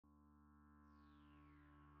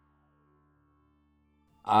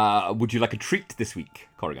Would you like a treat this week,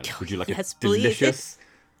 Corrigan? Would you like Yes, a please. delicious...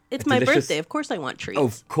 It's my birthday. Of course I want treats.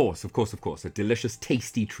 Of course. A delicious,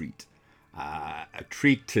 tasty treat. A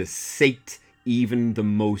treat to sate even the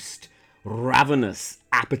most ravenous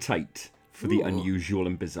appetite for the unusual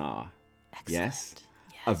and bizarre. Excellent. Yes?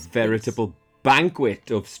 A veritable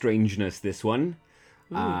banquet of strangeness, this one.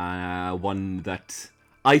 One that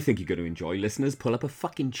I think you're going to enjoy. Listeners, pull up a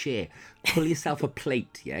fucking chair. Pull yourself a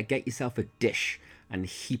plate, yeah? Get yourself a dish and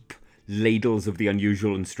heap ladles of the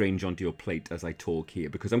unusual and strange onto your plate as I talk here,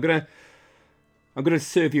 because I'm gonna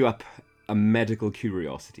serve you up a medical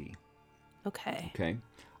curiosity. Okay.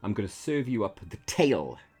 I'm gonna serve you up the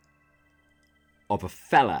tale of a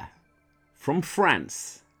fella from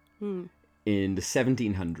France in the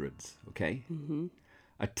 1700s. Okay,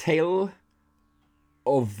 a tale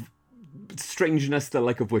of strangeness, the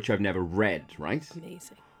like of which I've never read. Right.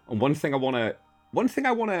 Amazing. And one thing I want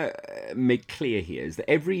to make clear here is that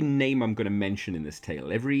every name I'm going to mention in this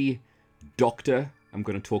tale, every doctor I'm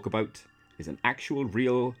going to talk about, is an actual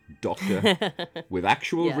real doctor with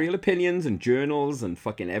actual real opinions and journals and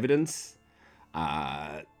fucking evidence.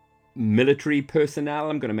 Military personnel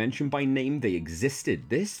I'm going to mention by name. They existed.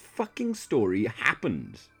 This fucking story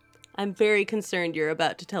happened. I'm very concerned you're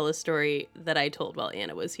about to tell a story that I told while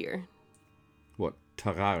Anna was here. What?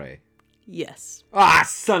 Tarare? Yes. Ah,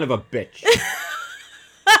 son of a bitch.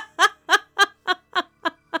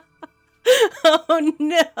 Oh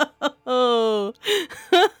no.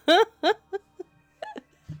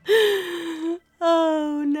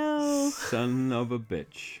 Oh no. Son of a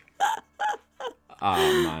bitch. Ah,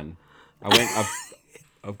 man.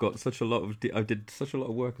 I've got such a lot of... I did such a lot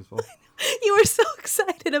of work as well. You were so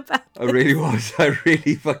excited about it. I really was. I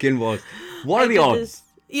really fucking was. What are the odds?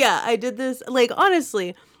 I did this. Like,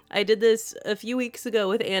 honestly, I did this a few weeks ago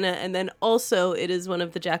with Anna, and then also it is one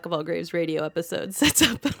of the Jack of All Graves radio episodes that's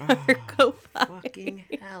up on our Ko-Fi. Fucking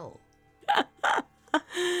hell.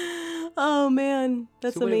 Oh, man.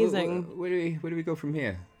 That's So amazing. Where do we go from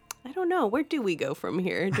here? I don't know. Where do we go from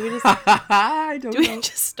here? Do we just I don't do know. we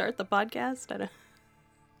just start the podcast? I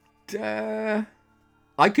don't.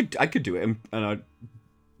 I could do it, and our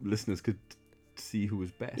listeners could see who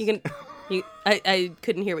was best. I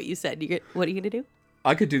couldn't hear what you said. What are you gonna do?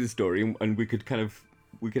 I could do the story, and we could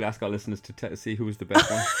ask our listeners to see who was the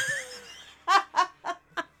best one.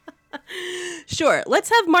 Sure.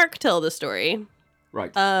 Let's have Mark tell the story.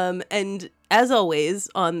 Right. And as always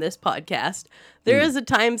on this podcast, there is a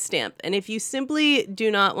timestamp, and if you simply do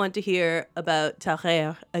not want to hear about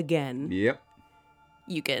Tarare again, Yep.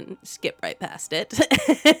 you can skip right past it.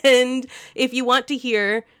 And if you want to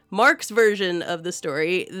hear Mark's version of the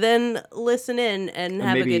story, then listen in and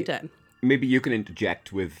have a good time. Maybe you can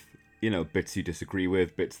interject with, bits you disagree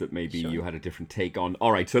with, bits that maybe you had a different take on.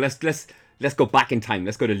 All right, so let's go back in time.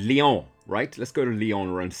 Let's go to Lyon, right? Let's go to Lyon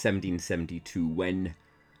around 1772, when,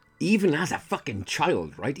 even as a fucking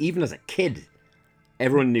child, right? Even as a kid,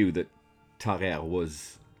 everyone knew that Tarare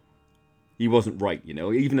he wasn't right,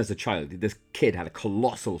 Even as a child, this kid had a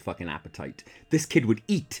colossal fucking appetite. This kid would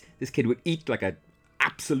eat like an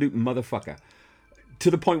absolute motherfucker. To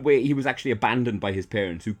the point where he was actually abandoned by his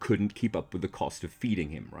parents, who couldn't keep up with the cost of feeding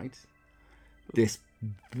him, right? This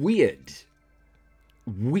weird,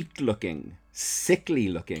 weak-looking,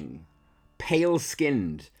 sickly-looking,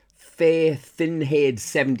 pale-skinned, fair, thin-haired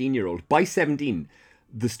 17-year-old. By 17,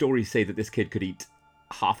 the stories say that this kid could eat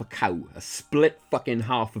half a cow, a split fucking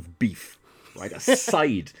half of beef, right? A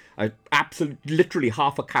side, literally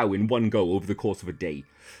half a cow in one go over the course of a day.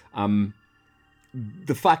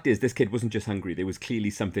 The fact is, this kid wasn't just hungry. There was clearly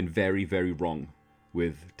something very, very wrong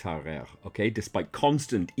with Tarare, okay? Despite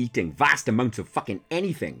constant eating vast amounts of fucking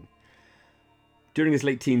anything. During his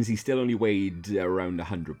late teens, he still only weighed around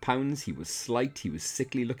 100 pounds. He was slight, he was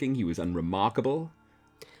sickly looking, he was unremarkable.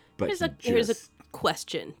 But here's a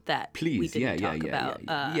question that we didn't talk about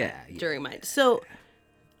during mine. So,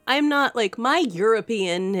 I'm not, my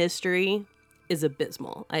European history is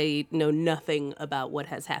abysmal. I know nothing about what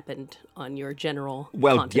has happened on your general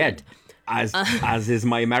continent. As is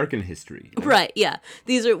my American history. Right, yeah.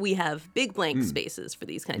 We have big blank spaces for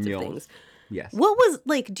these kinds of things. Yes. What was,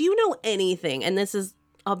 do you know anything, and this is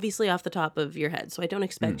obviously off the top of your head, so I don't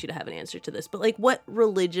expect you to have an answer to this, but, what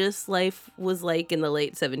religious life was like in the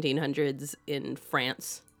late 1700s in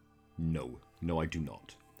France? No, I do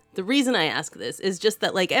not. The reason I ask this is just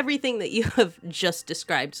that, everything that you have just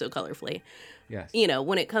described so colorfully, yes,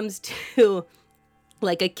 when it comes to,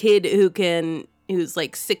 a kid who's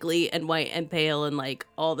like sickly and white and pale and like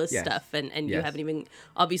all this stuff, and you haven't even,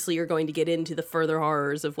 obviously you're going to get into the further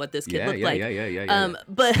horrors of what this kid looked like.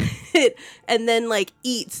 But and then like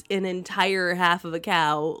eats an entire half of a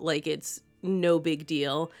cow like it's no big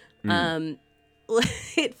deal.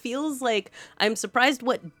 It feels like, I'm surprised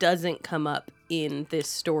what doesn't come up in this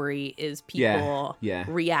story is people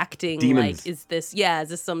reacting. Demons. Like, is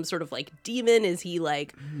this some sort of like demon? Is he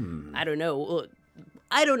like, I don't know.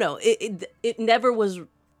 It never was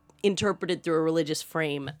interpreted through a religious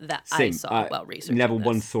frame that I saw while researching Never this.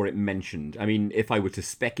 once saw it mentioned. I mean, if I were to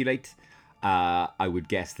speculate, I would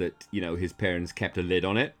guess that, his parents kept a lid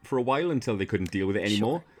on it for a while until they couldn't deal with it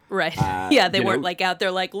anymore. Sure. Right. They weren't like out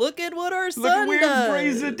there like, look at what our son does.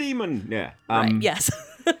 Raise a demon. Yeah. Right. Yes.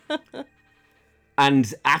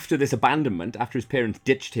 And after this abandonment, after his parents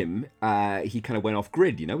ditched him, he kind of went off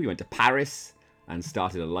grid. He went to Paris and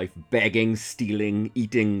started a life begging, stealing,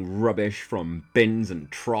 eating rubbish from bins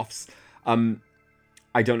and troughs. I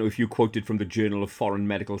don't know if you quoted from the Journal of Foreign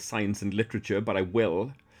Medical Science and Literature, but I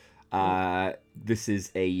will. This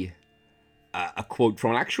is a quote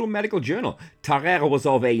from an actual medical journal. Tarrère was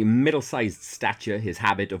of a middle-sized stature. His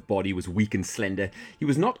habit of body was weak and slender. He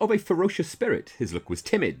was not of a ferocious spirit. His look was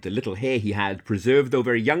timid. The little hair he had, preserved though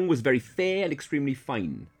very young, was very fair and extremely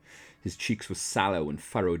fine. His cheeks were sallow and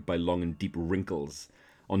furrowed by long and deep wrinkles.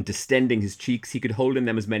 On distending his cheeks, he could hold in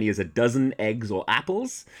them as many as a dozen eggs or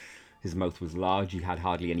apples. His mouth was large. He had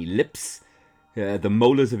hardly any lips. The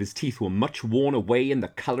molars of his teeth were much worn away, and the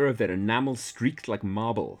colour of their enamel streaked like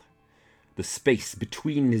marble. The space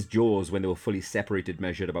between his jaws when they were fully separated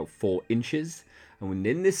measured about 4 inches, and when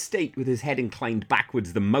in this state, with his head inclined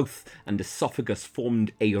backwards, the mouth and esophagus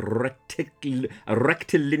formed a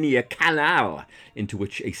rectilinear canal into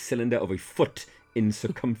which a cylinder of a foot in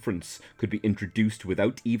circumference could be introduced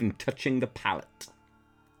without even touching the palate.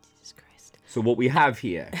 Jesus Christ. So what we have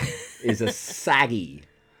here is a saggy,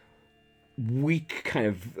 weak kind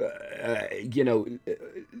of,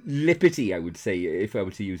 lippity, I would say, if I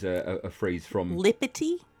were to use a phrase from...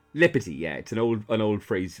 Lippity? Lippity, yeah. It's an old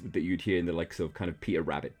phrase that you'd hear in the likes of kind of Peter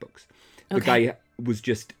Rabbit books. The guy was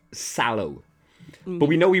just sallow. But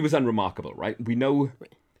we know he was unremarkable, right? We know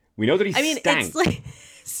that he stank. It's like...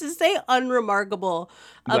 To say unremarkable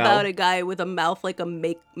about a guy with a mouth like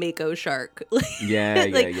a mako shark. Yeah.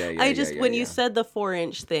 When you said the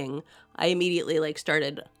 4-inch thing, I immediately like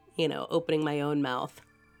started... opening my own mouth.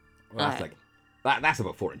 Well, that's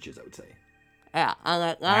about 4 inches, I would say. Yeah,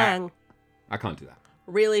 I can't do that.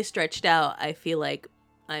 Really stretched out. I feel like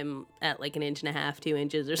I'm at like 1.5 inches, 2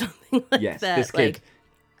 inches, or something like that. Yes, this kid.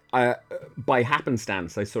 By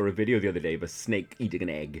happenstance, I saw a video the other day of a snake eating an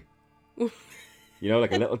egg.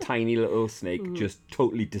 Like a little tiny little snake, just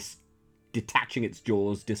totally detaching its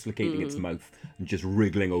jaws, dislocating its mouth, and just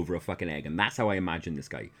wriggling over a fucking egg. And that's how I imagine this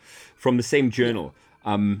guy. From the same journal.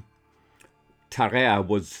 Tarrère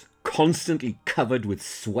was constantly covered with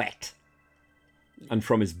sweat, and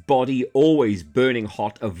from his body, always burning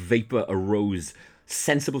hot, a vapor arose,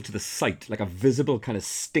 sensible to the sight, like a visible kind of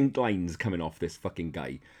stink lines coming off this fucking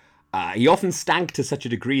guy. He often stank to such a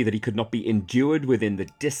degree that he could not be endured within the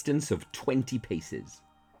distance of 20 paces.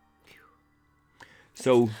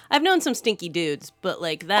 So I've known some stinky dudes, but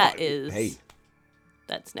like that's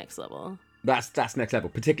next level. That's next level.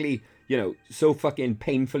 Particularly, so fucking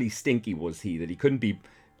painfully stinky was he that he couldn't be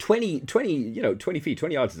 20 feet,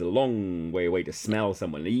 20 yards is a long way away to smell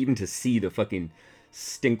someone, even to see the fucking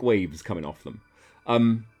stink waves coming off them.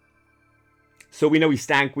 So we know he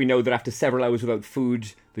stank. We know that after several hours without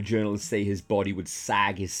food, the journals say his body would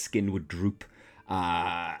sag, his skin would droop,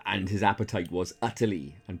 and his appetite was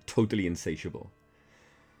utterly and totally insatiable.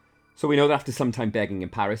 So we know that after some time begging in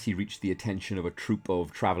Paris, he reached the attention of a troupe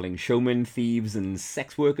of travelling showmen, thieves, and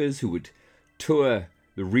sex workers who would tour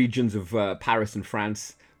the regions of Paris and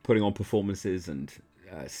France, putting on performances and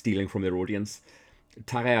stealing from their audience.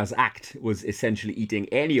 Tarrère's act was essentially eating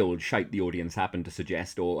any old shite the audience happened to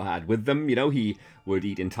suggest or had with them. He would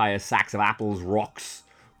eat entire sacks of apples, rocks,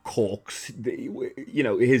 corks.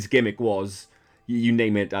 His gimmick was, you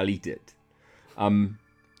name it, I'll eat it.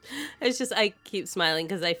 It's just, I keep smiling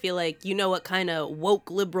because I feel like what kind of woke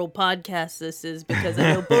liberal podcast this is, because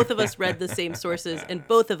I know both of us read the same sources and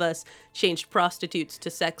both of us changed prostitutes to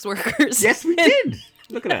sex workers. Yes, we did.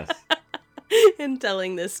 Look at us. In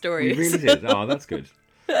telling this story. We really did. Oh, that's good.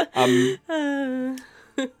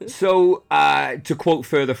 So, to quote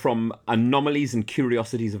further from Anomalies and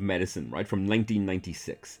Curiosities of Medicine, right, from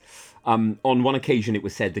 1996. On one occasion, it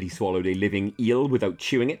was said that he swallowed a living eel without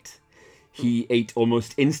chewing it. He ate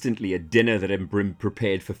almost instantly a dinner that had been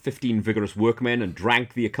prepared for 15 vigorous workmen and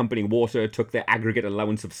drank the accompanying water, took their aggregate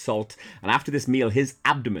allowance of salt, and after this meal his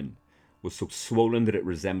abdomen was so swollen that it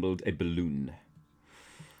resembled a balloon.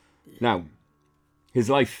 Now, his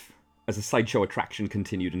life as a sideshow attraction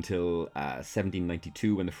continued until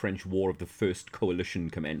 1792, when the French War of the First Coalition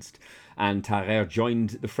commenced, and Tarrère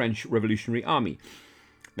joined the French Revolutionary Army.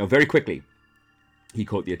 Now, very quickly, he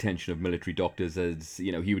caught the attention of military doctors as,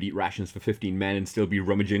 he would eat rations for 15 men and still be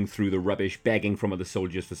rummaging through the rubbish, begging from other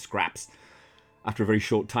soldiers for scraps. After a very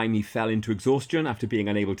short time, he fell into exhaustion after being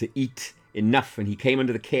unable to eat enough, and he came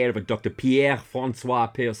under the care of a Dr.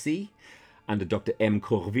 Pierre-François Percy and a Dr. M.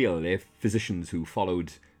 Courville, their physicians who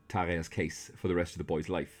followed Tarrère's case for the rest of the boy's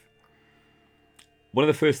life. One of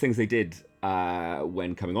the first things they did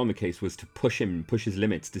when coming on the case was to push his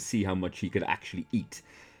limits to see how much he could actually eat.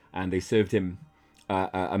 And they served him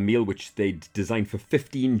a meal which they'd designed for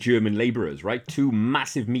 15 German labourers, right? 2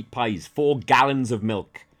 massive meat pies, 4 gallons of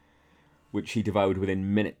milk, which he devoured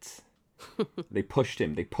within minutes. They pushed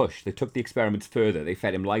him, they took the experiments further. They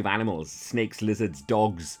fed him live animals, snakes, lizards,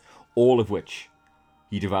 dogs, all of which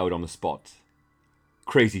he devoured on the spot.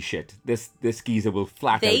 Crazy shit. This geezer will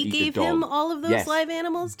flat out eat a dog. They gave him all of those live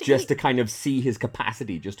animals to just eat? to kind of see his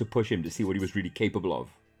capacity, just to push him to see what he was really capable of.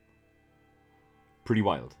 Pretty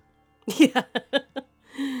wild. Yeah.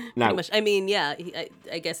 Now, pretty much. I mean, yeah,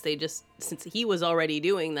 I guess they just, since he was already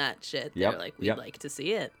doing that shit, they're like, we'd like to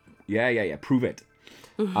see it. Yeah. Prove it.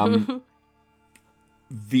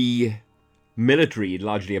 The military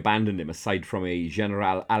largely abandoned him, aside from a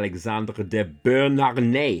General Alexandre de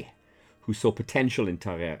Beauharnais, who saw potential in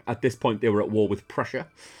Tarrère. At this point, they were at war with Prussia.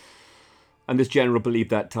 And this general believed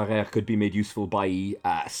that Tarrère could be made useful by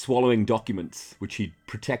swallowing documents, which he'd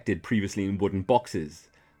protected previously in wooden boxes,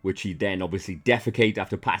 which he'd then obviously defecate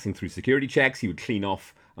after passing through security checks. He would clean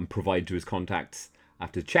off and provide to his contacts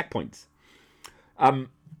after checkpoints.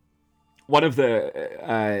 One of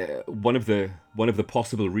the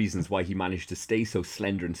possible reasons why he managed to stay so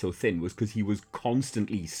slender and so thin was because he was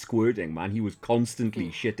constantly squirting, man. He was constantly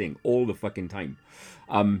shitting all the fucking time.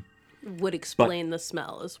 Would explain the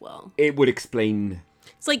smell as well. It would explain.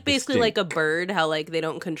 It's like basically like a bird, how like they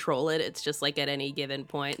don't control it. It's just like at any given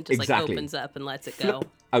point, it just like opens up and lets it go.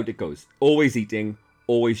 Out it goes. Always eating,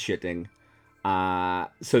 always shitting.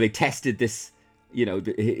 So they tested this.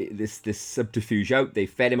 This subterfuge out. They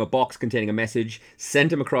fed him a box containing a message,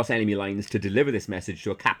 sent him across enemy lines to deliver this message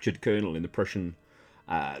to a captured colonel in the Prussian,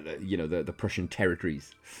 the Prussian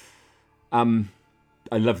territories.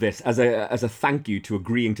 I love this. As a thank you to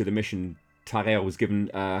agreeing to the mission, Tarrère was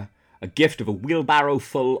given a gift of a wheelbarrow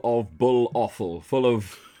full of bull offal, full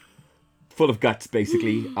of guts,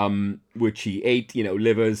 basically, which he ate.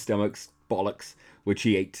 Livers, stomachs, bollocks, which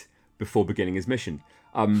he ate before beginning his mission.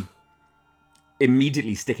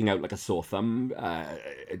 Immediately sticking out like a sore thumb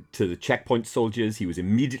to the checkpoint soldiers. He was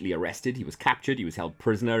immediately arrested. He was captured. He was held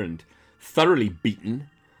prisoner and thoroughly beaten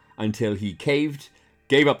until he caved,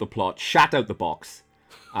 gave up the plot, shat out the box.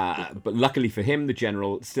 But luckily for him, the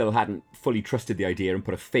general still hadn't fully trusted the idea and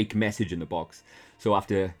put a fake message in the box. So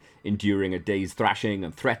after enduring a day's thrashing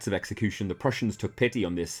and threats of execution, the Prussians took pity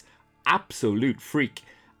on this absolute freak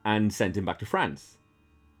and sent him back to France.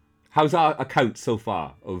 How's our account so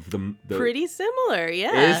far of the pretty similar,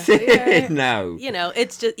 yeah. Is it now?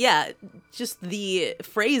 It's just the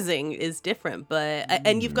phrasing is different, but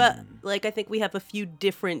and you've got like I think we have a few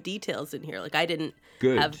different details in here. Like I didn't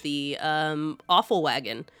have the offal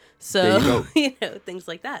wagon, so things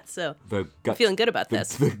like that. So I'm feeling good about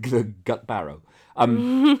this. The gut barrow. I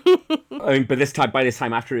mean, but by this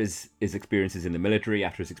time, after his experiences in the military,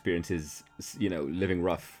 after his experiences, living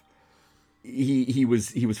rough. He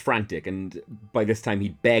was frantic, and by this time he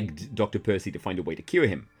begged Dr. Percy to find a way to cure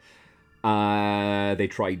him. They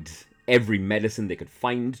tried every medicine they could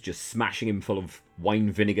find, just smashing him full of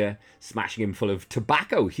wine vinegar, smashing him full of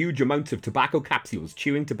tobacco, huge amounts of tobacco capsules,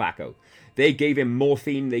 chewing tobacco. They gave him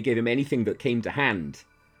morphine, they gave him anything that came to hand.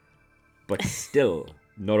 But still,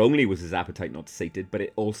 not only was his appetite not sated, but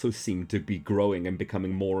it also seemed to be growing and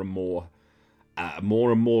becoming more and more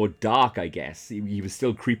dark, I guess. He was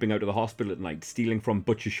still creeping out of the hospital at night, stealing from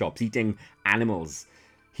butcher shops, eating animals.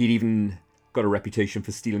 He'd even got a reputation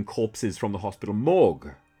for stealing corpses from the hospital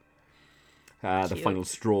morgue. The final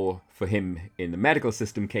straw for him in the medical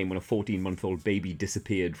system came when a 14-month-old baby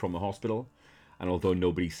disappeared from the hospital. And although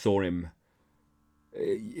nobody saw him,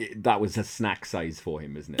 that was a snack size for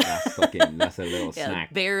him, isn't it? That's a little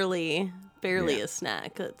snack. Barely a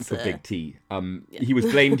snack. It's a big T. He was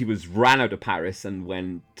blamed. He was ran out of Paris and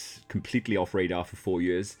went completely off radar for 4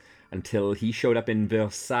 years until he showed up in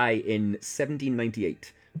Versailles in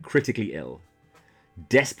 1798 critically ill.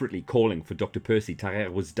 Desperately calling for Dr. Percy,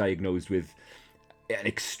 Tarrère was diagnosed with an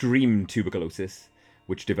extreme tuberculosis,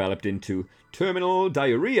 which developed into terminal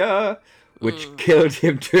diarrhea, which killed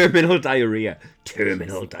him. Terminal diarrhea.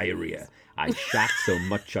 I shat so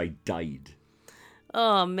much I died.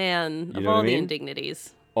 Oh, man. Of all the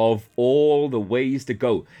indignities. Of all the ways to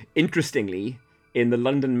go. Interestingly, in the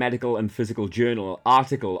London Medical and Physical Journal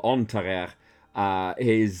article on Tarrère,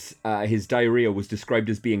 his diarrhea was described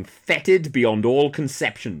as being fetid beyond all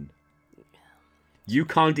conception. You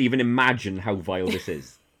can't even imagine how vile this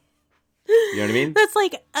is. You know what I mean? That's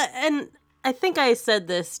like, and I think I said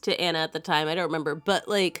this to Anna at the time. I don't remember, but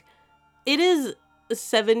like, it is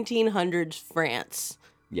 1700s France.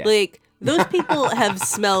 Yeah. Like, those people have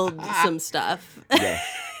smelled some stuff. Yeah.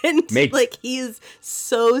 And like, he's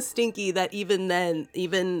so stinky that even then,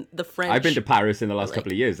 even the French... I've been to Paris in the last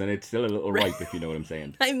couple of years, and it's still a little ripe, if you know what I'm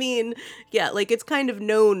saying. I mean, yeah, like, it's kind of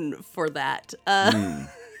known for that.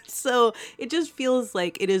 So it just feels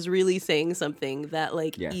like it is really saying something that,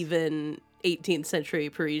 like, even 18th century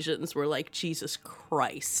Parisians were like, Jesus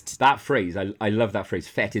Christ. That phrase, I love that phrase,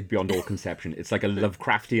 fetid beyond all conception. It's like a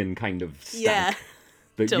Lovecraftian kind of stank. Yeah.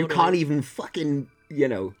 That totally. You can't even fucking, you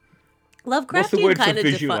know... Lovecraftian kind of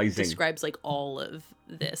describes like all of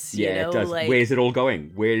this, you know? It does. Like... Where's it all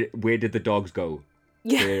going? Where did the dogs go?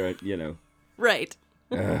 Yeah. Where, you know. Right.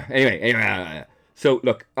 Anyway. So,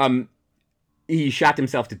 look, he shat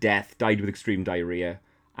himself to death, died with extreme diarrhea.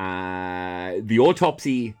 The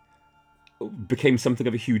autopsy became something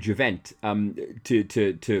of a huge event.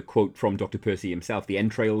 To quote from Dr. Percy himself, the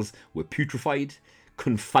entrails were putrefied,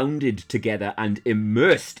 confounded together, and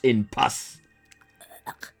immersed in pus.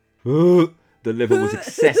 The liver was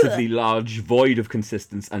excessively large, void of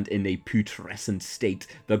consistence, and in a putrescent state.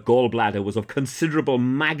 The gallbladder was of considerable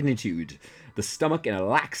magnitude. The stomach in a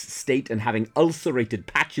lax state and having ulcerated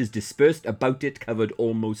patches dispersed about it covered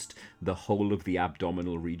almost the whole of the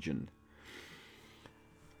abdominal region.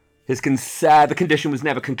 The condition was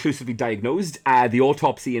never conclusively diagnosed. The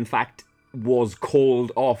autopsy, in fact, was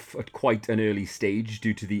called off at quite an early stage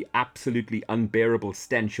due to the absolutely unbearable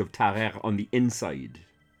stench of Tarrère on the inside.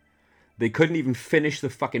 They couldn't even finish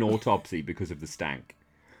the fucking autopsy because of the stank.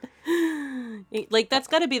 Like, that's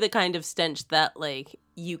got to be the kind of stench that, like,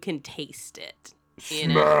 you can taste it.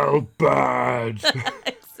 Smell bad.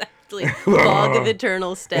 Exactly. Fog of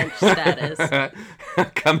eternal stench status.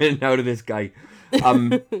 Coming out of this guy.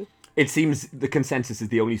 It seems the consensus is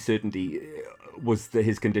the only certainty was that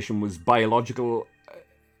his condition was biological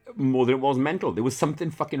more than it was mental. There was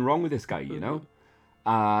something fucking wrong with this guy, you know?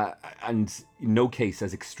 And no case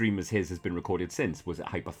as extreme as his has been recorded since. Was it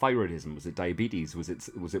hypothyroidism? Was it diabetes? Was it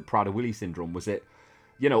Prader-Willi syndrome? Was it,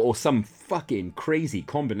 you know, or some fucking crazy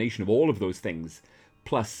combination of all of those things,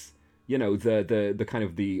 plus, you know, the kind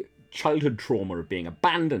of the childhood trauma of being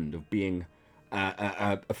abandoned, of being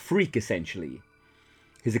a freak, essentially.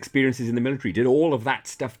 His experiences in the military, did all of that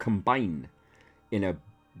stuff combine in a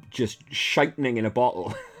just shitening in a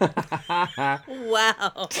bottle?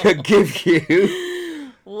 Wow. To give you...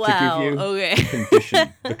 Wow, okay.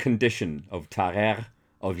 the condition of Tarrère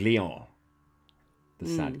of Lyon. The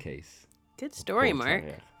sad case. Good story, Mark.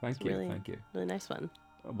 Thank you. Really nice one.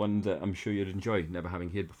 One that I'm sure you'd enjoy, never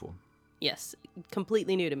having heard before. Yes,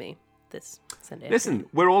 completely new to me this Sunday. Listen,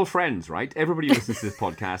 we're all friends, right? Everybody listens to this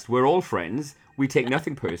podcast. We're all friends. We take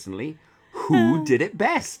nothing personally. Who did it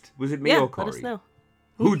best? Was it me or Corey? Let us know.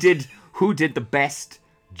 Who did the best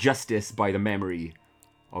justice by the memory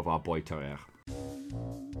of our boy Tarrère?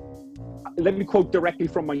 Let me quote directly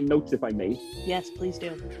from my notes, if I may. Yes, please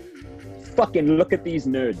do. Fucking look at these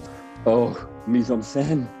nerds. Oh, mise en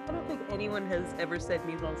scène. I don't think anyone has ever said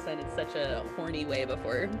mise en scène in such a horny way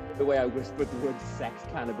before. The way I whispered the word sex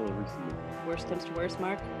cannibal recently. Worst comes to worst,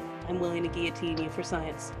 Mark. I'm willing to guillotine you for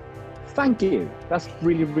science. Thank you. That's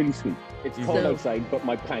really, really sweet. It's cold outside, but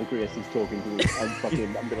my pancreas is talking to me.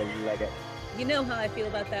 I'm gonna leg it. You know how I feel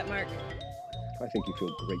about that, Mark. I think you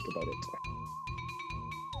feel great about it.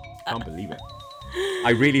 I can't believe it.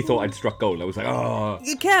 I really thought I'd struck gold. I was like, oh.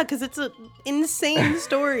 Yeah, because it's an insane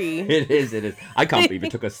story. It is. I can't believe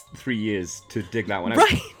it took us 3 years to dig that one out.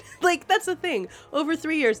 Right. Like, that's the thing. Over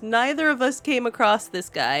 3 years, neither of us came across this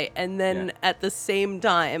guy, and then at the same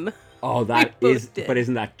time... Oh, that is... But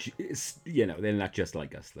isn't that... You know, they're not just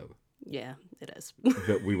like us, though. Yeah, it is.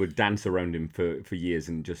 That we would dance around him for years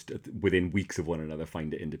and just, within weeks of one another,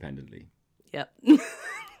 find it independently. Yep.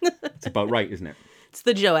 It's about right, isn't it? It's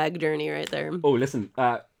the Joag journey right there. Oh, listen,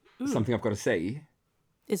 something I've got to say.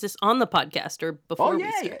 Is this on the podcast or before we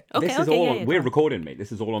start? Okay, this is all. We're recording, mate.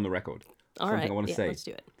 This is all on the record. All right. I want to say. Let's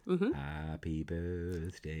do it. Mm-hmm. Happy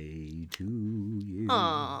birthday to you.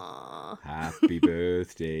 Aww. Happy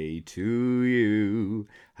birthday to you.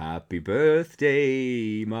 Happy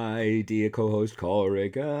birthday, my dear co-host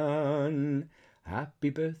Corrigan.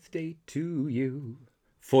 Happy birthday to you.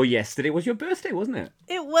 For yesterday was your birthday, wasn't it?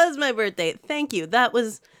 It was my birthday. Thank you. That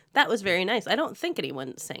was very nice. I don't think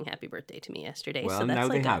anyone sang happy birthday to me yesterday. Well, so that's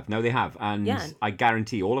now they have. And I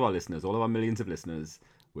guarantee all of our listeners, all of our millions of listeners,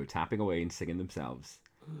 were tapping away and singing themselves.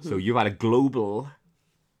 Mm-hmm. So you've had a global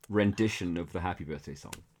rendition of the happy birthday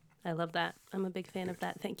song. I love that. I'm a big fan of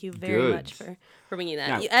that. Thank you very much for bringing that.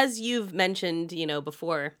 Now, as you've mentioned,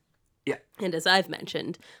 before, and as I've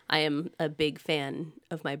mentioned, I am a big fan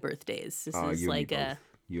of my birthdays. This is like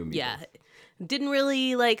you and me both. Didn't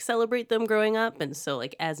really celebrate them growing up, and so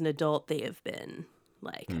as an adult they have been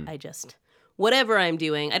I just whatever I'm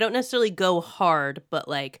doing, I don't necessarily go hard, but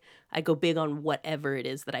I go big on whatever it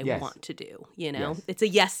is that I want to do, Yes. It's a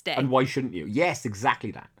yes day. And why shouldn't you? Yes,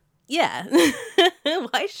 exactly that. Yeah.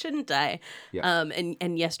 Why shouldn't I? Yeah.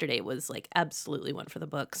 And yesterday was absolutely one for the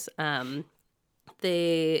books.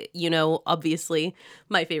 They, obviously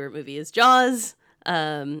my favorite movie is Jaws.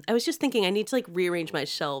 I was just thinking I need to rearrange my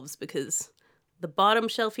shelves because the bottom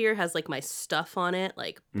shelf here has my stuff on it,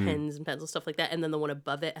 pens and pencils, stuff like that. And then the one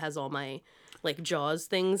above it has all my Jaws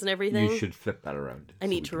things and everything. You should flip that around. I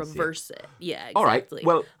need to reverse it. Yeah, exactly.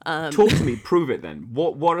 All right. Well, talk to me. Prove it then.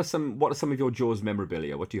 What are some of your Jaws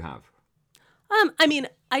memorabilia? What do you have? I mean,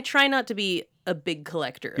 I try not to be a big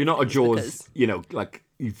collector. You're not a Jaws, you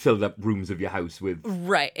filled up rooms of your house with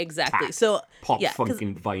right, exactly. Tats, so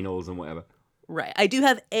funkin' vinyls and whatever. Right. I do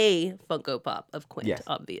have a Funko Pop of Quint,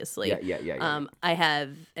 obviously. Yeah. I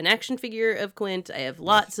have an action figure of Quint. I have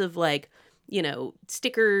lots of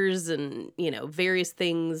stickers and, various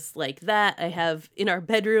things like that. I have in our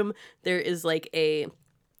bedroom, there is a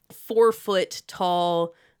 4-foot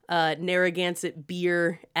tall Narragansett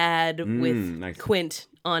beer ad with nice. Quint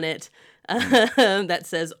on it that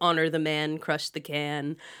says honor the man, crush the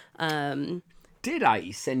can. Did I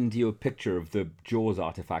send you a picture of the Jaws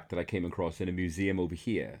artifact that I came across in a museum over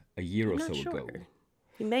here a year or so ago?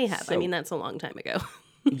 You may have. I mean, that's a long time ago.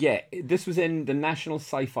 Yeah, this was in the National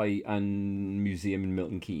Sci-Fi and Museum in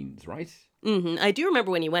Milton Keynes, right? Mm-hmm. I do remember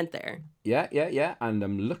when you went there. Yeah. And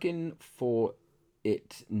I'm looking for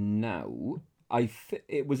it now.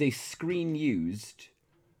 It was a screen used.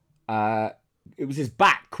 It was his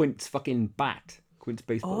bat, Quint's fucking bat. Quint's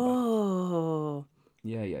baseball bat. Oh.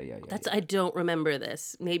 Yeah. I don't remember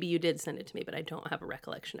this. Maybe you did send it to me, but I don't have a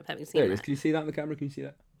recollection of having seen that. Can you see that on the camera? Can you see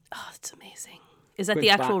that? Oh, that's amazing. Is that Quint's the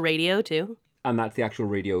actual radio too? And that's the actual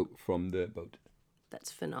radio from the boat.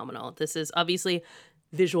 That's phenomenal. This is obviously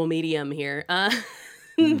visual medium here. Just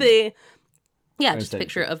a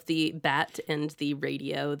picture of the bat and the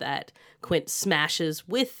radio that Quint smashes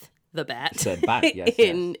with the bat. Said bat, yes,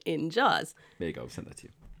 in Jaws. There you go. I'll send that to you.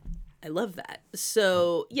 I love that.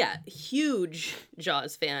 So, huge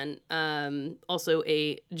Jaws fan. Also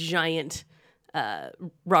a giant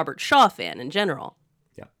Robert Shaw fan in general.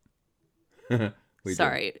 Yeah.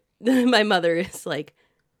 Sorry. My mother is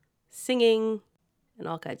singing and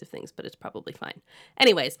all kinds of things, but it's probably fine.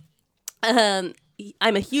 Anyways, I'm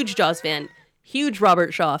a huge Jaws fan. Huge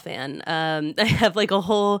Robert Shaw fan. I have a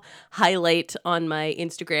whole highlight on my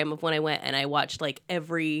Instagram of when I went and I watched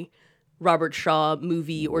every Robert Shaw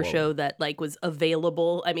movie or show that was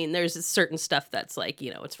available. I mean, there's certain stuff that's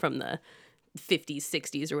it's from the 50s,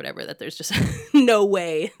 60s or whatever that there's just no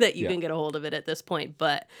way that you can get a hold of it at this point.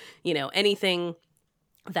 But, anything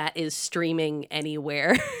that is streaming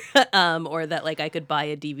anywhere or that I could buy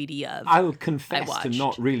a DVD of. I'll confess to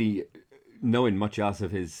not really knowing much else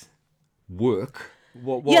of his work.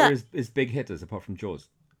 What are his big hitters apart from Jaws?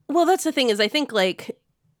 Well, that's the thing is I think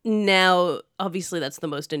now obviously that's the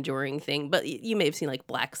most enduring thing, but you may have seen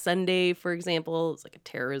Black Sunday, for example. It's a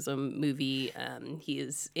terrorism movie. He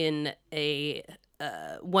is in a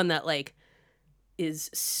one that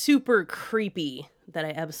is super creepy that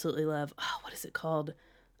I absolutely love. Oh, what is it called?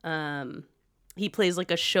 He plays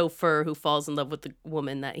a chauffeur who falls in love with the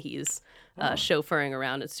woman that he's chauffeuring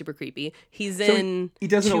around. It's super creepy. He doesn't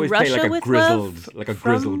always play a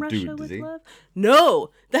grizzled dude, does he? Love? No,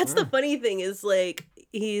 that's the funny thing is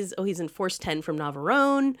he's in Force 10 from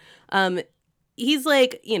Navarone. He's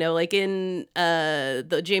in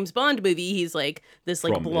the James Bond movie. He's this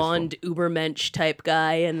blonde Ubermensch type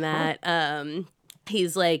guy, and that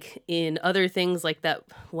he's in other things that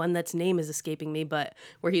one that's name is escaping me, but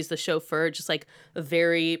where he's the chauffeur, just a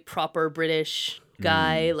very proper British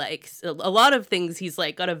guy. Like a lot of things, he's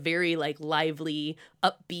like got a very like lively,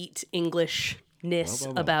 upbeat Englishness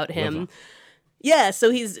about him. Yeah, so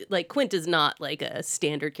he's like, Quint is not like a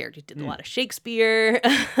standard character. He did a lot of Shakespeare.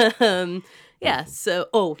 Yeah,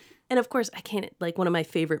 so, and of course, I can't, like, one of my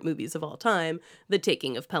favorite movies of all time, The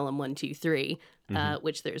Taking of Pelham 1, 2, 3,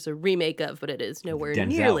 which there's a remake of, but it is nowhere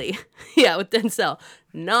nearly, with Denzel,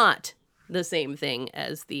 not the same thing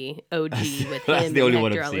as the OG with him and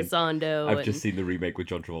Hector Elizondo. I've just seen the remake with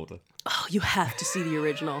John Travolta. Oh, you have to see the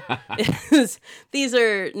original. These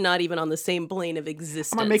are not even on the same plane of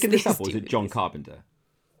existence. Am I making this up, or is it John Carpenter?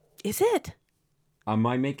 Is it? Am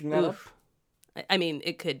I making that up? I mean,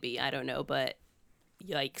 it could be. I don't know, but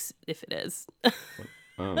yikes if it is.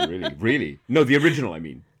 Oh, really? Really? No, the original, I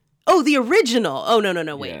mean. Oh, the original. Oh,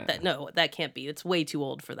 no, wait. Yeah. That can't be. It's way too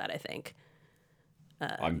old for that, I think.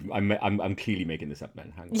 I'm clearly making this up,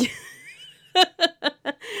 man. Hang on.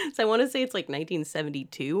 So I want to say it's like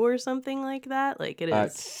 1972 or something like that. Like it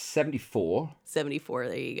is 74. 74.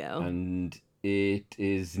 There you go. And it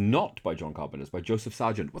is not by John Carpenter. It's by Joseph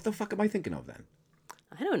Sargent. What the fuck am I thinking of then?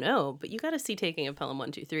 I don't know, but you got to see Taking of Pelham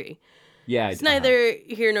 1, 2, 3. Yeah, it's neither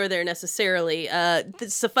here nor there necessarily.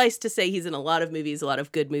 Suffice to say, he's in a lot of movies, a lot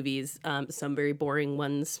of good movies. Some very boring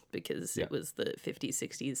ones because it was the 50s,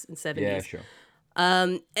 60s, and 70s. Yeah, sure.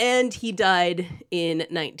 And he died in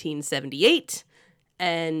 1978.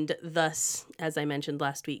 And thus, as I mentioned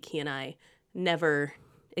last week, he and I never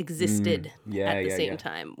existed at the same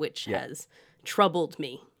time, which has troubled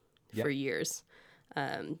me for years.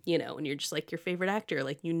 You know, and you're just like your favorite actor,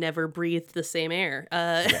 like you never breathed the same air.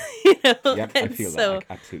 You know? I feel that.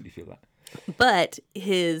 I absolutely feel that. But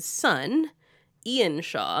his son, Ian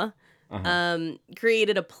Shaw,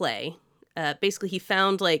 created a play. Basically, he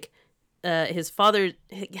found like his father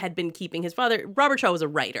had been keeping his father. Robert Shaw was a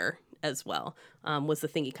writer as well, was the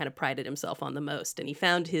thing he kind of prided himself on the most. And he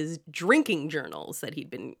found his drinking journals that he'd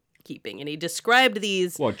been keeping, and he described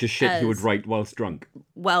these just shit he would write whilst drunk.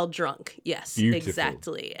 While drunk, yes. Beautiful.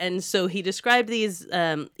 Exactly. And so he described these,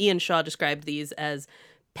 Ian Shaw described these as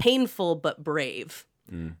painful but brave.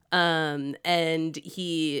 And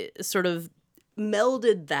he sort of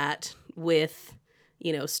melded that with,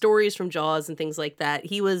 you know, stories from Jaws and things like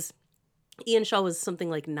that. Ian Shaw was something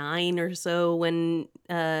like 9 or so when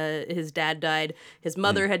his dad died. His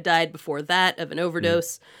mother had died before that of an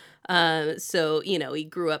overdose. So, you know, he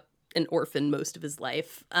grew up an orphan most of his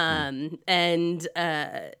life. And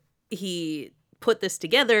he put this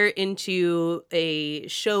together into a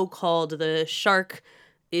show called The Shark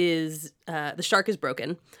is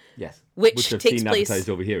Broken. Yes. Which takes place advertised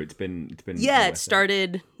over here. It's been it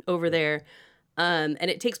started over there. And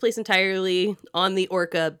it takes place entirely on the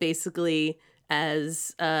Orca, basically,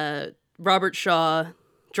 as Robert Shaw,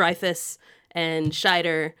 Dreyfuss, and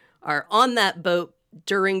Scheider are on that boat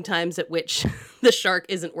during times at which the shark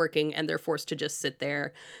isn't working, and they're forced to just sit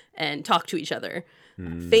there and talk to each other.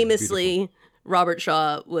 Famously, beautiful. Robert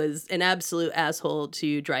Shaw was an absolute asshole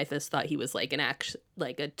to Dreyfuss, thought he was like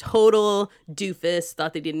a total doofus,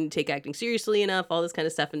 thought they didn't take acting seriously enough, all this kind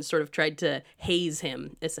of stuff, and sort of tried to haze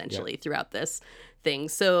him, essentially, throughout this thing.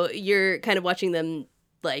 So you're kind of watching them,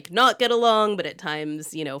 like, not get along, but at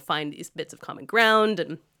times, you know, find these bits of common ground,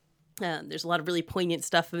 and there's a lot of really poignant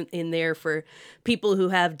stuff in there for people who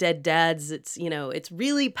have dead dads. It's, you know, it's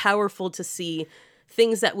really powerful to see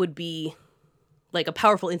things that would be like a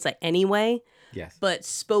powerful insight anyway. Yes. But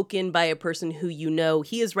spoken by a person who, you know,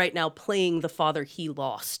 he is right now playing the father he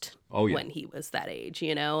lost when he was that age,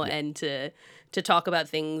 you know, and to talk about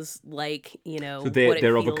things like, you know, so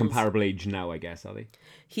they're of a comparable age now, I guess, are they?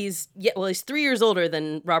 He's 3 years older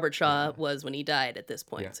than Robert Shaw was when he died at this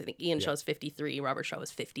point. So I think Ian Shaw's 53, Robert Shaw was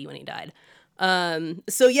 50 when he died.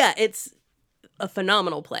 So yeah, it's a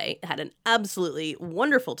phenomenal play. Had an absolutely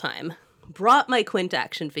wonderful time. Brought my Quint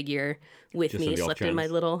action figure with me. Slept in my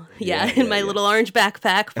little little orange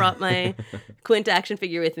backpack. Brought my Quint action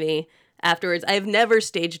figure with me. Afterwards, I've never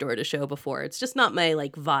stage doored a show before. It's just not my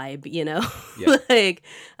like vibe, you know.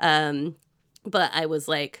 But I was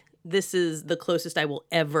like, this is the closest I will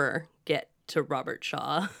ever get to Robert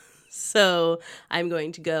Shaw. So I'm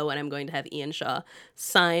going to go and I'm going to have Ian Shaw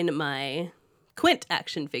sign my Quint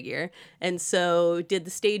action figure. And so did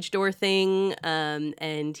the stage door thing,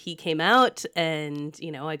 and he came out, and,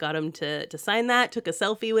 you know, I got him to sign that, took a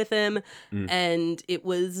selfie with him, and it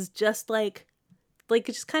was just like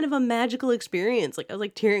just kind of a magical experience. Like I was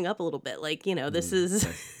like tearing up a little bit. Like, you know, this is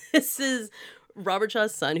Robert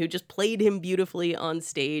Shaw's son, who just played him beautifully on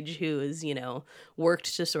stage, who is, you know,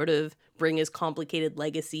 worked to sort of bring his complicated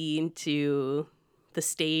legacy into the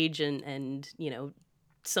stage, and you know,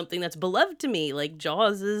 something that's beloved to me. Like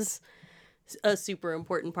Jaws is a super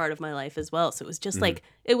important part of my life as well. So it was just like,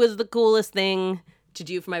 it was the coolest thing to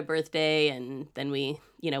do for my birthday. And then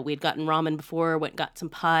we'd gotten ramen before, went and got some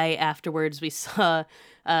pie afterwards. We saw,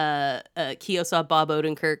 Keo saw Bob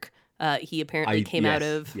Odenkirk. He apparently came out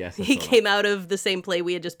of the same play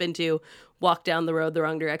we had just been to, walked down the road the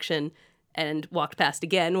wrong direction, and walked past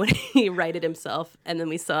again when he righted himself. And then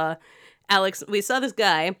we saw this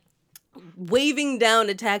guy waving down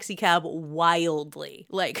a taxi cab wildly,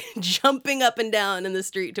 like jumping up and down in the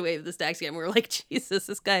street to wave this taxi cab. And we were like, Jesus,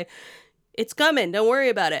 this guy, it's coming. Don't worry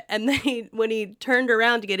about it. And then when he turned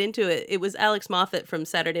around to get into it, it was Alex Moffat from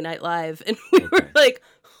Saturday Night Live. And we were like,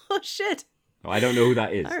 oh, shit. Oh, I don't know who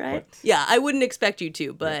that is. All right. But... Yeah, I wouldn't expect you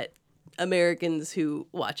to, but Americans who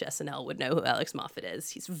watch SNL would know who Alex Moffat is.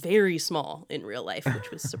 He's very small in real life,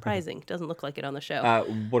 which was surprising. Doesn't look like it on the show.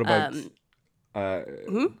 What about...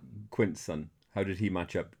 Quint's son, how did he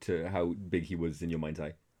match up to how big he was in your mind's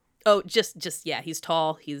eye? Oh, just yeah, he's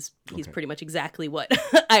tall. He's pretty much exactly what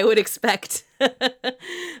I would expect.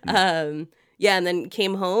 Yeah, and then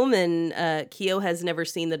came home, and Keo has never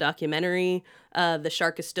seen the documentary. The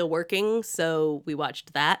Shark is Still Working, so we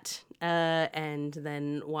watched that, and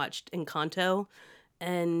then watched Encanto,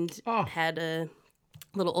 and had a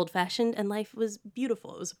little old-fashioned, and life was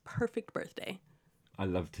beautiful. It was a perfect birthday. I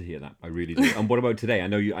love to hear that. I really do. And what about today? I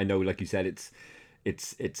know, like you said, it's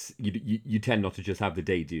you tend not to just have the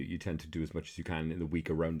day, do you? You tend to do as much as you can in the week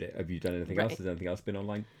around it. Have you done anything else? Has anything else been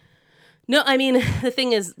online? No, I mean, the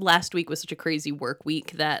thing is, last week was such a crazy work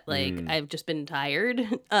week that, like, I've just been tired.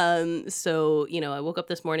 So, I woke up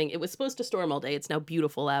this morning. It was supposed to storm all day. It's now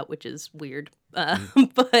beautiful out, which is weird.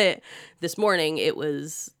 But this morning, it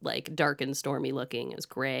was, like, dark and stormy looking. It was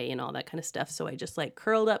gray and all that kind of stuff. So I just, like,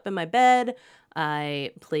 curled up in my bed.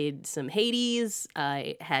 I played some Hades.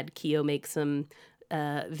 I had Keo make some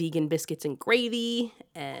vegan biscuits and gravy.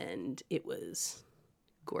 And it was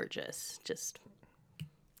gorgeous. Just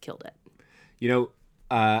killed it.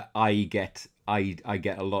 I get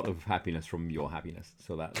a lot of happiness from your happiness,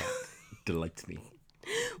 so that delights me.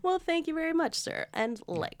 Well, thank you very much, sir, and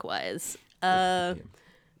likewise. But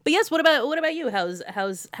yes, what about you? How's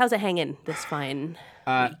it hanging this fine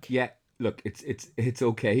week? Yeah, look, it's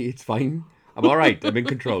okay, it's fine. I'm all right. I'm in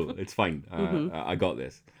control. It's fine. I got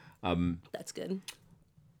this. That's good.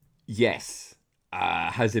 Yes.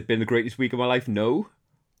 Has it been the greatest week of my life? No.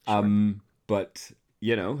 Sure. But.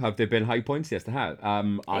 Have there been high points? Yes, there have.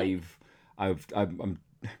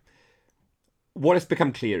 What has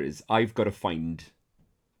become clear is I've got to find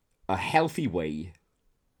a healthy way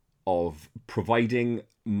of providing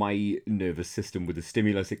my nervous system with the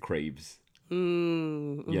stimulus it craves.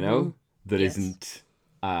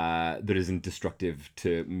 That isn't destructive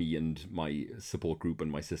to me and my support group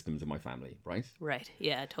and my systems and my family, right? Right.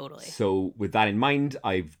 Yeah, totally. So with that in mind,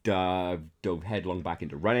 I've dove headlong back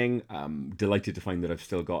into running. Delighted to find that I've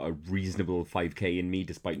still got a reasonable 5K in me,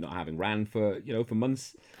 despite not having ran for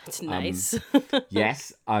months. That's nice.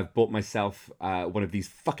 Yes, I've bought myself one of these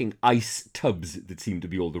fucking ice tubs that seem to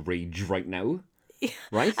be all the rage right now.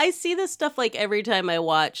 Right? I see this stuff like every time I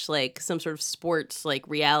watch like some sort of sports like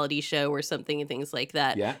reality show or something and things like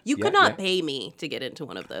that. Yeah, you could not pay me to get into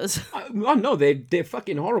one of those. No, they're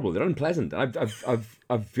fucking horrible. They're unpleasant.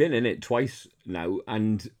 I've been in it twice now,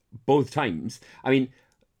 and both times, I mean,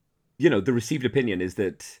 the received opinion is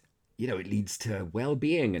that it leads to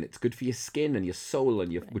well-being and it's good for your skin and your soul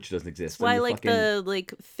and which doesn't exist. That's why the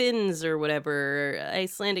Finns or whatever,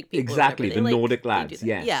 Icelandic people. Exactly, the Nordic lads,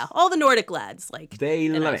 yes. Yeah, all the Nordic lads, they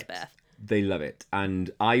love it. They love it. And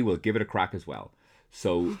I will give it a crack as well.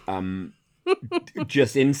 So,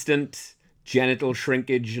 just instant genital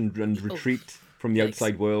shrinkage and retreat from the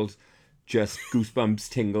outside world. Just goosebumps,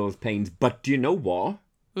 tingles, pains. But do you know what?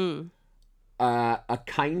 A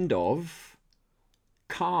kind of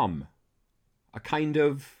calm. A kind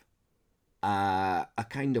of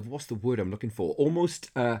what's the word I'm looking for? Almost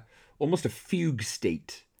a fugue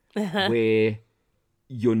state where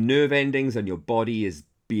your nerve endings and your body is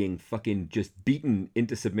being fucking just beaten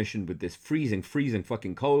into submission with this freezing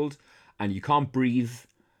fucking cold, and you can't breathe,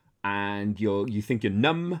 and you think you're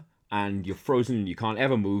numb and you're frozen and you can't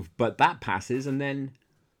ever move, but that passes, and then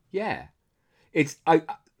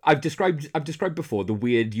I've described before the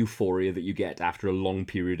weird euphoria that you get after a long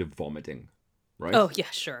period of vomiting. Right? Oh, yeah,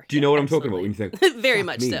 sure. Do you know what I'm talking about when you think... Very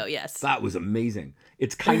much so, yes. That was amazing.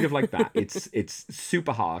 It's kind of like that. It's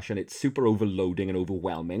super harsh and it's super overloading and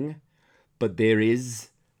overwhelming, but there is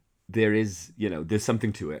there's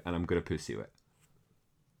something to it, and I'm going to pursue it.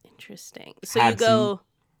 Interesting. So you go...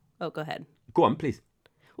 Oh, go ahead. Go on, please.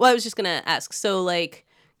 Well, I was just going to ask, so,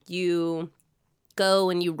 you go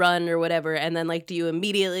and you run or whatever, and then like do you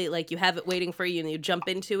immediately like you have it waiting for you and you jump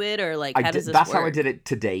into it, or like how does this that's work? How I did it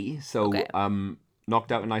today. So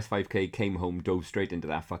knocked out a nice 5k, came home, dove straight into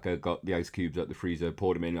that fucker, got the ice cubes out the freezer,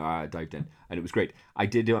 poured them in, dived in, and it was great. I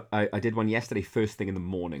did one yesterday first thing in the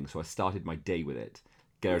morning, so I started my day with it,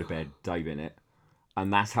 get out of bed, dive in it,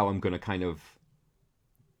 and that's how I'm going to kind of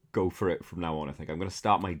go for it from now on. I think I'm going to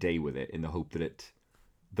start my day with it in the hope that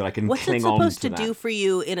I can cling on to that. What's it supposed to do for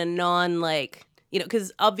you in a non like, you know,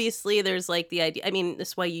 because obviously there's like the idea, I mean, this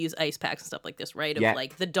is why you use ice packs and stuff like this, right? Of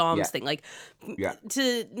like the DOMS thing, like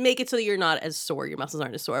to make it so that you're not as sore, your muscles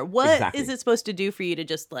aren't as sore. What is it supposed to do for you to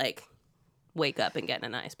just like wake up and get in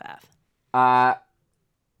an ice bath?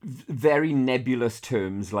 Very nebulous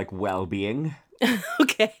terms like well-being.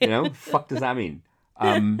 Okay. You know, fuck does that mean?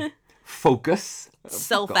 Focus.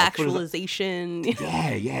 Self-actualization.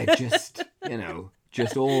 Yeah, just, you know,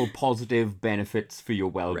 just all positive benefits for your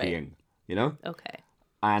well-being. Right. You know? Okay.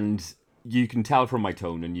 And you can tell from my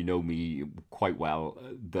tone, and you know me quite well,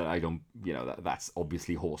 that I don't, you know, that's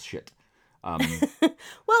obviously horse shit.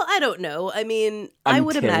 Well, I don't know. I mean, I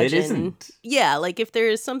would imagine. It isn't. Yeah, like if there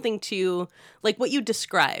is something to, like what you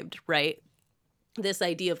described, right? This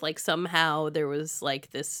idea of like somehow there was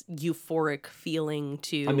like this euphoric feeling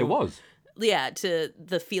to. And there was. Yeah, to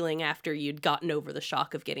the feeling after you'd gotten over the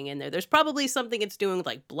shock of getting in there. There's probably something it's doing with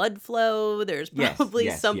like blood flow. There's probably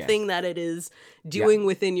something that it is doing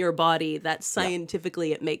within your body that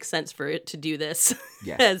scientifically it makes sense for it to do this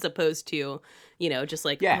as opposed to, you know, just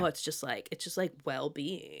like, oh, it's just like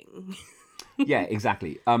well-being. Yeah,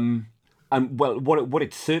 exactly. Well, what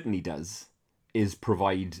it certainly does is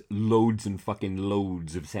provide loads and fucking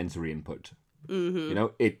loads of sensory input. Mm-hmm. You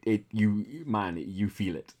know, you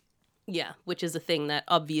feel it. Yeah, which is a thing that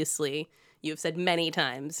obviously you've said many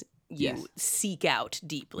times you seek out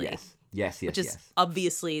deeply. Yes. Which is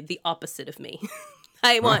obviously the opposite of me.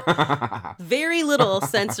 I want very little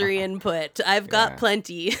sensory input. I've got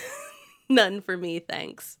plenty. None for me,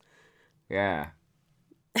 thanks. Yeah.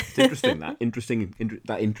 It's interesting that.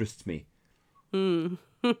 That interests me.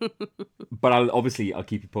 But I'll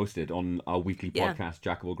keep you posted on our weekly podcast,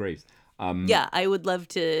 Jack of All Graves. I would love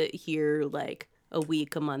to hear like a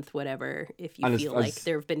week, a month, whatever, if you feel like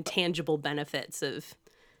there have been tangible benefits of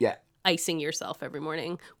icing yourself every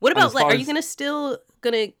morning. What about like, are you gonna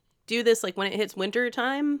do this like when it hits winter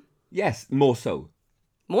time? Yes, more so.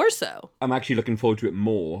 More so? I'm actually looking forward to it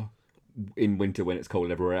more in winter when it's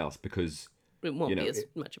cold everywhere else, because it won't be as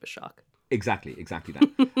much of a shock. Exactly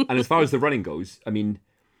that. And as far as the running goes, I mean,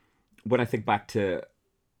 when I think back to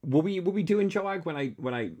what we doing, Joag, when I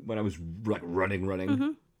was like running,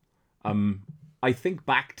 mm-hmm. I think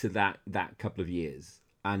back to that couple of years,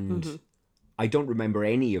 and I don't remember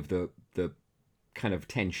any of the kind of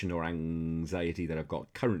tension or anxiety that I've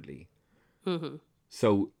got currently. Mm-hmm.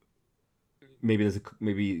 So maybe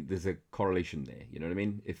there's a correlation there. You know what I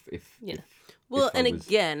mean?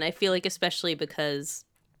 Again, I feel like especially because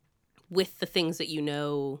with the things that you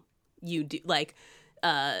know you do, like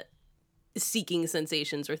seeking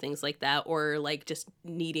sensations or things like that, or like just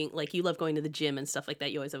needing, like you love going to the gym and stuff like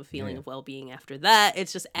that, you always have a feeling of well-being after that.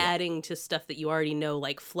 It's just adding to stuff that you already know,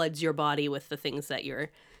 like floods your body with the things that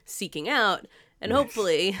you're seeking out, and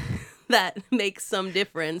hopefully that makes some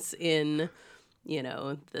difference in, you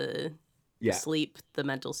know, the sleep, the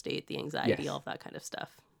mental state, the anxiety, all of that kind of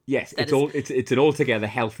stuff. Yes, it's an altogether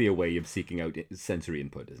healthier way of seeking out sensory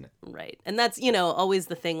input, isn't it? Right. And that's, you know, always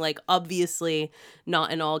the thing, like, obviously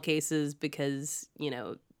not in all cases, because, you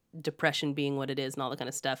know, depression being what it is and all that kind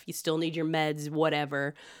of stuff, you still need your meds,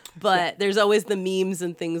 whatever. But there's always the memes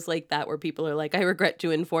and things like that where people are like, I regret to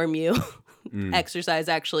inform you, exercise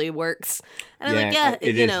actually works. And I'm like,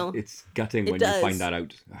 it's gutting when you find that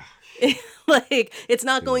out. Like, it's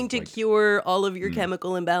not going to cure all of your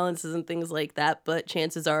chemical imbalances and things like that, but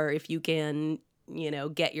chances are, if you can, you know,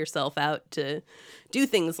 get yourself out to do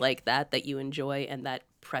things like that you enjoy and that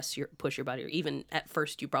push your body, or even at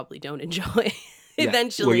first you probably don't enjoy,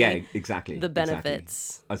 eventually exactly the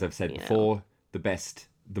benefits. As I've said before,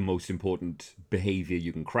 the most important behavior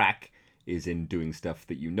you can crack is in doing stuff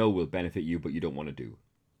that you know will benefit you but you don't want to do.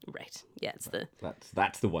 Right. Yeah,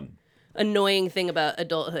 that's the one. Annoying thing about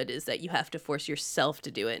adulthood is that you have to force yourself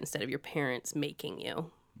to do it instead of your parents making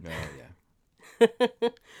you. Oh, yeah.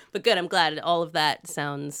 But good, I'm glad all of that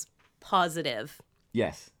sounds positive.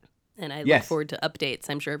 Yes. And I look forward to updates.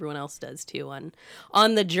 I'm sure everyone else does too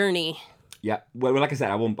on the journey. Yeah. Well, like I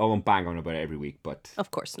said, I won't bang on about it every week, but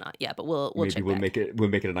of course not. Yeah, but we'll maybe check we'll back.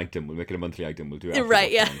 make it an item. We'll make it a monthly item. We'll do it.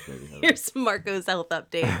 Right. Yeah. Here's Marco's health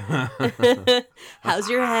update. How's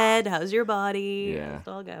your head? How's your body? Yeah. How's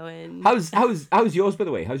it all going? How's yours, by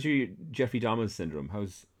the way? How's your Jeffrey Dahmer syndrome? How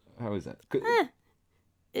is that?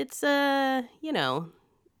 It's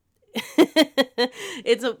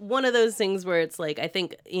it's one of those things where it's like, I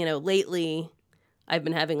think, lately I've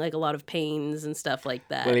been having like a lot of pains and stuff like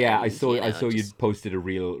that. Well, yeah, and, I saw you posted a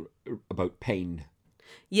reel about pain.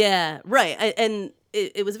 Yeah, right. And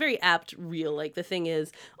it was a very apt reel. Like, the thing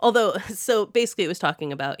is, so basically it was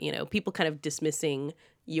talking about, people kind of dismissing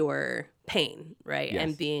your pain, right? Yes.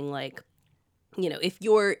 And being like, if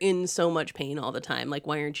you're in so much pain all the time, like,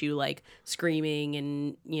 why aren't you like screaming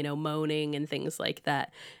and, moaning and things like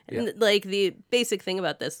that? And like, the basic thing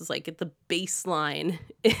about this is like, the baseline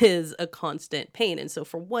is a constant pain. And so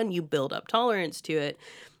for one, you build up tolerance to it.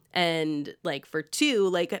 And like, for two,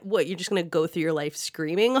 like, what, you're just going to go through your life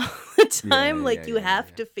screaming all the time? You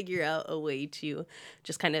have to figure out a way to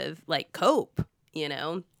just kind of like cope,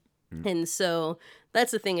 And so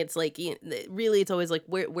that's the thing. It's like, really, it's always like,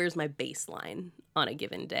 where's my baseline on a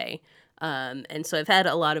given day? And so I've had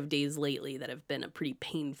a lot of days lately that have been a pretty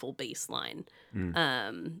painful baseline.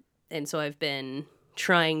 And so I've been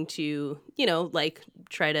trying to,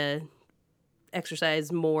 try to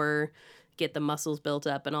exercise more, get the muscles built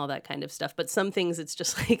up and all that kind of stuff. But some things, it's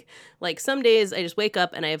just like some days I just wake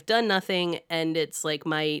up and I have done nothing, and it's like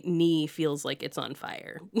my knee feels like it's on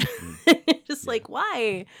fire. Just like,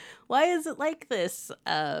 why is it like this?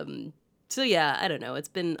 So yeah, I don't know. It's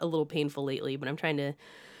been a little painful lately, but I'm trying to,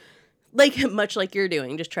 much like you're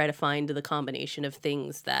doing, just try to find the combination of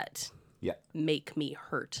things that make me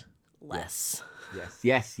hurt less.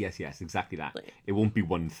 Yes, exactly that. It won't be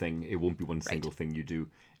one thing. It won't be one single thing you do.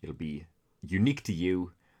 It'll be unique to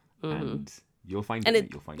you, and you'll find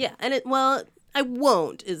it. I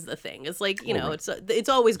won't is the thing. It's like, it's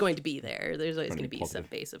always going to be there. There's always going to be some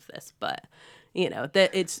base of this, but that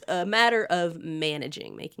it's a matter of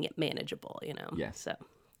making it manageable, Yes. So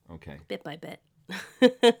okay. Bit by bit.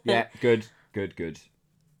 Yeah, good.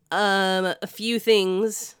 A few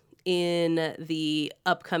things in the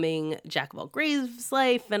upcoming Jack of all Graves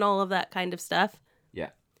life and all of that kind of stuff. Yeah.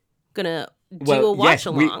 Gonna do a watch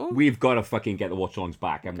along. We've got to fucking get the watch alongs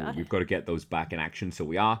back, and we've got to get those back in action. So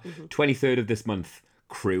we are 23rd of this month,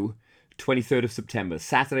 crew. 23rd of September,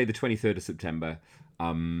 Saturday the 23rd of September.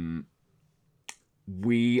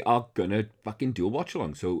 We are gonna fucking do a watch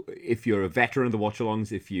along. So if you're a veteran of the watch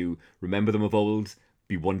alongs, if you remember them of old,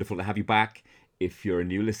 be wonderful to have you back. If you're a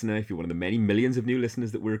new listener, if you're one of the many millions of new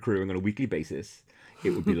listeners that we're accruing on a weekly basis,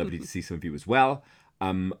 it would be lovely to see some of you as well.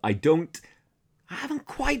 I haven't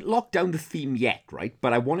quite locked down the theme yet, right?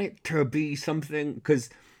 But I want it to be something, because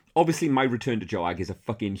obviously my return to JOAG is a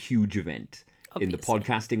fucking huge event in the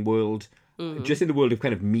podcasting world, just in the world of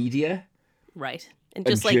kind of media. Right. And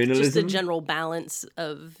just like journalism. Just the general balance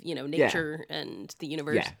of, nature and the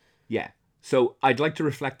universe. Yeah. So I'd like to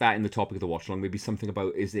reflect that in the topic of the watch along. Maybe something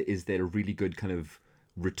about, is there a really good kind of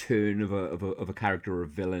return of a character or a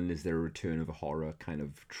villain? Is there a return of a horror kind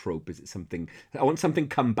of trope? Is it something, I want something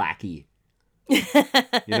comebacky.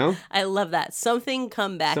 I love that. Something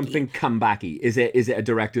comebacky. Is it a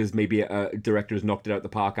director's, maybe a director's knocked it out the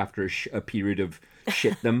park after a period of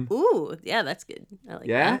shit them? Ooh, yeah, that's good. I like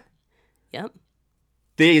that. Yep.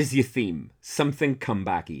 There's your theme. Something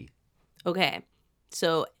comebacky. Okay.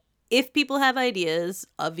 So if people have ideas,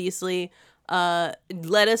 obviously, let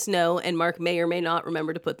us know, and Mark may or may not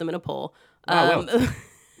remember to put them in a poll.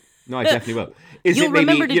 No, I definitely will. You'll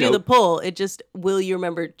remember to do the poll. It just, will you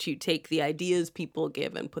remember to take the ideas people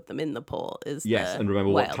give and put them in the poll? Yes, and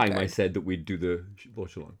remember what time I said that we'd do the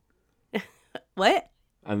watch along. What?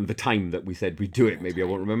 And the time that we said we'd do it. Maybe I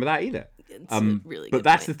won't remember that either. It's a really good but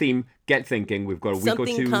that's point. The theme. Get thinking. We've got a week or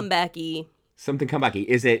two. Something comebacky.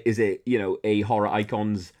 Is it a horror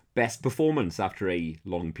icon's best performance after a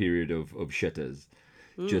long period of shitters?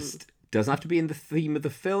 Just doesn't have to be in the theme of the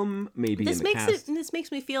film. Maybe in the cast. This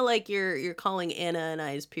makes me feel like you're calling Anna and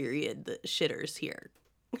I's period the shitters here.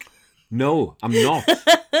 No, I'm not.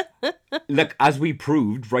 Look, as we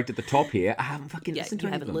proved right at the top here, I haven't fucking listened to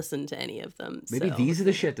any of them. You haven't listened to any of them. Maybe these are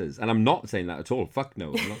the shitters. And I'm not saying that at all. Fuck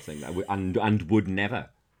no, I'm not saying that. And would never.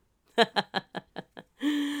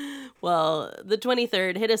 Well, the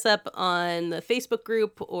 23rd, hit us up on the Facebook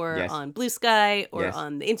group or on Blue Sky or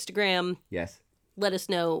on the Instagram. Yes. Let us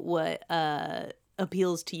know what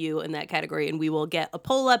appeals to you in that category, and we will get a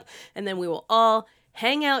poll up, and then we will all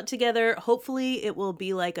hang out together. Hopefully it will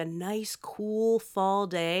be like a nice, cool fall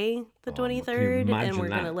day, the 23rd, and we're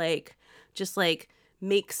going to just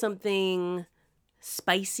make something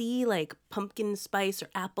spicy, like pumpkin spice or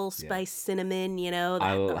apple spice, cinnamon,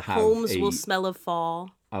 our homes will smell of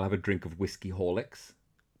fall. I'll have a drink of whiskey Horlicks.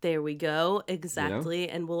 There we go. Exactly. You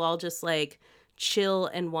know? And we'll all just like chill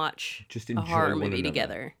and watch a horror movie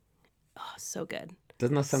together. Oh, so good.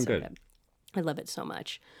 Doesn't that sound good? I love it so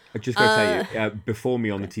much. I just got to tell you, before me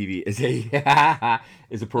on the TV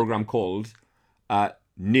is a program called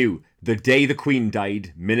New, The Day the Queen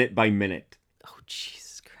Died, Minute by Minute. Oh,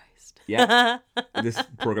 Jesus Christ. Yeah. This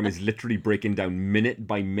program is literally breaking down minute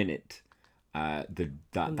by minute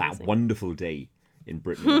that wonderful day in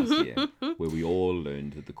Britain last year where we all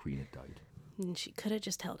learned that the Queen had died. And she could have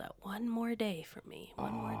just held out one more day for me.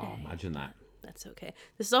 One more day. Imagine that. That's okay.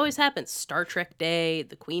 This always happens. Star Trek Day,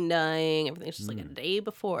 the Queen dying, everything's just like a day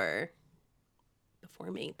before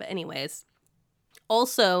me. But anyways,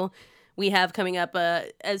 also we have coming up,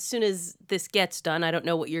 as soon as this gets done, I don't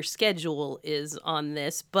know what your schedule is on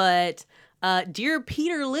this, but dear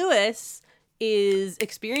Peter Lewis is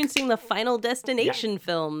experiencing the Final Destination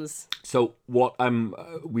films. So what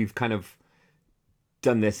we've kind of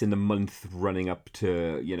done this in the month running up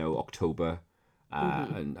to, October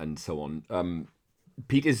and so on.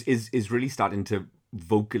 Pete is really starting to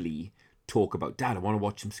vocally talk about, Dad, I want to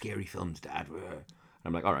watch some scary films, Dad. And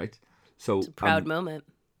I'm like, all right. So it's a proud moment.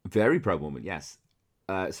 Very proud moment, yes.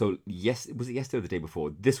 So yes, was it yesterday or the day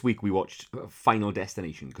before? This week we watched Final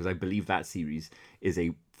Destination, because I believe that series is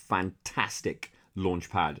a fantastic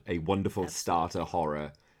launchpad, a wonderful starter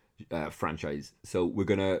horror franchise. So we're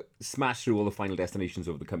gonna smash through all the Final Destinations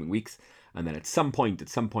over the coming weeks, and then at some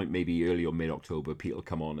point, maybe early or mid-October, Pete will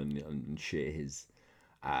come on and share his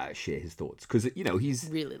thoughts, because he's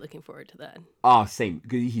really looking forward to that. Same.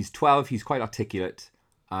 He's 12. He's quite articulate.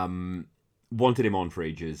 Wanted him on for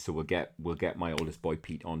ages, so we'll get my oldest boy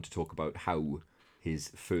Pete on to talk about how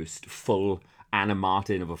his first full Anna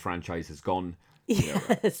Martin of a franchise has gone.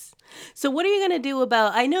 Yes. So what are you going to do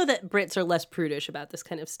about, I know that Brits are less prudish about this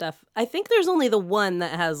kind of stuff. I think there's only the one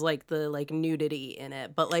that has like the nudity in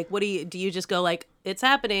it, but like, what do you just go like, it's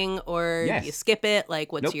happening, or do you skip it?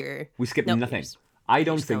 Like, what's we skip nothing. I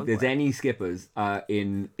don't think there's any skippers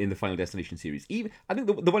in the Final Destination series. Even I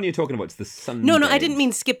think the one you're talking about is the Sunday. No, I didn't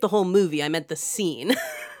mean skip the whole movie. I meant the scene.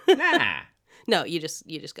 Nah. No, you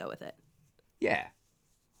just go with it. Yeah.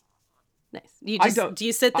 Nice. Do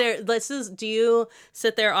you sit there? Do you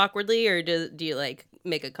sit there awkwardly, or do you like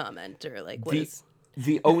make a comment, or like what is?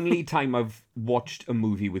 The only time I've watched a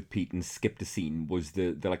movie with Pete and skipped a scene was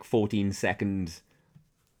the like 14-second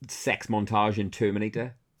sex montage in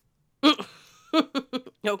Terminator. Okay. You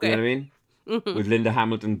know what I mean? Mm-hmm. With Linda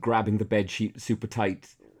Hamilton grabbing the bedsheet super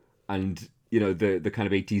tight, and the kind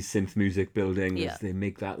of 80s synth music building as they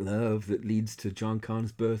make that love that leads to John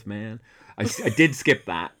Connor's birth, man. I did skip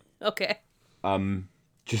that. Okay.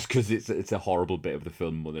 Just because it's a horrible bit of the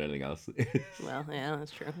film more than anything else. Well, yeah,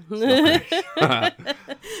 that's true.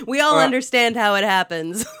 We all understand how it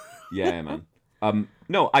happens. Yeah, man.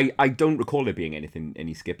 No, I don't recall there being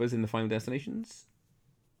any skippers in the Final Destinations.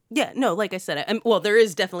 Yeah, no, like I said, well, there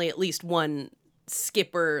is definitely at least one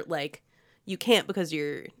skipper. Like, you can't because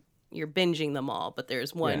you're binging them all, but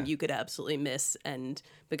there's one you could absolutely miss, and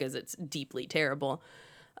because it's deeply terrible.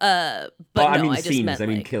 But no, I mean I just scenes. meant I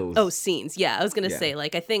mean kills. Oh, scenes. Yeah, I was gonna say,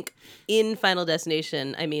 like, I think in Final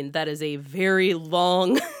Destination, I mean, that is a very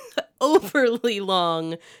long, overly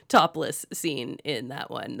long topless scene in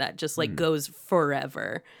that one that just like goes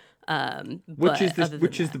forever. Which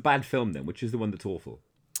is the bad film then? Which is the one that's awful?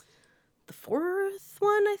 The fourth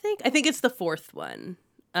one, I think. I think it's the fourth one.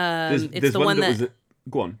 There's it's the one that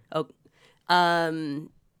go on. Oh,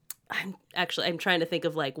 I'm trying to think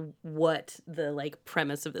of like what the like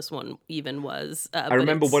premise of this one even was. I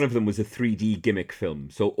remember one of them was a 3D gimmick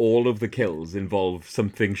film, so all of the kills involve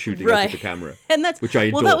something shooting out of the camera, and that's which I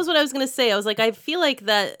adore. Well, that was what I was gonna say. I was like, I feel like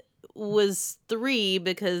that was 3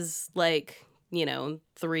 because like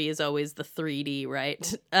 3 is always the 3D,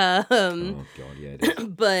 right? Oh God, yeah. It is.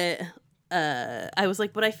 But I was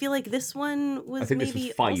like, but I feel like this one was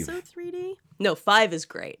maybe also 3D. No, 5 is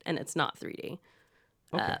great, and it's not 3D.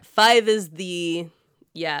 Okay. 5 is the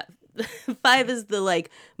 5 is the like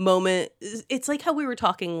moment. It's like how we were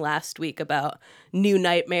talking last week about New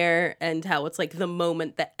Nightmare and how it's like the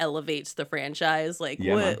moment that elevates the franchise. Like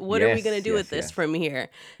what are we gonna do with this from here?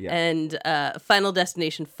 Yeah. And Final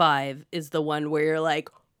Destination 5 is the one where you're like,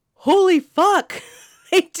 holy fuck,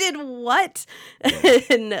 they did what? Yeah.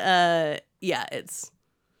 And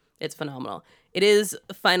it's phenomenal. It is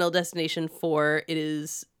Final Destination 4. It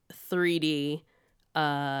is 3D.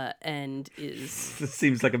 And is this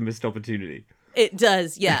seems like a missed opportunity. It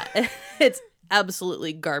does, yeah. It's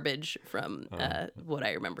absolutely garbage from what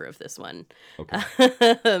I remember of this one.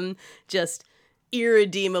 Okay. Just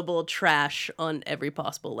irredeemable trash on every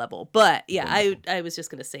possible level. But yeah, I was just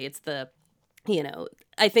gonna say it's the,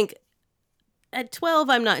 I think at 12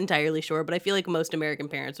 I'm not entirely sure, but I feel like most American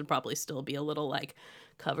parents would probably still be a little like,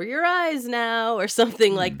 cover your eyes now or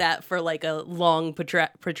something like that for like a long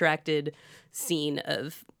protracted scene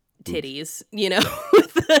of titties,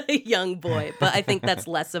 with a young boy. But I think that's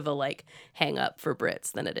less of a like hang up for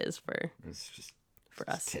Brits than it is for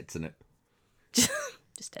us. Tits, isn't it?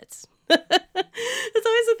 Just tits. It's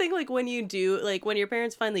always the thing, like when you do, like when your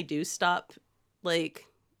parents finally do stop like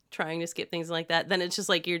trying to skip things like that, then it's just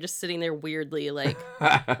like you're just sitting there weirdly like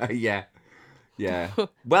yeah.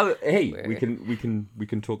 Well, hey, we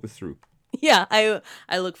can talk this through. Yeah,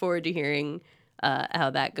 I look forward to hearing how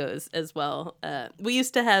that goes as well. We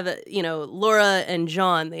used to have, Laura and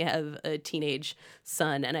John, they have a teenage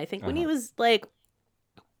son, and I think when he was like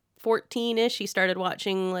 14-ish, he started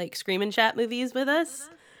watching like Scream and Chat movies with us.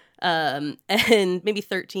 And maybe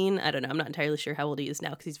 13, I don't know, I'm not entirely sure how old he is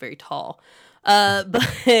now because he's very tall. But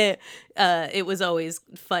it was always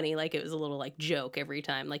funny, like it was a little like joke every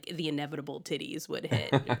time like the inevitable titties would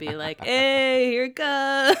hit. It'd be like, hey, here it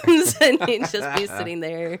comes, and he'd just be sitting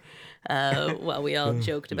there while we all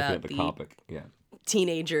joked about the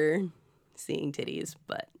teenager seeing titties.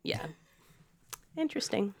 But yeah,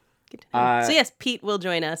 interesting. So yes, Pete will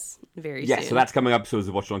join us very soon. Yeah, so that's coming up. So is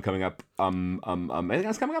the watch along coming up? Anything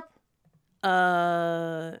else coming up?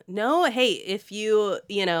 No. Hey, if you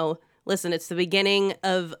listen, it's the beginning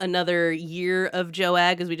of another year of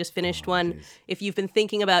JOAG, as we just finished one. Geez. If you've been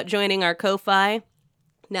thinking about joining our Ko-Fi,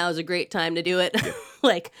 now is a great time to do it. Yep.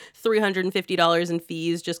 Like $350 in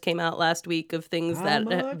fees just came out last week of things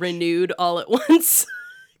that renewed all at once.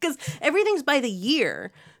 Because everything's by the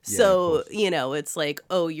year. So, it's like,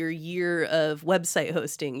 your year of website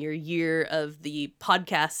hosting, your year of the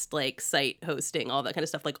podcast, like, site hosting, all that kind of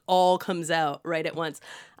stuff, like, all comes out right at once.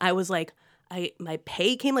 I was like, my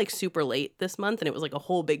pay came, like, super late this month, and it was, like, a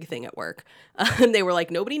whole big thing at work. And they were like,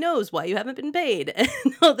 nobody knows why you haven't been paid, and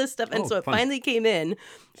all this stuff. And so it finally came in,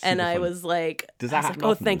 and I was like,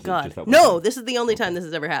 oh, thank God. No, this is the only time this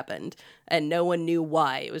has ever happened. And no one knew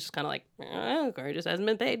why. It was just kind of like, Corey just hasn't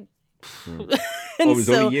been paid. And it was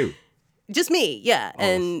only you. Just me, yeah.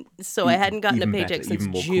 And so I hadn't gotten a paycheck since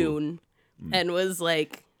June, and was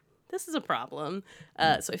like, this is a problem.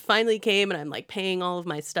 So I finally came, and I'm like paying all of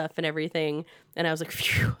my stuff and everything, and I was like,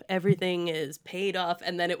 phew, everything is paid off.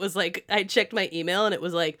 And then it was like, I checked my email, and it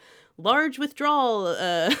was like, large withdrawal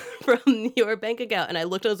from your bank account. And I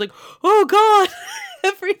looked, and I was like, oh God,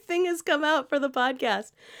 everything has come out for the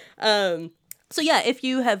podcast. So yeah, if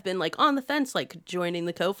you have been like on the fence, like joining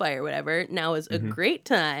the Ko-Fi or whatever, now is a great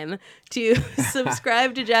time to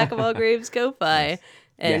subscribe to Jack of All Graves Ko-Fi. Yes.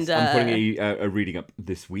 And I'm putting a reading up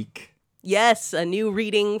this week. Yes, a new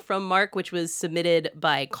reading from Mark, which was submitted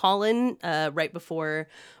by Colin right before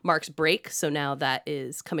Mark's break. So now that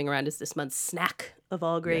is coming around as this month's snack of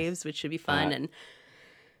All Graves, which should be fun. And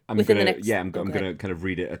I'm gonna kind of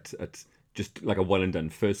read it at just like a one and done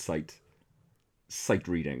first sight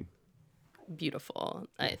reading. Beautiful.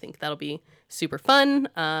 I think that'll be super fun.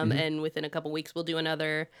 And within a couple weeks, we'll do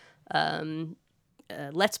another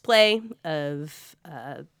Let's Play of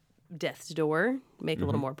Death's Door. Make a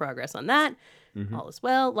little more progress on that. All is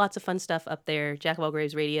well. Lots of fun stuff up there. Jack of All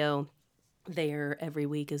Graves Radio there every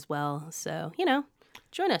week as well. So,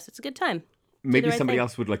 join us. It's a good time. Maybe somebody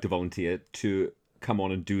else would like to volunteer to come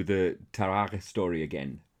on and do the Tarare story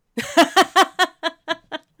again.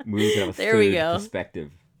 We can have a third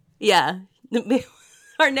perspective. Yeah.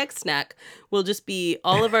 Our next snack will just be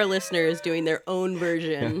all of our listeners doing their own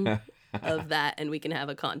version of that, and we can have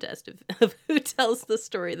a contest of who tells the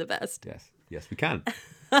story the best. Yes, we can.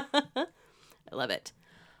 I love it.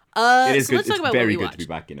 It is so good. Let's talk about very what we good to be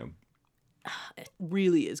back. It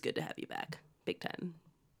really is good to have you back, big time.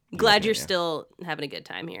 Glad you're still having a good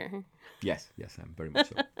time here. Yes, I'm very much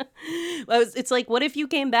so. Well, it's like, what if you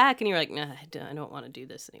came back and you're like, nah, I don't want to do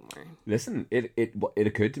this anymore? Listen, it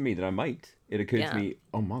occurred to me that I might. It occurred to me,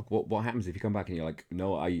 oh, Mark, what happens if you come back and you're like,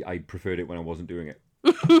 no, I preferred it when I wasn't doing it.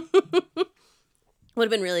 Would have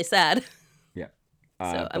been really sad. Yeah.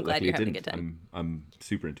 So I'm glad you're having a good time. I'm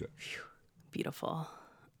super into it. Beautiful.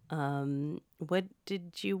 What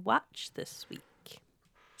did you watch this week?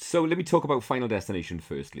 So let me talk about Final Destination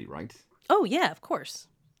firstly, right? Oh, yeah, of course.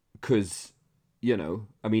 Because,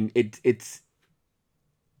 I mean, it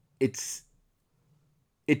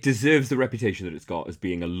deserves the reputation that it's got as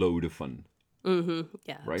being a load of fun. Mm-hmm.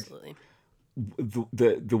 Yeah, right? Absolutely.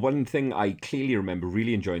 The one thing I clearly remember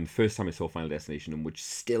really enjoying the first time I saw Final Destination, and which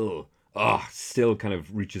still kind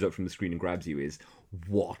of reaches up from the screen and grabs you, is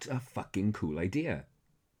what a fucking cool idea.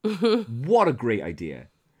 What a great idea.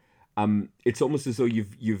 It's almost as though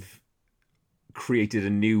you've created a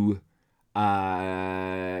new,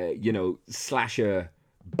 slasher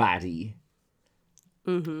baddie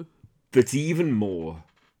that's even more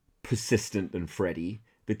persistent than Freddy,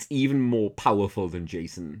 that's even more powerful than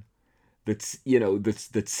Jason, that's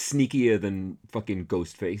sneakier than fucking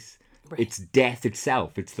Ghostface. Right. It's death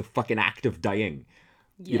itself. It's the fucking act of dying.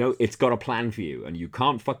 Yes. It's got a plan for you, and you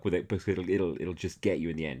can't fuck with it because it'll just get you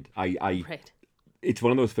in the end. Right. It's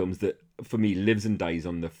one of those films that, for me, lives and dies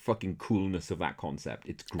on the fucking coolness of that concept.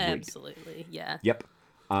 It's great. Absolutely, yeah. Yep.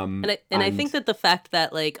 And I think that the fact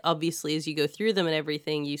that, like, obviously as you go through them and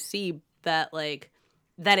everything, you see that, like,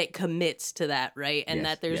 that it commits to that, right? And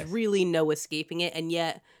that there's really no escaping it, and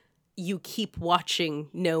yet you keep watching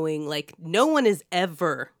knowing, like, no one is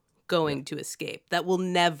ever going to escape. That will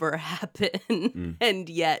never happen. And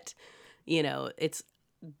yet,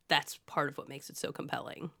 that's part of what makes it so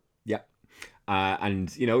compelling. Yep.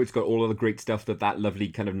 And, it's got all of the great stuff that lovely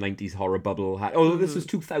kind of 90s horror bubble had. Oh, this was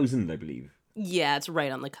 2000, I believe. Yeah, it's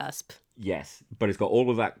right on the cusp. Yes, but it's got all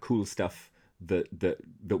of that cool stuff that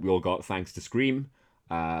we all got thanks to Scream,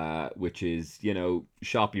 which is,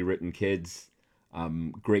 sharply written kids,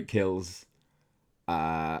 great kills.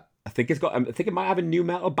 I think it might have a new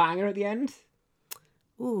metal banger at the end.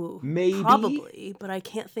 Ooh, maybe. Probably, but I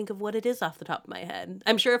can't think of what it is off the top of my head.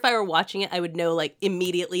 I'm sure if I were watching it, I would know, like,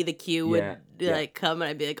 immediately the cue would come and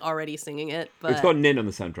I'd be, like, already singing it. But it's got Nin on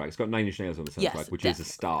the soundtrack. It's got Nine Inch Nails on the soundtrack, which is a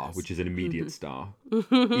star, which is an immediate star.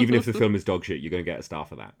 Even if the film is dog shit, you're going to get a star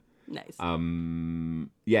for that. Nice.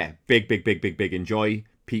 Big enjoy.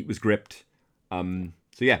 Pete was gripped.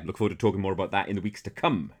 Look forward to talking more about that in the weeks to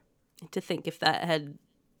come. To think if that had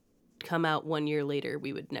come out 1 year later,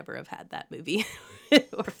 we would never have had that movie.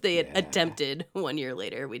 Or if they had attempted 1 year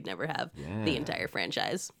later, we'd never have the entire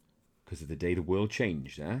franchise. Because of the day the world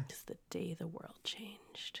changed, huh? Because the day the world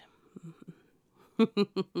changed.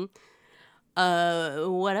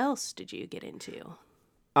 What else did you get into?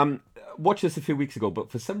 Watched this a few weeks ago, but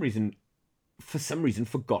for some reason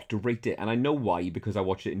forgot to rate it, and I know why, because I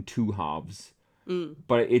watched it in two halves.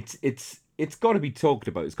 But it's got to be talked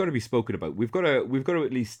about. It's got to be spoken about. We've got to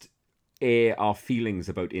at least air our feelings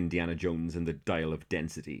about Indiana Jones and the Dial of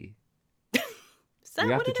Density.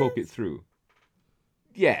 We have to talk it through.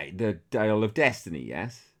 Yeah, the Dial of Destiny.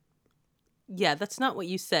 Yes. Yeah, that's not what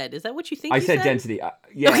you said. Is that what you think? I said density.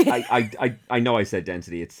 Okay. I know I said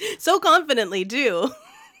density. It's so confidently too.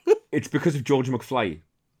 It's because of George McFly.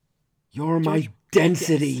 You're my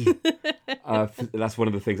density. Yes. That's one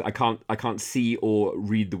of the things. I can't see or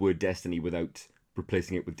read the word destiny without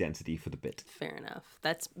replacing it with density for the bit. Fair enough.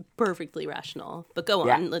 That's perfectly rational. But go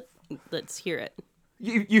on. Let's hear it.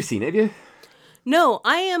 You've seen it, have you? No,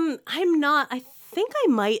 I'm not. I think I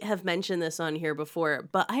might have mentioned this on here before,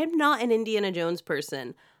 but I am not an Indiana Jones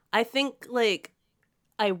person. I think, like,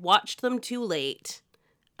 I watched them too late.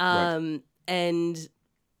 And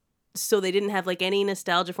so they didn't have, like, any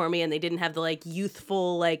nostalgia for me, and they didn't have the, like,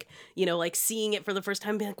 youthful, like, like, seeing it for the first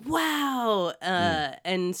time, being like, wow.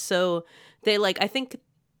 And so they, like, I think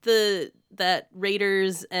that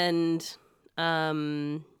Raiders and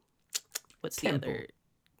what's the Temple. other?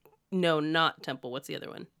 No, not Temple. What's the other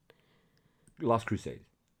one? Last Crusade.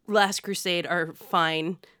 Last Crusade are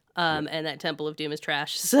fine, and that Temple of Doom is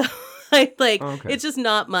trash. So it's just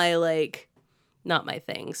not my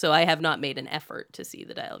thing. So I have not made an effort to see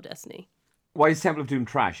the Dial of Destiny. Why is Temple of Doom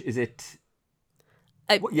trash? Is it?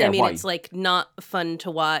 I mean, why? It's like not fun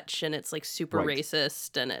to watch, and it's like super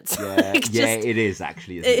racist, and it's it is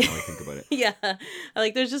actually. Isn't it? Now I think about it. Yeah,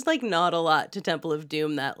 like there's just like not a lot to Temple of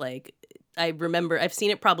Doom that like I remember. I've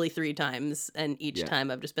seen it probably 3 times, and each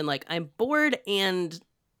time I've just been like, I'm bored and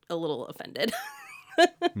a little offended.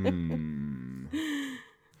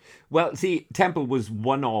 Well, see, Temple was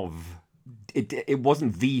one of. It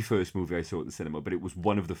wasn't the first movie I saw at the cinema, but it was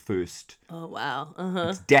one of the first. Oh, wow.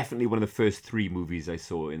 It's definitely one of the first 3 movies I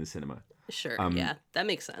saw in the cinema. Sure, yeah, that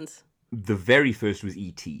makes sense. The very first was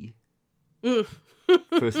E.T.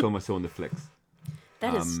 First film I saw in the flicks.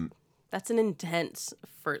 That's an intense...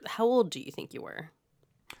 How old do you think you were?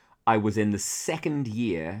 I was in the second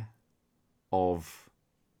year of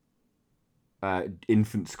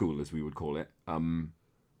infant school, as we would call it.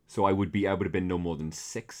 So I would have been no more than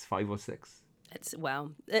 5 or 6.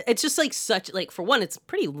 Wow. It's just like such, like, for one, it's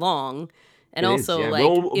pretty long, and it also is,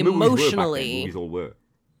 like emotionally. Movies all were.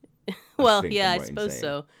 Well, yeah, I suppose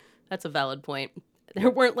so. That's a valid point. There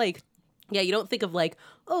weren't like Yeah, you don't think of like,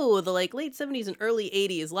 oh, the like late 70s and early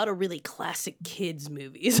 80s, a lot of really classic kids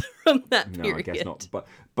movies from that period. No, I guess not.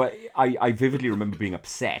 But I vividly remember being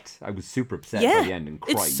upset. I was super upset by the end and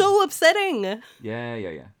cried. It's so upsetting.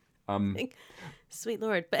 Yeah. Sweet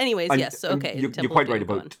Lord. But anyways, yes. So okay, you're quite right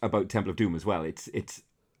about Temple of Doom as well. It's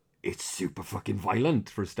super fucking violent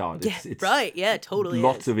for a start. It's right. Yeah, totally.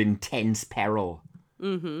 Lots of intense peril.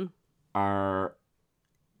 Mm-hmm.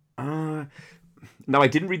 Now, I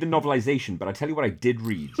didn't read the novelization, but I tell you what I did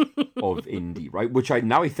read of Indy, right? Which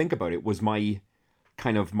now I think about it, was my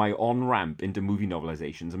kind of my on-ramp into movie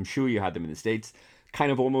novelizations. I'm sure you had them in the States.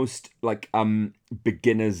 Kind of almost like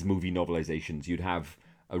beginners movie novelizations. You'd have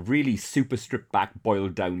a really super stripped back,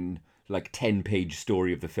 boiled down, like 10-page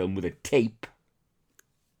story of the film with a tape.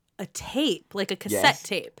 A tape? Like a cassette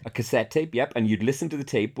tape? A cassette tape, yep. And you'd listen to the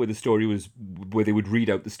tape where they would read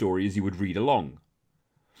out the story as you would read along.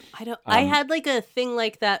 I had like a thing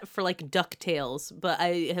like that for like DuckTales, but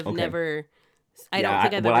I have never. I don't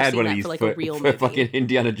think I've ever seen that for like a real movie. Fucking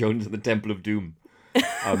Indiana Jones and the Temple of Doom.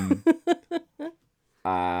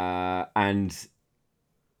 And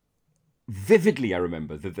vividly, I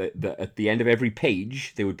remember that at the end of every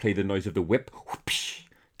page, they would play the noise of the whip whoosh,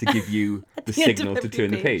 to give you the signal to turn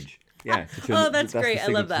the page. Yeah. That's great. I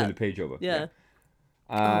love that. To turn the page over. Yeah.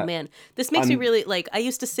 Oh man, this makes me really like. I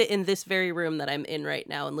used to sit in this very room that I'm in right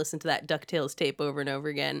now and listen to that DuckTales tape over and over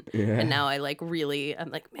again. Yeah. And now I'm like, man,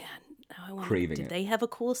 now I want. Craving did it. they have a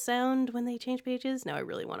cool sound when they change pages? Now I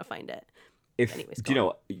really want to find it.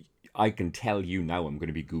 I can tell you now. I'm going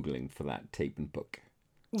to be Googling for that tape and book.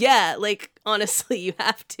 Yeah, like honestly, you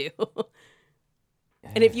have to.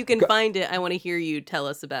 And if you can find it, I want to hear you tell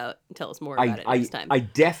us more about it next time. I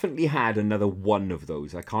definitely had another one of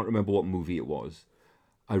those. I can't remember what movie it was.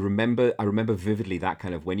 I remember vividly that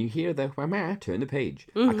kind of when you hear the turn the page.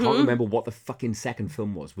 Mm-hmm. I can't remember what the fucking second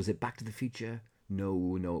film was. Was it Back to the Future?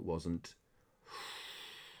 No, it wasn't.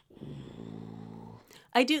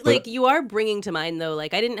 I do you are bringing to mind though.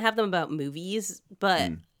 Like I didn't have them about movies,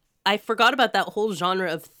 but I forgot about that whole genre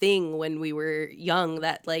of thing when we were young.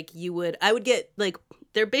 That like I would get like.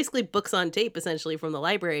 They're basically books on tape, essentially, from the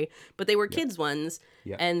library, but they were kids' ones,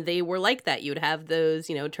 and they were like that. You'd have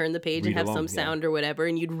those, turn the page and have some sound or whatever,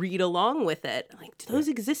 and you'd read along with it. Like, do those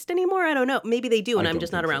exist anymore? I don't know. Maybe they do, and I'm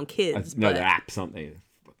just not around kids. No, they're apps, aren't they?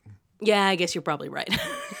 Yeah, I guess you're probably right.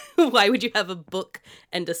 Why would you have a book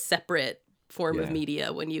and a separate form of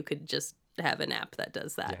media when you could just have an app that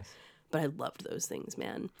does that? Yes. But I loved those things,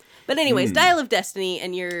 man. But anyways, Dial of Destiny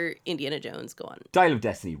and your Indiana Jones, go on. Dial of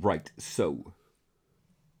Destiny, right. So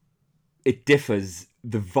it differs,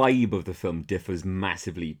 the vibe of the film differs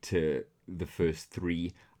massively to the first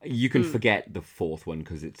three. You can forget the fourth one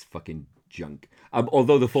because it's fucking junk.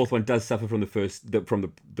 Although the fourth one does suffer from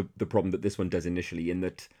the problem that this one does initially, in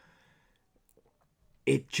that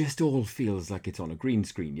it just all feels like it's on a green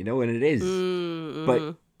screen, and it is.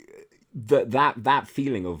 Mm-hmm. But that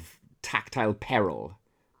feeling of tactile peril,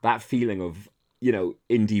 that feeling of,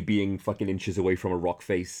 Indy being fucking inches away from a rock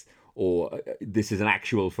face, or this is an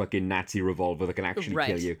actual fucking Nazi revolver that can actually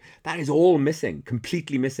kill you. That is all missing,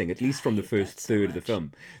 completely missing, at least from the first third of the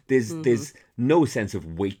film. There's no sense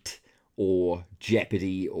of weight or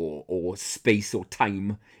jeopardy or space or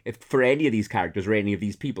time for any of these characters or any of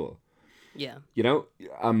these people. Yeah. You don't,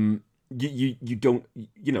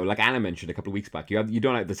 like Anna mentioned a couple of weeks back, you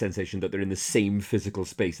don't have the sensation that they're in the same physical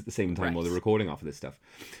space at the same time while they're recording off of this stuff.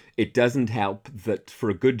 It doesn't help that for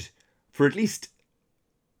at least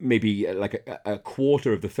maybe like a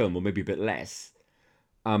quarter of the film, or maybe a bit less,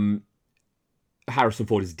 Harrison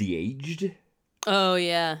Ford is de-aged. Oh,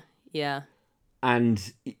 yeah. Yeah. And,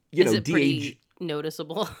 is it de-age... pretty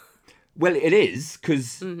noticeable? Well, it is,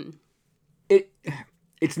 because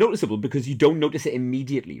it's noticeable because you don't notice it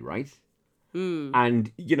immediately, right?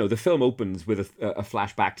 And, the film opens with a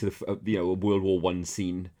flashback to a World War I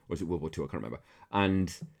scene. Or is it World War II? I can't remember.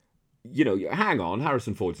 And... hang on,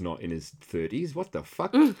 Harrison Ford's not in his 30s. What the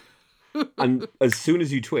fuck? And as soon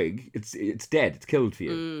as you twig, it's dead. It's killed for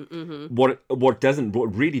you. Mm-hmm.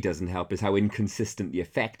 What really doesn't help is how inconsistent the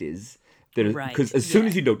effect is. Because as soon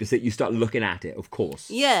as you notice it, you start looking at it. Of course.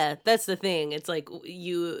 Yeah, that's the thing. It's like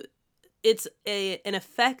it's an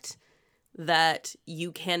effect that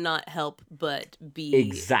you cannot help but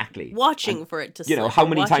be watching for it to. How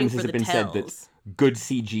many times has it been said that good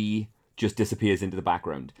CG just disappears into the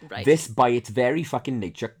background? Right. This, by its very fucking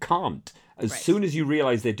nature, can't. As soon as you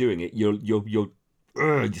realize they're doing it, you're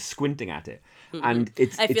squinting at it. And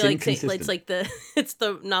I feel like it's like it's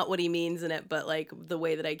the not what he means in it, but like the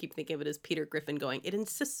way that I keep thinking of it is Peter Griffin going, it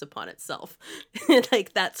insists upon itself.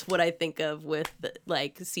 Like that's what I think of with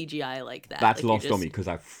like CGI like that. That's like lost on me because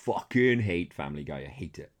I fucking hate Family Guy. I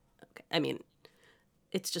hate it. Okay. I mean,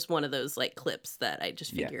 it's just one of those like clips that I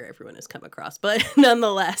just figure everyone has come across, but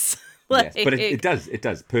nonetheless, like, yes, but it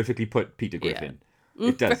does perfectly put Peter Griffin. Yeah.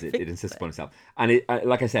 It does. It insists upon itself, and it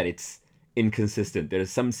like I said, it's inconsistent. There are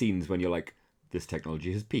some scenes when you're like, this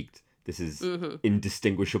technology has peaked. This is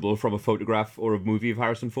indistinguishable from a photograph or a movie of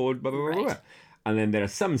Harrison Ford. Blah, blah, blah, blah. And then there are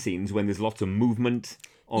some scenes when there's lots of movement.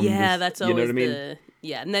 On that's always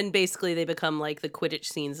and then basically they become like the Quidditch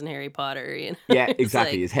scenes in Harry Potter. You know? Yeah,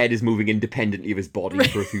 exactly. Like... His head is moving independently of his body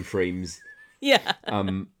for a few frames. Yeah.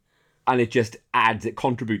 And it just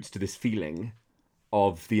contributes to this feeling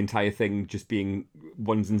of the entire thing just being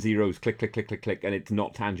ones and zeros, click, click, click, click, click, and it's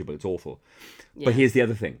not tangible. It's awful. Yeah. But here's the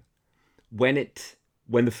other thing. When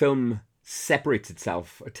the film separates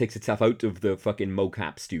itself, or takes itself out of the fucking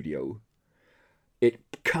mocap studio, it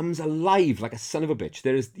comes alive like a son of a bitch.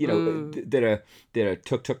 There is, there are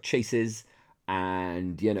tuk-tuk chases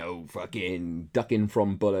and, fucking ducking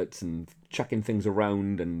from bullets and chucking things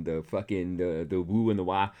around and the fucking, the woo and the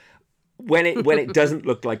wah. When it doesn't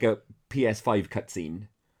look like a PS5 cutscene,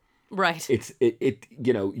 right?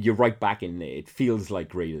 You're right back in there. It feels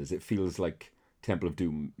like Raiders. It feels like Temple of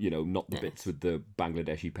Doom. Not the bits with the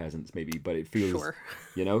Bangladeshi peasants, maybe, but it feels,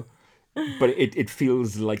 but it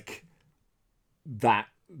feels like that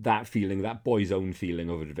feeling, that boy's own feeling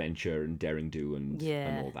of adventure and daring do and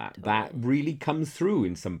all that. Totally. That really comes through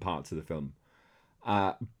in some parts of the film.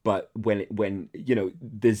 But when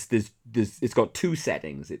there's it's got two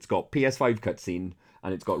settings. It's got PS5 cutscene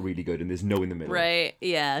and it's got really good, and there's no in the middle. Right?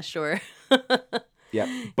 Yeah, sure.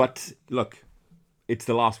 Yeah, but look, it's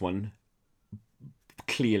the last one.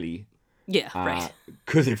 Clearly. Yeah, right.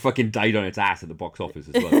 Because it fucking died on its ass at the box office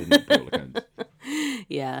as well, didn't it, by all accounts?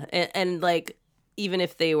 Yeah, and like even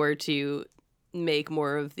if they were to make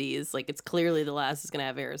more of these, like it's clearly the last is going to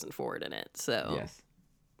have Harrison Ford in it. So yes,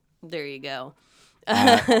 there you go.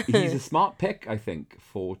 He's a smart pick, I think,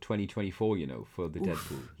 for 2024, for the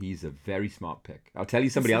Deadpool. He's a very smart pick. I'll tell you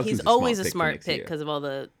somebody else who's always a smart pick because of all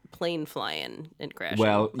the plane flying and crashing.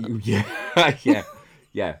 Well,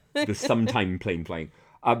 yeah. The sometime plane flying.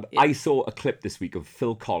 I saw a clip this week of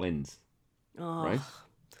Phil Collins. Oh, right?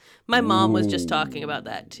 My mom was just talking about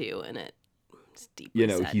that too, and it's deeply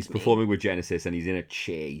sad he's to performing with Genesis, and he's in a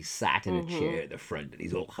chair. He's sat in a chair at the front, and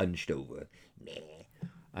he's all hunched over.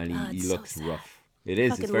 And he looks so rough. It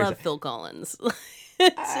is. I love Phil Collins.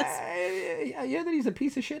 I hear that he's a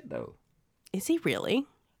piece of shit, though. Is he really?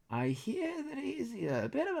 I hear that he's a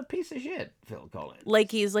bit of a piece of shit, Phil Collins.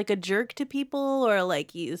 Like he's like a jerk to people, or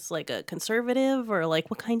like he's like a conservative, or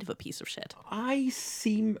like what kind of a piece of shit?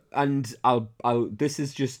 And I'll. This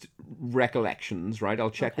is just recollections, right?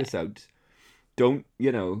 I'll check this out. Don't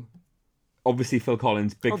obviously Phil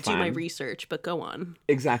Collins, big fan. I'll do my research, but go on.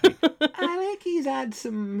 Exactly. I think he's had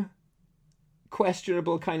some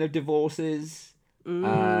questionable kind of divorces.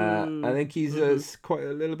 I think he's quite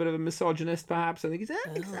a little bit of a misogynist, perhaps. I think he's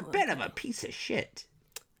a bit of a piece of shit.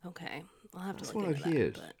 Okay, I'll have to That's look what into I've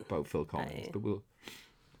heard that, about Phil Collins. But we'll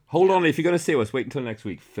hold on. If you're going to see us, wait until next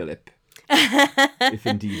week, Philip. If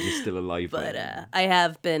indeed you're still alive. But I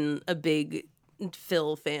have been a big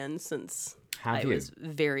Phil fan since I was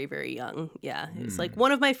very, very young. Yeah, it's like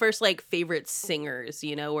one of my first like favorite singers.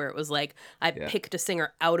 Where it was like I picked a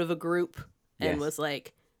singer out of a group and was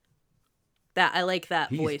like, that I like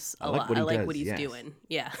that voice a lot. I like what he's doing.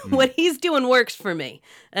 Yeah, what he's doing works for me.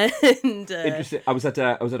 And interesting. I was at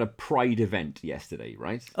a Pride event yesterday,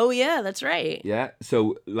 right? Oh yeah, that's right. Yeah,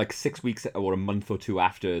 so like 6 weeks or a month or two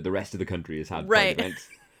after the rest of the country has had Pride events,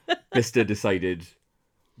 Vista decided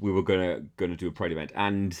we were gonna do a Pride event,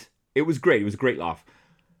 and it was great. It was a great laugh.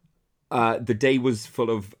 The day was full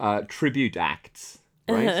of tribute acts,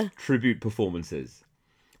 right? Tribute performances,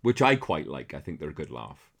 which I quite like. I think they're a good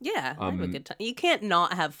laugh. Yeah, I have a good time. You can't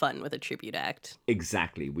not have fun with a tribute act.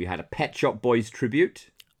 Exactly. We had a Pet Shop Boys tribute.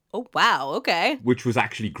 Oh, wow. Okay. Which was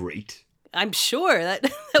actually great. I'm sure that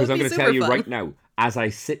because I'm going to tell you right now, as I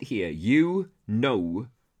sit here, you know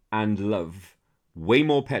and love way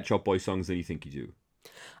more Pet Shop Boys songs than you think you do.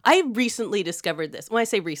 I recently discovered this. When I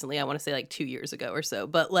say recently, I want to say like 2 years ago or so.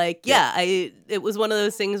 But like, it was one of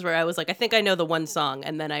those things where I was like, I think I know the one song.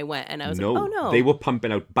 And then I went and I was like, oh no. They were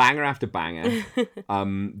pumping out banger after banger.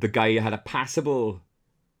 The guy had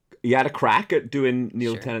he had a crack at doing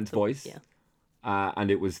Neil Tennant's voice. Yeah. And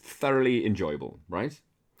it was thoroughly enjoyable, right?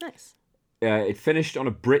 Nice. It finished on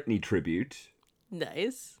a Britney tribute.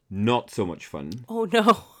 Nice. Not so much fun. Oh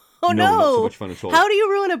no. Oh no! Not so much fun at all. How do you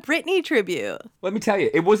ruin a Britney tribute? Let me tell you,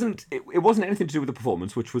 it wasn't anything to do with the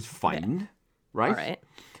performance, which was fine, okay. Right? All right.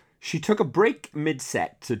 She took a break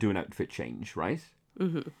mid-set to do an outfit change, right?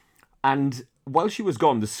 Mm-hmm. And while she was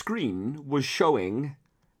gone, the screen was showing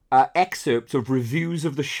excerpts of reviews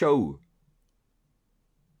of the show.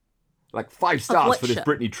 Like 5 stars for this show?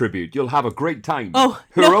 Britney tribute. You'll have a great time. Oh,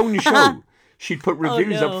 her own show. She'd put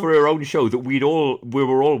reviews up for her own show that we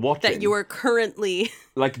were all watching. That you were currently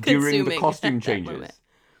during the costume changes.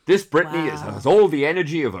 This Britney has all the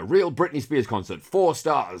energy of a real Britney Spears concert. 4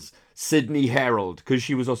 stars. Sydney Herald, because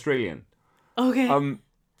she was Australian. Okay.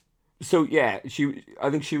 So yeah, I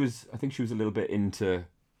think she was a little bit into.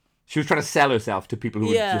 She was trying to sell herself to people who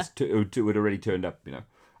who had already turned up, you know,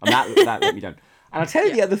 and that let me down. And I'll tell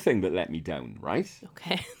you the other thing that let me down, right?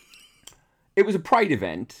 Okay. It was a Pride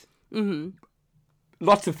event. Mm-hmm.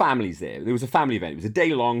 Lots of families there. There was a family event. It was a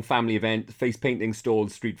day-long family event, face painting,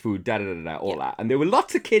 stalls, street food, all that. And there were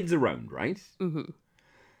lots of kids around, right? Mm-hmm.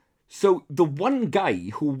 So the one guy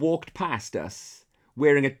who walked past us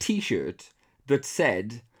wearing a T-shirt that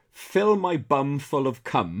said, "Fill my bum full of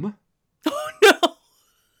cum." Oh, no.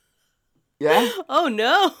 Yeah? Oh,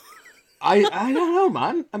 no. I don't know,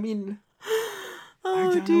 man. I mean... Oh,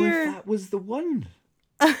 I don't know if that was the one.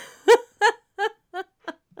 And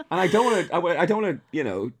I don't want to, you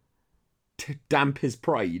know, damp his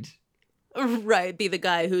pride. Right, be the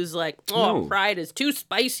guy who's like, "Oh, no. Pride is too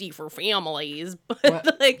spicy for families." But well,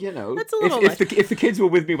 like, you know, that's a little if the kids were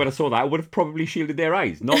with me when I saw that, I would have probably shielded their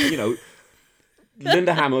eyes. Not, you know,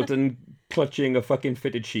 Linda Hamilton clutching a fucking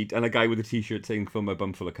fitted sheet and a guy with a T-shirt saying "Fill my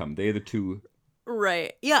bum full of cum." They're the two.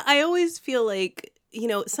 Right. Yeah, I always feel like, you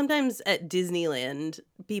know, sometimes at Disneyland,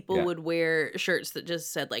 people would wear shirts that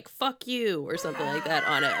just said, like, "fuck you" or something like that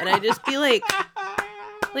on it. And I just feel like,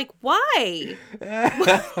 why?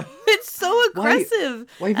 It's so aggressive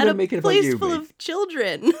why at a make it place about you, full mate? of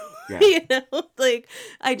children. Yeah. You know? Like,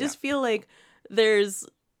 I just feel like there's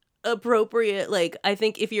appropriate, like, I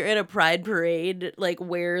think if you're in a Pride parade, like,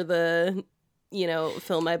 wear the, you know,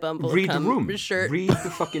 "Fill my bum full of cum" shirt. Read the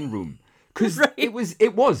fucking room. Because right. it was,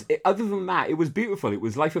 other than that, it was beautiful. It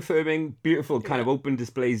was life-affirming, beautiful kind of open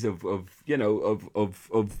displays of you know,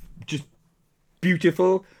 of just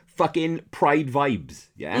beautiful fucking Pride vibes,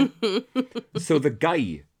 yeah? So the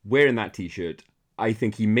guy wearing that T-shirt, I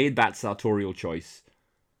think he made that sartorial choice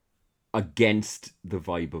against the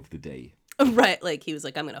vibe of the day. Right, like he was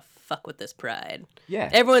like, "I'm going to fuck with this Pride. Yeah.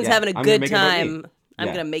 Everyone's having a good time. I'm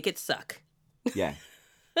going to make it suck." Yeah.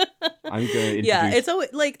 I'm going yeah, it's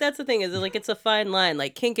always like, that's the thing, is like, it's a fine line.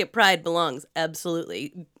 Like, kink at Pride belongs,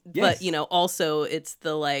 absolutely. Yes. But, you know, also it's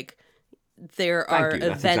the, like, there are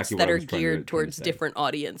events that are geared towards different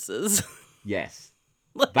audiences. Yes.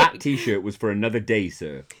 Like, that T-shirt was for another day,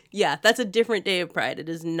 sir. Yeah, that's a different day of Pride. It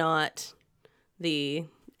is not the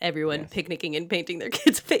everyone picnicking and painting their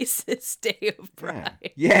kids' faces day of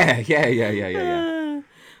Pride. Yeah.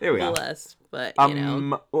 There we are. But, you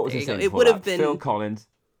know, what was I saying? It would have been Phil Collins.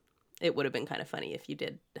 It would have been kind of funny if you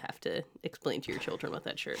did have to explain to your children what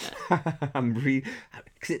that shirt meant.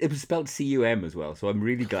 Because it was spelled C-U-M as well, so I'm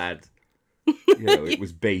really glad, you know, it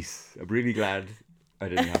was base. I'm really glad I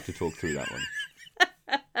didn't have to talk through that one.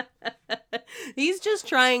 He's just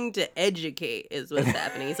trying to educate is what's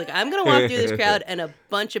happening. He's like, "I'm going to walk through this crowd and a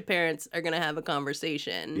bunch of parents are going to have a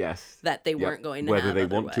conversation that they weren't going to whether have they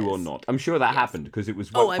otherwise. Want to or not." I'm sure that happened because it was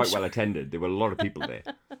quite well attended. There were a lot of people there.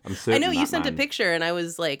 I'm certain. I know, you sent a picture and I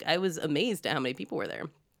was amazed at how many people were there.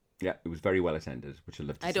 Yeah, it was very well attended, which I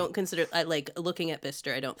love to see. I don't consider, like, looking at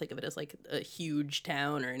Bicester, I don't think of it as like a huge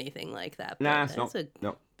town or anything like that. But nah, it's not. It's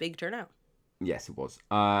a big turnout. Yes, it was.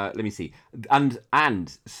 Let me see.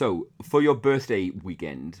 And so for your birthday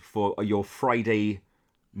weekend, for your Friday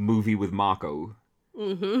movie with Marco,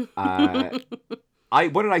 what did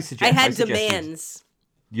I suggest? I had demands.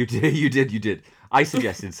 You did. I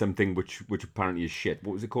suggested something which apparently is shit.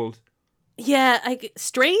 What was it called? Yeah,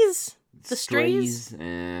 Strays. The Strays?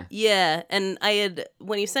 Yeah, and I had,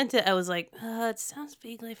 when you sent it, I was like, it sounds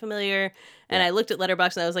vaguely familiar. And I looked at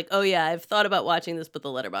Letterboxd and I was like, oh yeah, I've thought about watching this, but the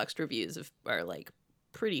Letterboxd reviews are like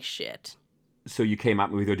pretty shit. So you came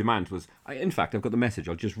at me with your demand. In fact, I've got the message.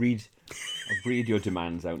 I'll read your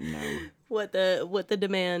demands out now. What the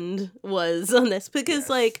demand was on this,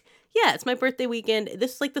 because it's my birthday weekend.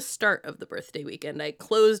 This is like the start of the birthday weekend. I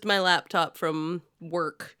closed my laptop from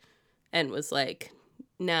work and was like,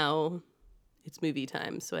 now it's movie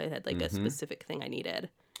time. So I had a specific thing I needed.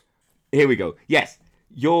 Here we go. Yes.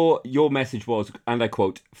 Your message was, and I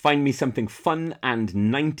quote, "Find me something fun and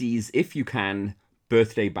 90s if you can,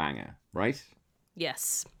 birthday banger," right?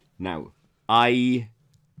 Yes. Now, I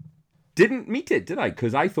didn't meet it, did I?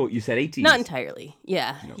 Because I thought you said 80s. Not entirely.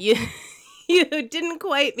 Yeah. No. You didn't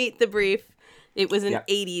quite meet the brief. It was an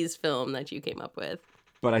 80s film that you came up with.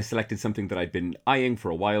 But I selected something that I'd been eyeing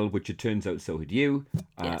for a while, which it turns out so had you.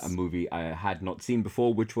 Yes. A movie I had not seen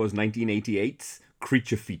before, which was 1988's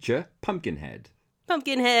creature feature, Pumpkinhead.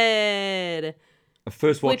 Pumpkinhead! A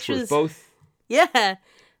first watch for us both. Yeah.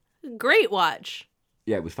 Great watch.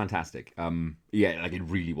 Yeah, it was fantastic. Yeah, like it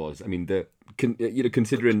really was. I mean,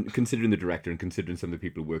 considering the director and considering some of the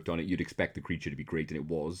people who worked on it, you'd expect the creature to be great, and it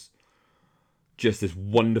was. Just this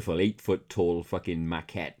wonderful 8-foot tall fucking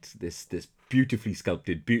maquette. This beautifully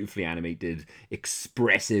sculpted, beautifully animated,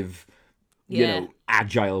 expressive,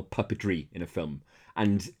 agile puppetry in a film.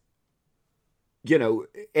 And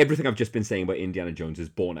everything I've just been saying about Indiana Jones is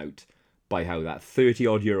borne out by how that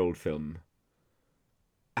 30-odd-year-old film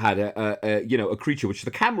had a creature which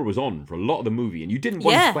the camera was on for a lot of the movie, and you didn't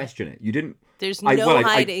want to question it. You didn't. There's no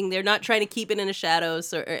hiding. They're not trying to keep it in the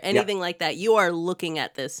shadows or anything like that. You are looking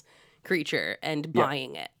at this creature and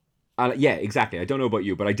buying it. Yeah, exactly. I don't know about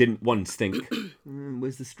you, but I didn't once think,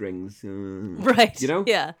 where's the strings? Right.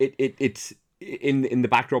 Yeah. It's in the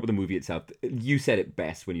backdrop of the movie itself. You said it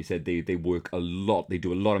best when you said they work a lot. They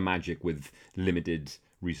do a lot of magic with limited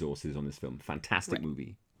resources on this film. Fantastic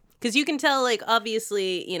movie. Because you can tell, like,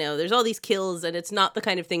 obviously, there's all these kills, and it's not the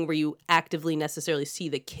kind of thing where you actively necessarily see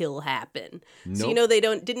the kill happen. Nope. So, they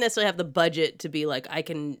didn't necessarily have the budget to be like, I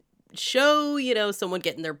can show, someone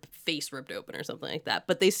getting their face ripped open or something like that.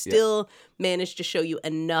 But they still managed to show you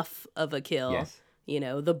enough of a kill. Yes.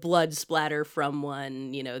 The blood splatter from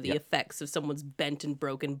one, the effects of someone's bent and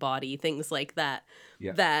broken body, things like that.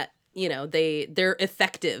 Yeah. That, they're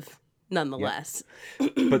effective nonetheless.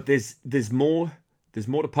 Yeah. But there's more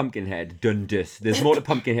to Pumpkinhead than just... There's more to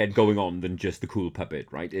Pumpkinhead going on than just the cool puppet,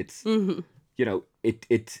 right? It's,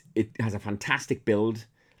 it has a fantastic build.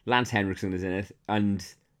 Lance Henriksen is in it. And,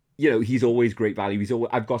 he's always great value.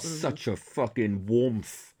 I've got such a fucking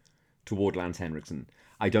warmth toward Lance Henriksen.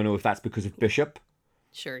 I don't know if that's because of Bishop.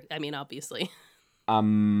 Sure. I mean, obviously.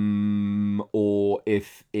 Or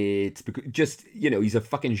if it's because... Just, he's a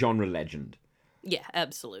fucking genre legend. Yeah,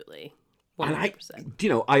 absolutely. 100%.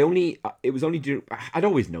 And I'd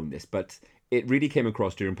always known this, but it really came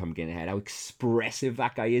across during Pumpkinhead how expressive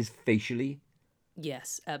that guy is facially.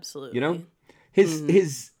 Yes, absolutely.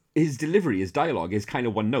 His delivery, his dialogue is kind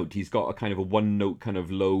of one note. He's got a kind of a one note, kind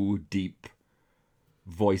of low, deep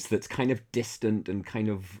voice that's kind of distant and kind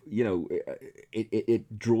of,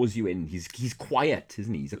 it draws you in. He's quiet,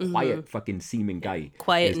 isn't he? He's a quiet fucking seeming guy.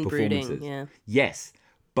 Quiet and brooding, yeah. Yes.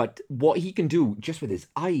 But what he can do just with his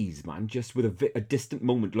eyes, man, just with a distant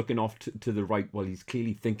moment looking off to the right while he's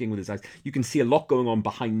clearly thinking with his eyes, you can see a lot going on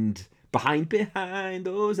behind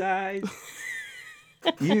those eyes.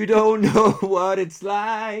 You don't know what it's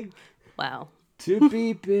like. Wow. To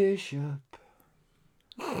be Bishop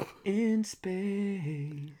in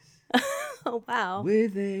space. Oh, wow.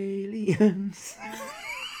 With aliens.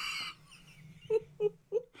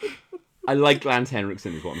 I like Lance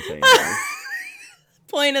Henriksen is what I'm saying.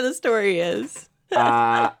 Point of the story is.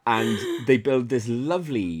 And they build this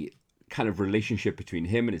lovely kind of relationship between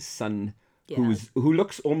him and his son, who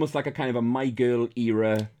looks almost like a kind of a My Girl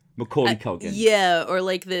era Macaulay Culkin. Yeah, or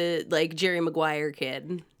like the Jerry Maguire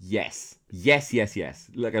kid. Yes.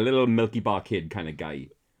 Like a little Milky Bar Kid kind of guy.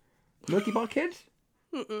 Milky Bar Kid?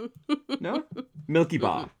 Mm-mm. No? Milky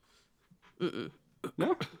Bar? Mm-mm.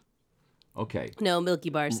 No? Okay. No, Milky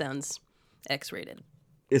Bar sounds X-rated.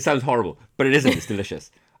 It sounds horrible, but it isn't. It's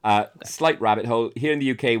delicious. Slight rabbit hole. Here in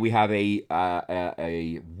the UK, we have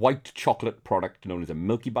a white chocolate product known as a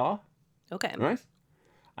Milky Bar. Okay. Right?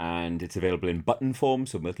 And it's available in button form,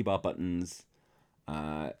 so Milky Bar buttons.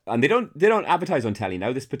 And they don't advertise on telly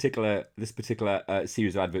now. This particular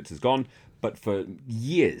series of adverts is gone, but for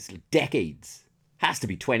years, decades, has to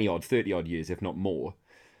be 20-odd, 30-odd years, if not more,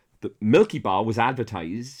 the Milky Bar was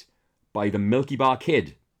advertised by the Milky Bar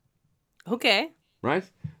Kid. Okay. Right?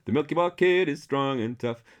 The Milky Bar Kid is strong and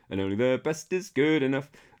tough, and only the best is good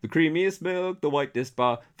enough. The creamiest milk, the whitest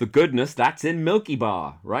bar, the goodness that's in Milky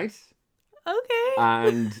Bar, right? Okay.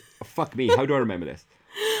 And fuck me, how do I remember this?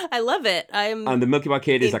 I love it. And the Milky Bar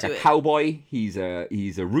Kid is like a cowboy. He's a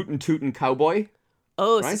rootin' tootin' cowboy.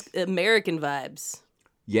 Oh, right? American vibes.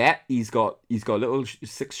 Yeah, he's got little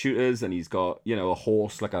 6-shooters, and he's got a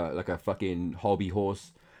horse like a fucking hobby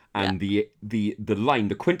horse. And the line,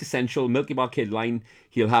 the quintessential Milky Bar Kid line,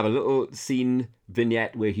 he'll have a little scene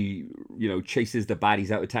vignette where he, chases the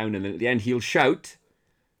baddies out of town, and then at the end he'll shout,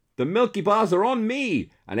 "The Milky Bars are on me!"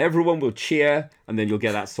 And everyone will cheer, and then you'll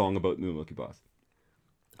get that song about the Milky Bars.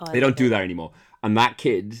 Oh, they don't do that anymore. And that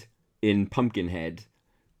kid in Pumpkinhead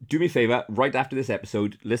do me a favor, right after this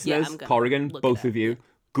episode, listeners, Corrigan, both of you,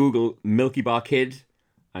 Google Milky Bar Kid,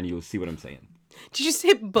 and you'll see what I'm saying. Did you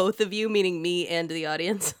say both of you, meaning me and the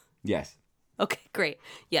audience? Yes. Okay, great.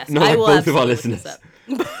 Yes, no, I will both of our listeners.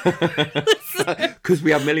 Because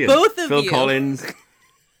we have millions. Both of Phil you. Collins,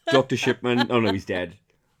 Dr. Shipman. Oh no, he's dead.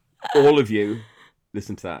 All of you,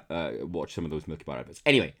 listen to that. Watch some of those Milky Bar adverts.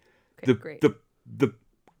 Anyway, the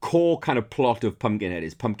core kind of plot of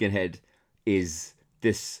Pumpkinhead is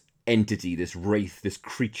this entity, this wraith, this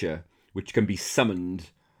creature, which can be summoned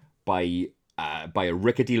by a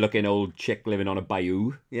rickety-looking old chick living on a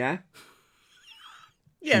bayou. Yeah.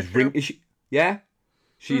 Yeah.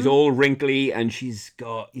 She's all wrinkly and she's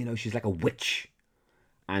got, she's like a witch.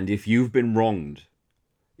 And if you've been wronged,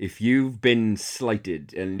 if you've been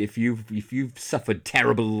slighted, and if you've suffered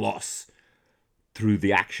terrible loss through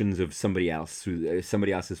the actions of somebody else,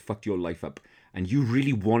 somebody else has fucked your life up, and you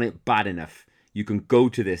really want it bad enough, you can go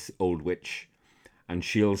to this old witch and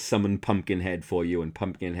she'll summon Pumpkinhead for you, and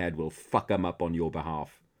Pumpkinhead will fuck them up on your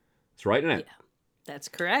behalf. That's right, isn't it? Yeah, that's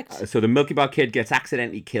correct. So the Milky Bar Kid gets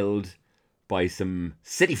accidentally killed by some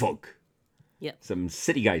city folk. Yep. Some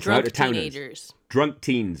city guys, drunk out of towners. Teenagers. Drunk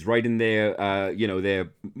teens riding their, their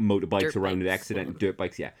motorbikes Dirt around bikes. with accident, dirt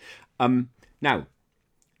bikes, yeah. Now,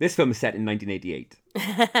 this film is set in 1988.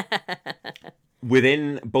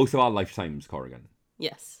 Within both of our lifetimes, Corrigan.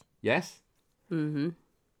 Yes. Yes? Mm-hmm.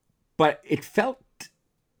 But it felt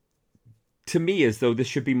to me as though this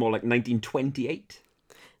should be more like 1928.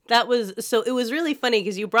 It was really funny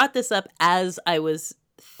because you brought this up as I was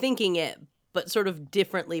thinking it, but sort of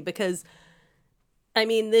differently, because I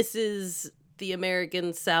mean, this is the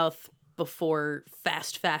American South before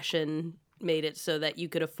fast fashion made it so that you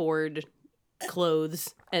could afford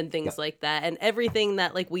clothes and things like that, and everything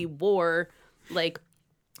that like we wore, like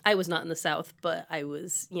I was not in the South, but I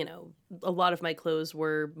was, a lot of my clothes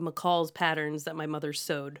were McCall's patterns that my mother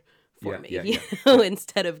sewed for me.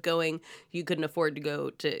 Instead of you couldn't afford to go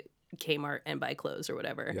to Kmart and buy clothes or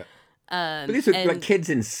whatever. Yeah. But these are like kids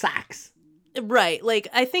in sacks. Right. Like,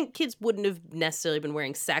 I think kids wouldn't have necessarily been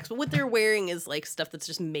wearing sacks, but what they're wearing is like stuff that's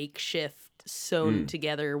just makeshift, sewn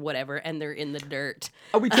together, whatever, and they're in the dirt.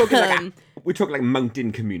 Are we talking we're talking like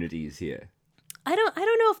mountain communities here? I don't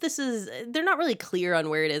know if they're not really clear on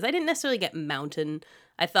where it is. I didn't necessarily get mountain.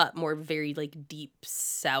 I thought more very like deep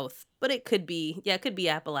south, but it could be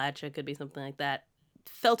Appalachia, it could be something like that.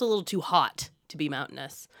 Felt a little too hot to be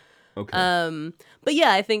mountainous. Okay. But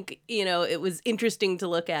yeah, I think, it was interesting to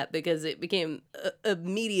look at because it became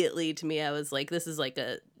immediately to me, I was like, this is like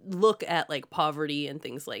a look at like poverty and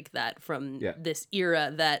things like that from this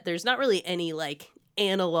era that there's not really any like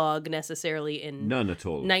analog necessarily in none at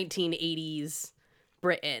all 1980s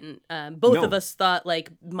Britain. Both of us thought like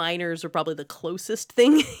miners were probably the closest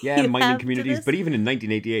thing. Yeah, mining communities, but even in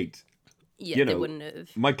 1988, they wouldn't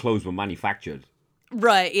have. My clothes were manufactured.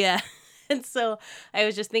 Right, yeah. And so I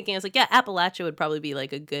was just thinking, I was like, yeah, Appalachia would probably be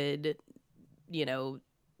like a good,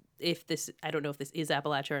 if this, I don't know if this is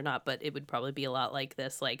Appalachia or not, but it would probably be a lot like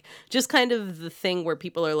this, like just kind of the thing where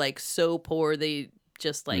people are like so poor, they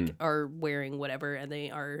just like are wearing whatever and they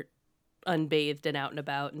are unbathed and out and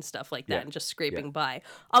about and stuff like that and just scraping by.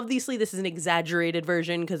 Obviously, this is an exaggerated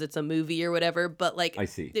version because it's a movie or whatever, but like I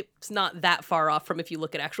see. It's not that far off from if you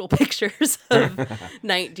look at actual pictures of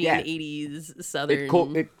 1980s Southern. It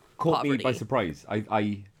caught me by surprise.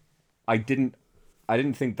 I didn't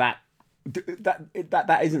think that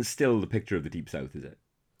isn't still the picture of the Deep South, is it?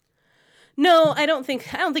 No, I don't think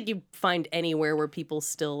you find anywhere where people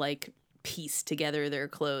still like piece together their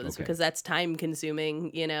clothes because that's time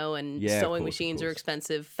consuming, and sewing machines are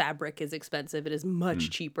expensive. Fabric is expensive. It is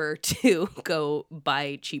much cheaper to go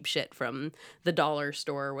buy cheap shit from the dollar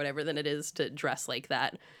store or whatever than it is to dress like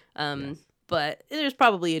that. But there's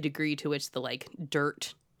probably a degree to which the like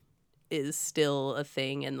dirt is still a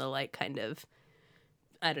thing and the like kind of,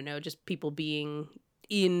 I don't know, just people being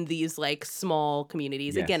in these like small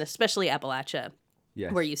communities, again, especially Appalachia,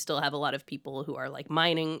 where you still have a lot of people who are like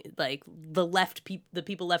mining, like the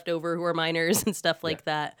people left over who are miners and stuff like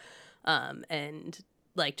that. And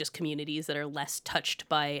like just communities that are less touched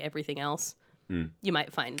by everything else. You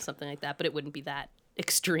might find something like that, but it wouldn't be that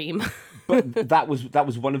extreme. But that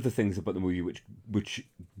was one of the things about the movie which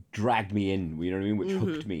dragged me in, you know what I mean? Which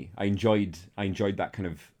hooked me. I enjoyed that kind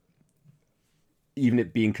of, even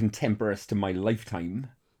it being contemporaneous to my lifetime.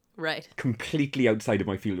 Right. Completely outside of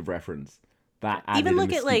my field of reference. That even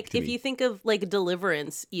look at like if you think of like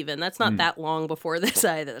Deliverance, even that's not that long before this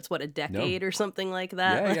either. That's what, a decade or something like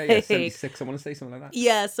that. Yeah. 76. I want to say something like that.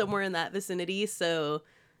 Yeah, somewhere in that vicinity. So,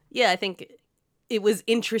 yeah, I think it was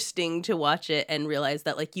interesting to watch it and realize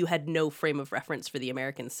that like you had no frame of reference for the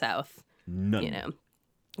American South. None. You know,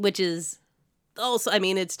 which is also, I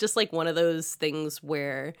mean, it's just like one of those things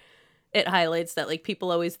where it highlights that like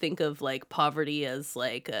people always think of like poverty as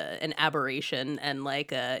like an aberration and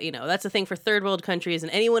like you know, that's a thing for third world countries,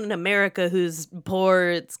 and anyone in America who's poor,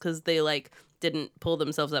 it's because they like didn't pull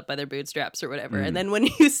themselves up by their bootstraps or whatever. And then when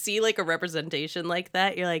you see like a representation like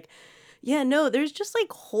that, you're like, yeah, no, there's just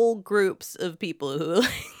like whole groups of people who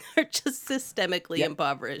like, are just systemically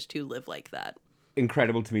impoverished who live like that.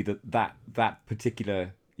 Incredible to me that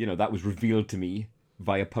particular, you know, that was revealed to me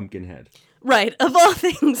via Pumpkinhead. Right, of all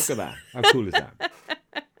things. Look at that. How cool is that?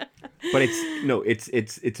 But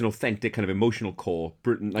it's an authentic kind of emotional core,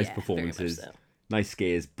 nice performances, so. Nice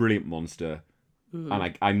scares, brilliant monster.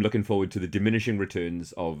 And I'm looking forward to the diminishing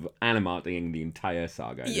returns of animating the entire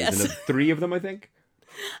saga. Yes. There's 3 of them, I think.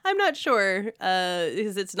 I'm not sure,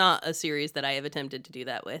 because it's not a series that I have attempted to do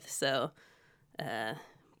that with, so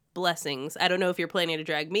blessings. I don't know if you're planning to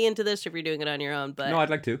drag me into this or if you're doing it on your own, but... No, I'd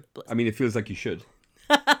like to. I mean, it feels like you should.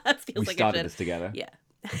 We started this together. Yeah.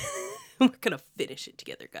 We're going to finish it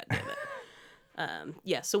together, goddammit.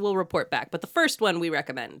 Yeah, so we'll report back. But the first one we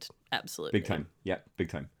recommend, absolutely. Big time. Yeah, big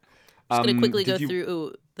time. Just going to quickly go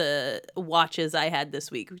through the watches I had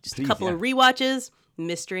this week. Just a couple of rewatches.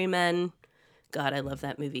 Mystery Men. God, I love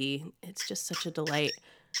that movie. It's just such a delight.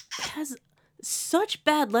 It has such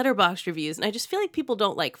bad Letterboxd reviews, and I just feel like people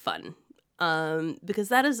don't like fun. Because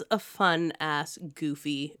that is a fun-ass,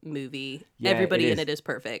 goofy movie. Yeah, everybody in it is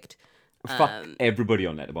perfect. Fuck everybody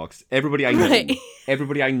on Letterboxd. Everybody I know. Right.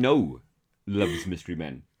 Everybody I know loves Mystery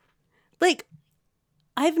Men. Like,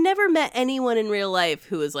 I've never met anyone in real life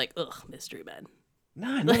who is like, ugh, Mystery Men.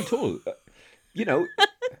 Nah, not at all. You know,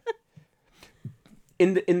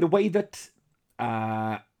 in the way that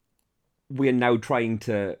we're now trying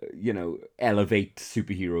to, you know, elevate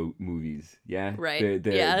superhero movies, yeah? Right,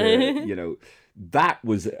 you know, that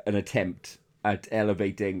was an attempt at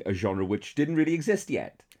elevating a genre which didn't really exist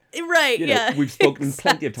yet. Right, you know, we've spoken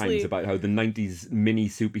plenty of times about how the 90s mini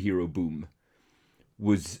superhero boom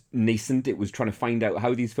was nascent. It was trying to find out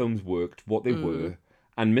how these films worked, what they were,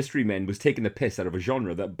 and Mystery Men was taking the piss out of a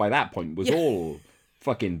genre that by that point was all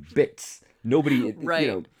fucking bits. Nobody, you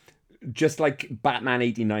know, just like Batman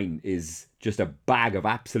 89 is just a bag of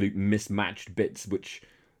absolute mismatched bits, which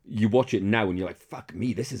you watch it now and you're like, fuck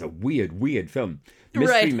me, this is a weird film.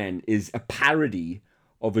 Mystery Men is a parody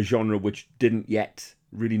of a genre which didn't yet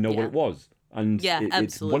really know what it was. And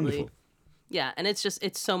it's wonderful. Yeah, and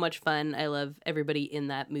it's so much fun. I love everybody in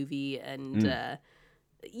that movie. And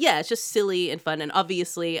it's just silly and fun. And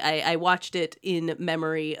obviously, I watched it in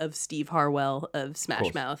memory of Steve Harwell of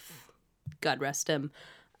Smash Mouth. God rest him.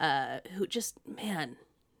 Who just, man,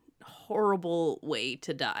 horrible way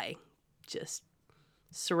to die. Just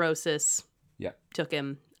cirrhosis took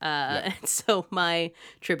him. And so my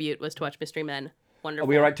tribute was to watch Mystery Men. Wonderful. Are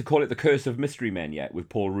we all right to call it The Curse of Mystery Men yet, with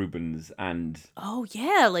Paul Rubens and... Oh,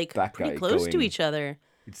 yeah, like pretty close to each other.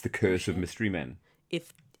 It's The Curse of Mystery Men.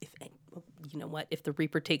 If you know what? If the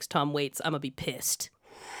Reaper takes Tom Waits, I'm going to be pissed.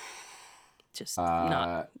 Just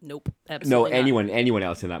nope. Absolutely no, anyone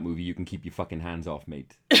else in that movie, you can keep your fucking hands off,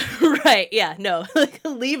 mate. Right, yeah, no.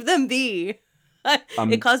 Leave them be.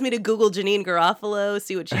 It caused me to Google Janine Garofalo,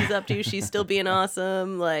 see what she's up to. She's still being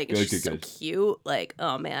awesome. Like, she's so cute. Like,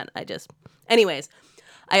 oh, man, Anyways,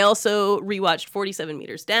 I also rewatched 47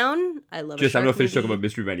 Meters Down. I love it. I'm not finished talking about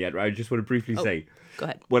Mystery Men yet, right? I just want to briefly say, go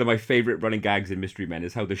ahead. One of my favorite running gags in Mystery Men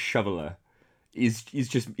is how the shoveler he's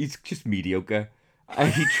just mediocre.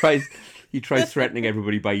 He tries threatening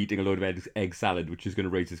everybody by eating a load of egg salad, which is going to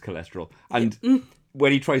raise his cholesterol. And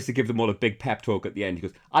when he tries to give them all a big pep talk at the end, he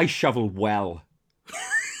goes, "I shovel well."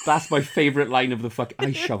 That's my favorite line of the fuck.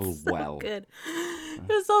 I shovel well. Good.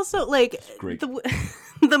 It's also like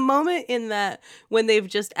the moment in that when they've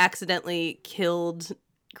just accidentally killed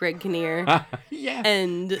Greg Kinnear. Yeah.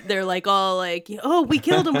 And they're like all like, "Oh, we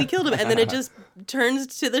killed him. And then it just turns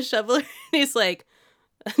to the shoveler and he's like,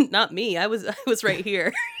 "Not me. I was right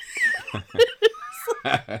here."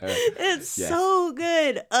 It's so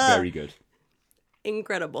good. Very good.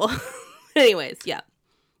 Incredible. Anyways, yeah.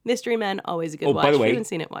 Mystery Men, always a good watch. By the way, if you haven't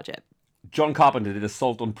seen it, watch it. John Carpenter did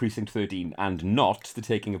Assault on Precinct 13 and not The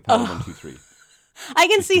Taking of Pelham 123. I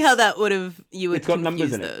can see how that you would it's got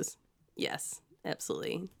numbers in those. It. Yes,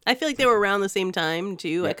 absolutely. I feel like they were around the same time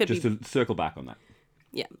too. Yeah, to circle back on that.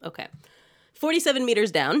 Yeah. Okay. 47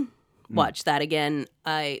 Meters Down. Watch that again.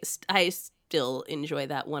 I still enjoy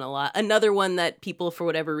that one a lot. Another one that people, for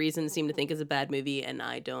whatever reason, seem to think is a bad movie, and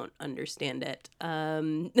I don't understand it.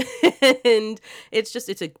 And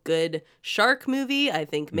it's a good shark movie. I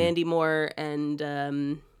think Mandy Moore and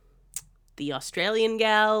the Australian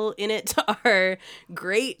gal in it are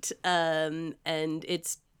great. And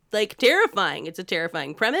it's like terrifying. It's a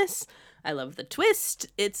terrifying premise. I love the twist.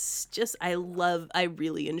 It's just, I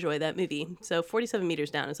really enjoy that movie. So 47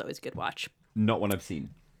 Meters Down is always a good watch. Not one I've seen.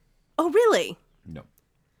 Oh, really? No.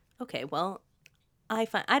 Okay, well, I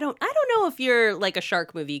don't know if you're like a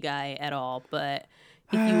shark movie guy at all, but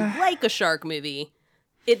if you like a shark movie,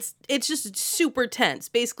 it's just super tense.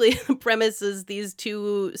 Basically, the premise is these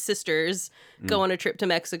two sisters go on a trip to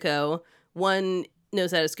Mexico. One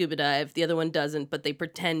knows how to scuba dive, the other one doesn't, but they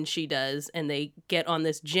pretend she does, and they get on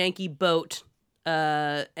this janky boat,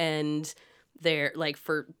 and they're like,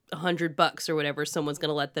 for $100 or whatever, someone's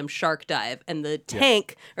gonna let them shark dive, and the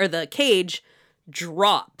tank or the cage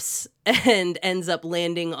drops and ends up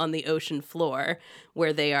landing on the ocean floor,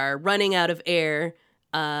 where they are running out of air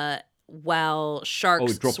while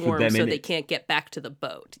sharks swarm, so they can't get back to the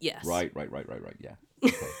boat. Yes. Right. Yeah.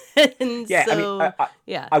 Okay. And yeah, so,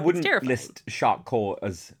 I wouldn't list Sharkcore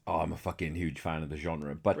as, I'm a fucking huge fan of the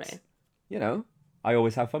genre, but I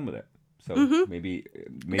always have fun with it. So maybe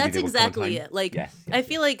that's exactly it. Like, yes, I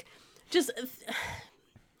feel like just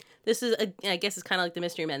this is I guess it's kind of like the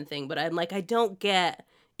Mystery Men thing, but I'm like, I don't get,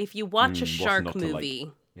 if you watch a shark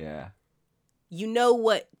movie, you know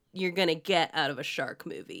what you're gonna get out of a shark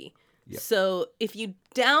movie. Yep. So if you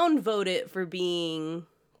downvote it for being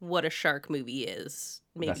what a shark movie is,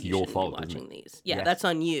 maybe that's you shouldn't be watching these. Yeah, that's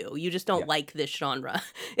on you. You just don't like this genre.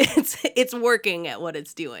 It's working at what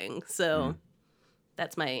it's doing. So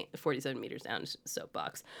that's my 47 Meters Down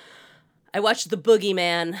soapbox. I watched The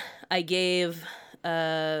Boogeyman. I gave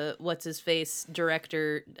what's his face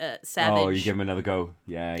director Savage. Oh, you give him another go.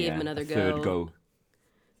 Yeah, gave him another third go.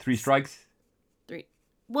 3 strikes. 3.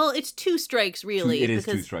 Well, it's 2 strikes really. It is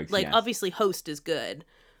 2 strikes. Like obviously, Host is good.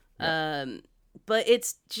 Yeah. But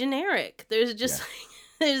it's generic. There's just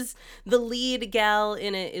there's the lead gal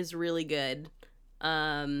in it is really good.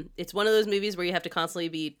 It's one of those movies where you have to constantly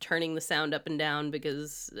be turning the sound up and down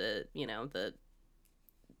because the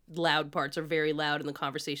loud parts are very loud and the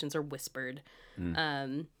conversations are whispered.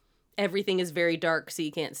 Everything is very dark, so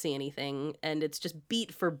you can't see anything, and it's just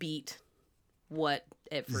beat for beat what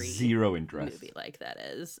every zero interest movie like that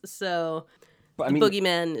is. So, but I mean,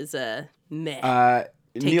 Boogeyman is a meh.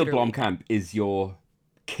 Neil Blomkamp is your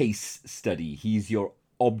case study. He's your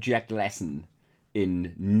object lesson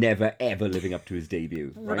in never ever living up to his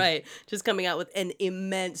debut. Right. Just coming out with an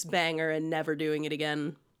immense banger and never doing it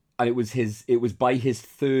again. And it was by his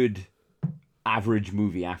third average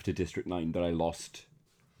movie after District 9 that I lost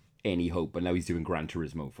any hope. And now he's doing Gran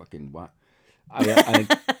Turismo. Fucking what?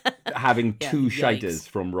 Having 2 shiters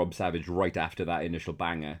from Rob Savage right after that initial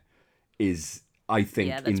banger is, I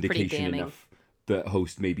think, indication enough that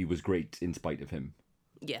Host maybe was great in spite of him.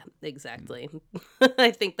 Yeah, exactly. I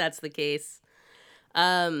think that's the case.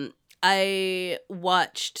 I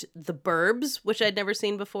watched The Burbs, which I'd never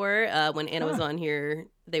seen before. When Anna was on here,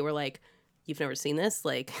 they were like, "You've never seen this?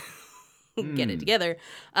 Like, get it together."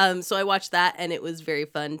 So I watched that, and it was very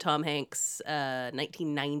fun. Tom Hanks,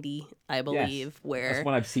 1990, I believe. Where that's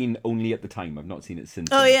one I've seen only at the time. I've not seen it since.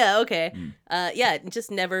 Oh yeah, okay. Just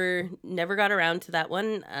never got around to that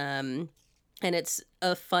one. And it's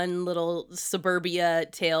a fun little suburbia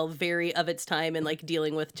tale, very of its time, and like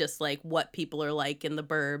dealing with just like what people are like in the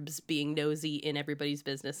burbs, being nosy in everybody's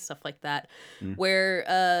business, stuff like that.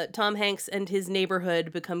 Where Tom Hanks and his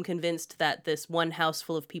neighborhood become convinced that this one house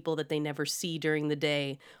full of people that they never see during the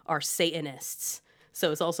day are Satanists. So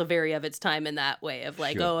it's also very of its time in that way of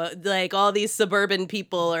like, like all these suburban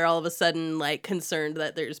people are all of a sudden like concerned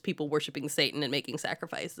that there's people worshiping Satan and making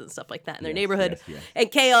sacrifices and stuff like that in their neighborhood. And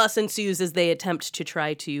chaos ensues as they attempt to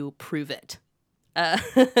try to prove it.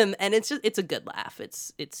 And it's a good laugh.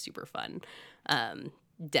 It's super fun.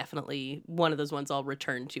 Definitely one of those ones I'll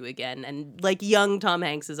return to again. And like young Tom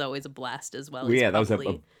Hanks is always a blast as well. That was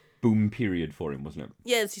a boom period for him, wasn't it?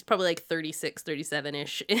 Yes, he's probably like 36,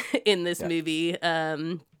 37-ish in this movie.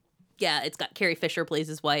 It's got Carrie Fisher plays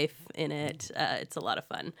his wife in it. It's a lot of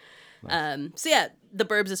fun. Nice. The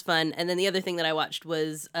Burbs is fun. And then the other thing that I watched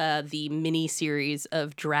was the mini series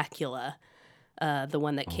of Dracula, the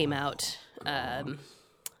one that came out,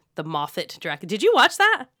 the Moffat Dracula. Did you watch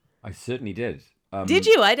that? I certainly did. Did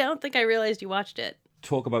you? I don't think I realized you watched it.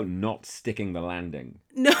 Talk about not sticking the landing.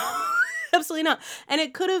 No. Absolutely not. And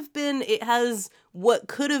it has what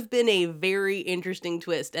could have been a very interesting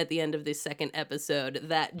twist at the end of the second episode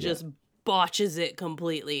that just botches it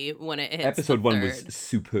completely when it hits episode 1 third. was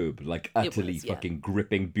superb, like utterly fucking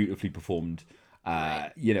gripping, beautifully performed,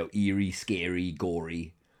 you know, eerie, scary,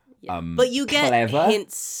 gory. But you get clever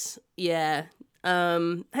hints. Yeah.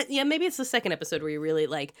 Maybe it's the second episode where you really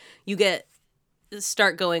like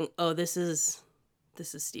start going, oh, this is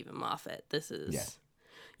Stephen Moffat. This is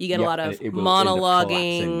you get a lot of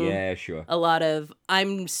monologuing. Yeah, sure. A lot of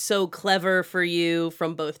I'm so clever for you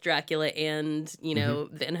from both Dracula and, you know,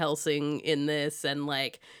 Van Helsing in this, and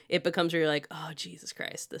like it becomes where you're like, oh Jesus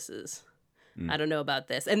Christ, this is I don't know about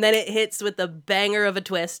this. And then it hits with the banger of a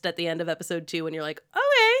twist at the end of episode 2 and you're like,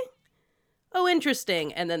 okay. Oh,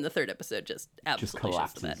 interesting. And then the third episode just absolutely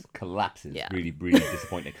collapses. Yeah. Really, really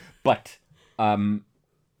disappointing. But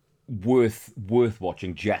worth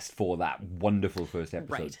watching just for that wonderful first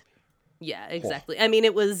episode. Right. Yeah, exactly. I mean,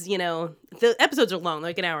 it was, you know, the episodes are long,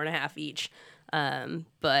 like an hour and a half each.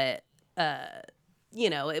 But you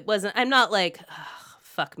know, it wasn't, I'm not like,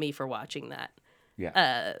 fuck me for watching that.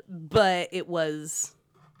 Yeah. But it was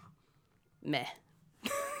meh.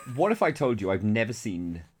 What if I told you I've never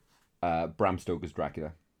seen Bram Stoker's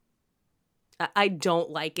Dracula? I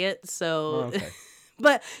don't like it, so... Oh, okay.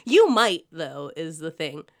 But you might, though, is the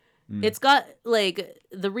thing. It's got, like,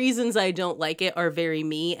 the reasons I don't like it are very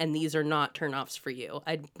me, and these are not turnoffs for you.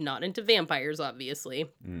 I'm not into vampires, obviously.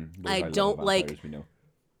 I don't like...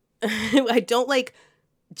 I don't like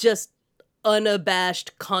just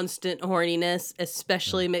unabashed, constant horniness,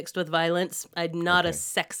 especially mixed with violence. I'm not a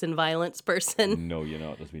sex and violence person. No, you're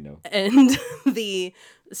not, as we know. And the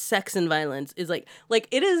sex and violence is like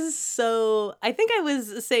it is so. I think I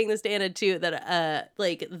was saying this to Anna too, that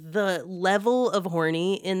like the level of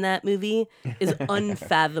horny in that movie is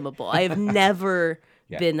unfathomable. I have never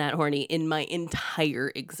been that horny in my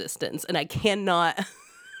entire existence, and I cannot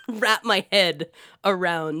wrap my head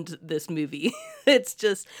around this movie. It's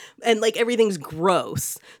just, and like everything's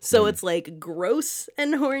gross, so it's like gross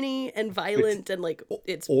and horny and violent, and like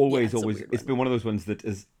it's always it's been one of those ones that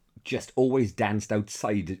is just always danced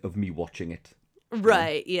outside of me watching it.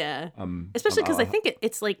 Right, yeah. Especially because I think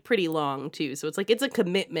it's like pretty long too, so it's like it's a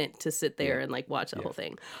commitment to sit there and like watch the whole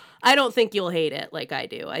thing. I don't think you'll hate it like I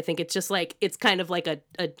do. I think it's just like it's kind of like a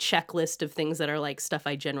checklist of things that are like stuff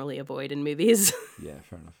I generally avoid in movies. Yeah,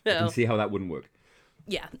 fair enough. So, I can see how that wouldn't work.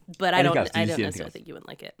 Yeah, but I don't necessarily think you wouldn't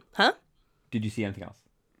like it. Huh? Did you see anything else?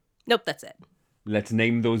 Nope, that's it. Let's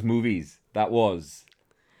name those movies. That was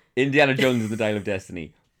Indiana Jones and the Dial of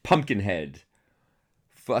Destiny, Pumpkinhead,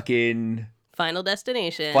 fucking Final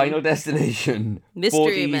Destination.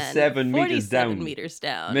 Mystery 47 Men. meters down. 47 meters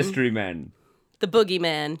down. Mystery Men. The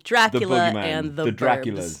Boogeyman. Dracula and the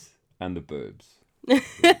Draculas and the Burbs.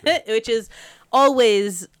 Which is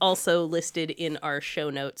always also listed in our show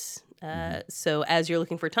notes. So as you're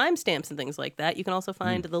looking for timestamps and things like that, you can also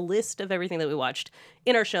find the list of everything that we watched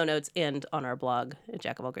in our show notes and on our blog at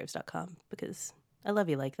jackofallgraves.com, because I love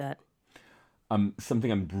you like that.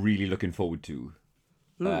 Something I'm really looking forward to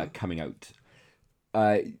coming out.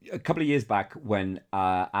 A couple of years back when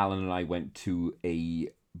Alan and I went to a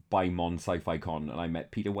Baimon Sci-Fi Con and I met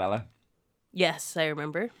Peter Weller. Yes, I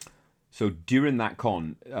remember. So during that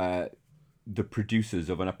con, the producers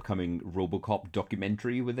of an upcoming RoboCop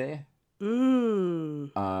documentary were there.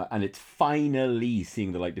 And it's finally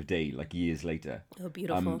seeing the light of day, like years later. Oh,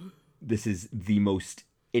 beautiful. This is the most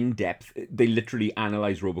in-depth. They literally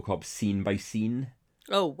analyze RoboCop scene by scene.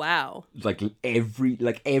 Oh, wow. Like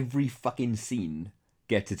every fucking scene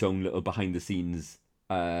gets its own little behind-the-scenes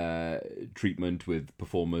treatment with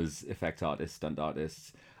performers, effect artists, stunt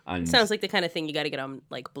artists. And sounds like the kind of thing you got to get on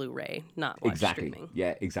like Blu-ray, not watch streaming.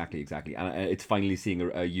 Yeah, exactly. And it's finally seeing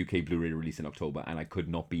a UK Blu-ray release in October, and I could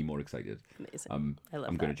not be more excited. Amazing. I love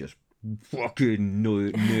I'm going to just fucking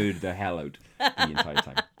nerd the hell out the entire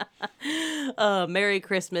time. Oh, Merry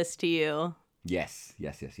Christmas to you. Yes.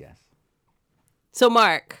 So,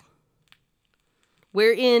 Mark,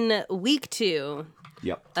 we're in week 2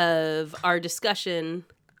 of our discussion.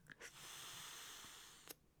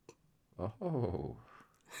 Oh.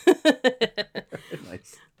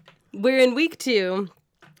 Nice. We're in week 2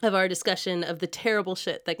 of our discussion of the terrible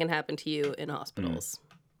shit that can happen to you in hospitals.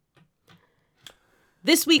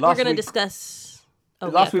 This week we're going to discuss...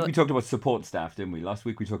 Last week we talked about support staff, didn't we? Last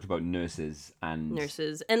week we talked about nurses and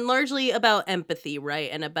largely about empathy, right?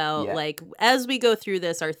 And about like as we go through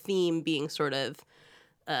this, our theme being sort of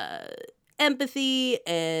empathy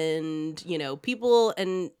and, you know, people,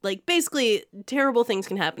 and like basically terrible things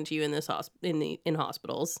can happen to you in this in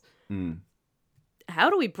hospitals. How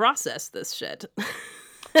do we process this shit?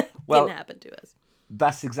 Can happen to us.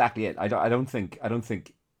 That's exactly it. I don't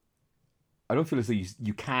feel as though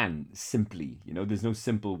you can simply, you know, there's no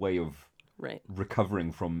simple way of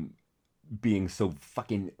recovering from being so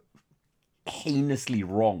fucking heinously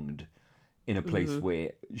wronged in a place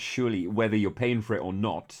where surely, whether you're paying for it or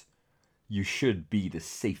not, you should be the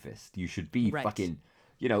safest. You should be fucking,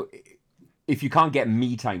 you know, if you can't get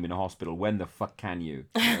me time in a hospital, when the fuck can you?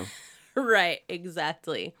 You know? Right,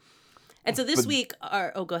 exactly. And so this week,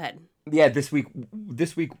 go ahead. Yeah, this week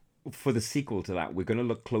for the sequel to that, we're going to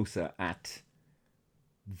look closer at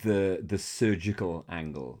the surgical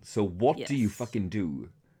angle. So what do you fucking do?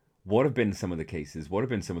 What have been some of the cases? What have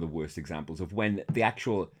been some of the worst examples of when the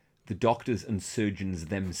doctors and surgeons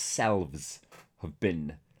themselves have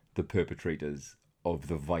been the perpetrators of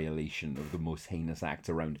the violation of the most heinous acts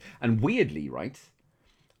around? And weirdly, right,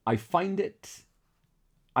 I find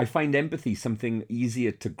empathy something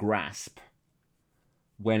easier to grasp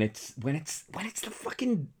when it's the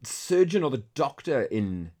fucking surgeon or the doctor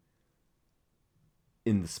in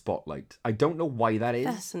the spotlight. I don't know why that is.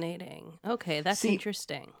 Fascinating. Okay, that's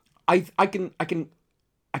interesting. I can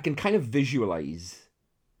kind of visualize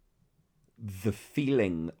the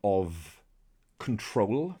feeling of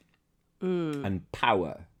control and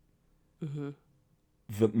power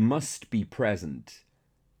that must be present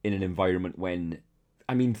in an environment when,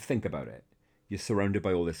 I mean, think about it. You're surrounded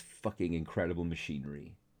by all this fucking incredible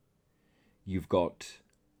machinery. You've got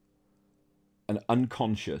an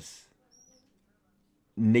unconscious,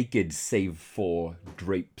 naked save for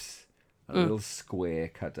drapes, a little square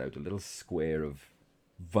cut out, a little square of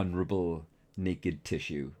vulnerable naked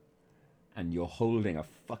tissue, and you're holding a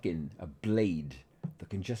blade that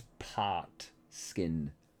can just part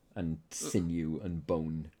skin and sinew and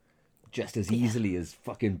bone just as easily as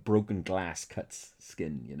fucking broken glass cuts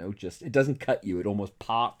skin, you know? Just, it doesn't cut you, it almost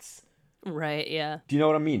parts. Right, yeah. Do you know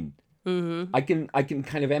what I mean? Mm-hmm. I can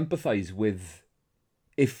kind of empathize with,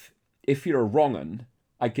 if you're a wrong un,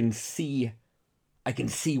 I can see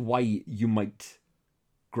why you might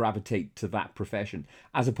gravitate to that profession,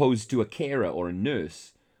 as opposed to a carer or a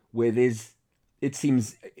nurse, where it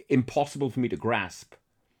seems impossible for me to grasp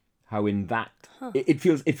how in that it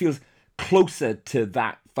feels closer to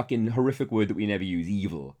that fucking horrific word that we never use,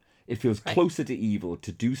 evil. It feels closer to evil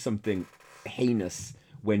to do something heinous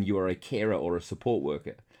when you are a carer or a support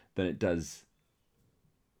worker than it does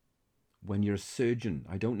when you're a surgeon.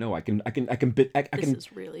 I don't know. This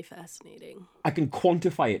is really fascinating. I can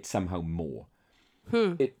quantify it somehow more.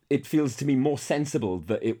 It feels to me more sensible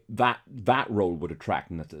that that role would attract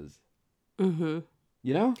nutters. Mm-hmm.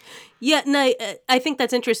 You know? Yeah, no, I think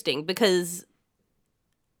that's interesting because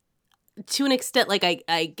to an extent, like,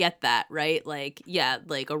 I get that, right? Like, yeah,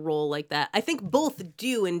 like a role like that. I think both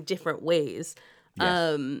do in different ways.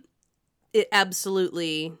 Yes. It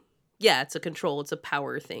absolutely, yeah, it's a control, it's a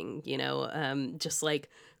power thing, you know? Just like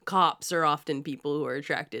cops are often people who are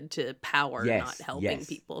attracted to power, not helping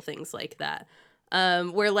people, things like that.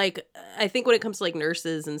 Where, like, I think when it comes to, like,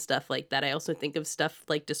 nurses and stuff like that, I also think of stuff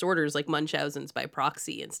like disorders like Munchausen's by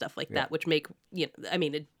proxy and stuff like that, which make, you know, I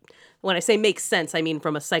mean, when I say makes sense, I mean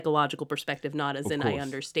from a psychological perspective, not as in I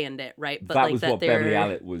understand it, right? But that like was what Beverly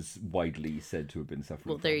Allitt was widely said to have been suffering from.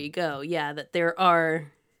 Well, there you go. Yeah, that there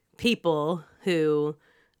are people who,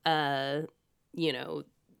 you know,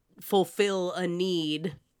 fulfill a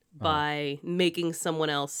need by making someone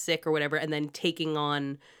else sick or whatever, and then taking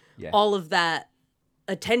on all of that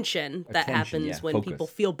attention that happens when people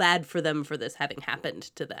feel bad for them for this having happened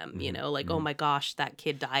to them, you know, like, oh my gosh, that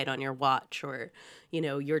kid died on your watch, or, you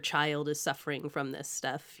know, your child is suffering from this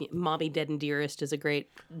stuff. Mommy Dead and Dearest is a great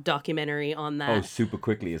documentary on that. Oh, super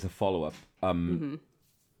quickly as a follow-up,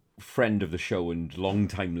 friend of the show and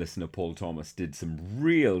long-time listener Paul Thomas did some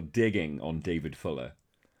real digging on David Fuller.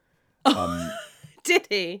 Did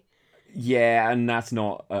he? Yeah, and that's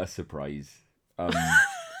not a surprise.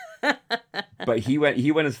 But he went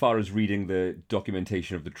as far as reading the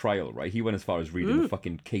documentation of the trial, right? He went as far as reading the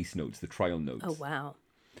fucking case notes, the trial notes. Oh, wow.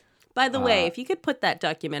 By the way, if you could put that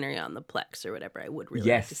documentary on the Plex or whatever, I would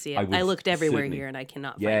really like to see it. I looked everywhere here and I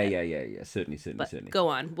cannot find it. Yeah. Certainly. Go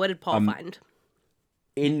on. What did Paul find?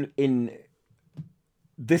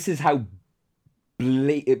 This is how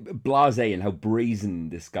blasé and how brazen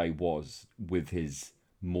this guy was with his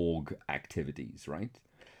morgue activities, right?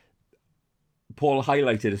 Paul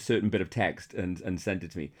highlighted a certain bit of text and sent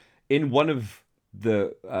it to me. In one of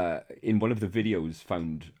the videos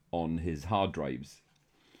found on his hard drives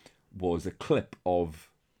was a clip of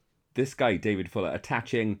this guy, David Fuller,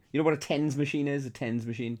 attaching, you know what a TENS machine is? A TENS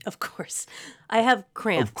machine? Of course. I have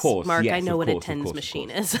cramps, of course, Mark. Yes, I know what a TENS machine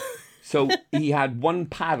is. So he had one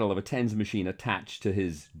paddle of a TENS machine attached to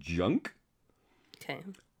his junk. Okay.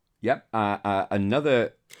 Yep.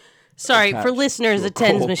 Another... Sorry, for listeners, a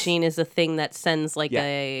TENS machine is a thing that sends like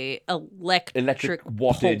a electric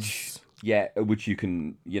wattage. Pulse. Yeah, which you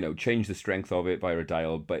can, change the strength of it via a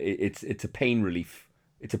dial, but it's a pain relief.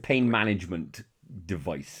 It's a pain management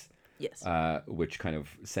device. Yes. Which kind of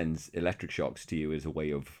sends electric shocks to you as a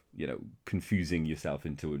way of, confusing yourself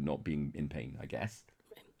into not being in pain, I guess.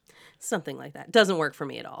 Something like that. Doesn't work for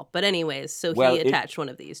me at all. But anyways, so he attached one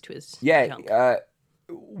of these to his junk.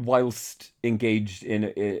 Whilst engaged in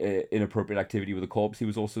inappropriate activity with a corpse, he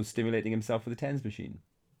was also stimulating himself with a TENS machine.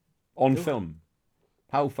 On film.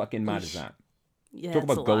 How fucking mad is that? Yeah, Talk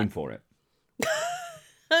about going for it.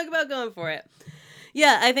 Talk about going for it.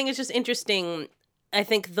 Yeah, I think it's just interesting. I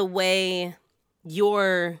think the way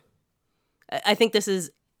I think this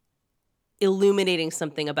is illuminating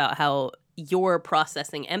something about how you're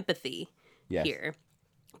processing empathy here.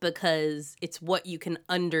 Because it's what you can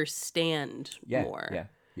understand more.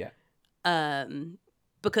 Yeah.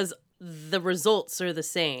 Because the results are the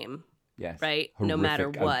same. Yes. Right? Horrific no matter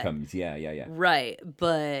what. Outcomes. Yeah. Right.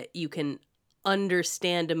 But you can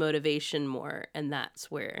understand a motivation more, and that's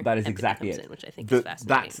where that is exactly comes it. In, which I think is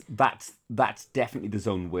fascinating. That's definitely the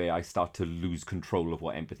zone where I start to lose control of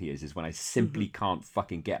what empathy is when I simply can't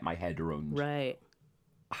fucking get my head around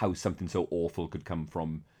how something so awful could come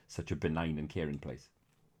from such a benign and caring place.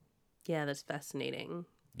 Yeah, that's fascinating.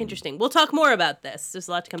 Interesting. We'll talk more about this. There's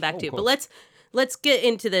a lot to come back to. But let's get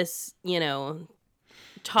into this,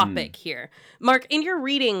 topic here. Mark, in your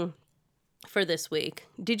reading for this week,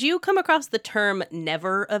 did you come across the term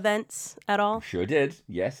never events at all? Sure did.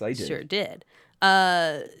 Yes, I did. Sure did.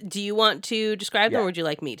 Do you want to describe them, or would you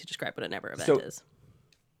like me to describe what a never event is?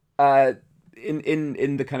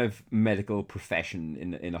 In the kind of medical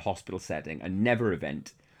profession, in a hospital setting, a never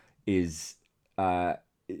event is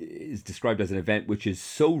described as an event which is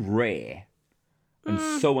so rare and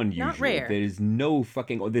so unusual. Not rare. There's no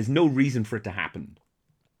reason for it to happen.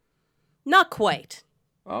 Not quite.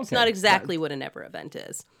 Okay. It's not exactly what a never event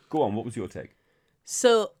is. Go on, what was your take?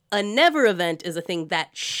 So a never event is a thing that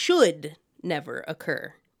should never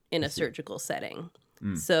occur in a surgical setting.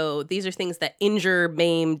 So these are things that injure,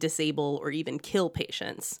 maim, disable, or even kill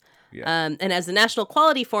patients. Yeah. And as the National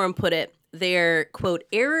Quality Forum put it, they're, quote,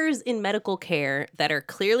 errors in medical care that are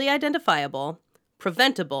clearly identifiable,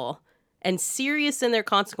 preventable, and serious in their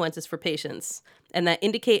consequences for patients, and that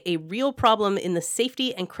indicate a real problem in the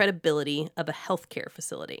safety and credibility of a healthcare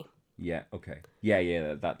facility. Yeah, okay.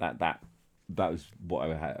 Yeah, that was what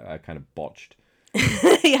I kind of botched.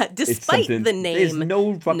 Yeah, despite the name, there's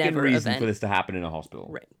no fucking reason event for this to happen in a hospital.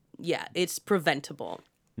 Right. Yeah, it's preventable.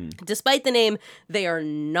 Despite the name, they are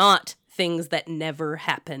not things that never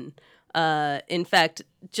happen. In fact,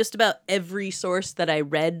 just about every source that I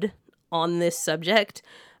read on this subject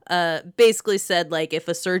basically said, like, if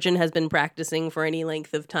a surgeon has been practicing for any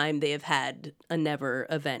length of time, they have had a never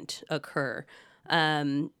event occur.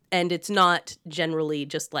 And it's not generally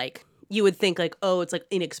just like, you would think like, oh, it's like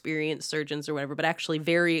inexperienced surgeons or whatever, but actually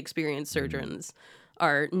very experienced surgeons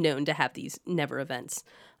are known to have these never events.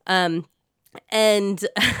 And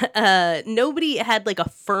nobody had like a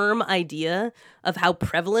firm idea of how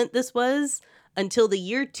prevalent this was until the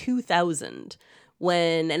year 2000,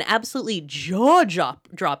 when an absolutely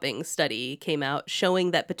jaw-dropping study came out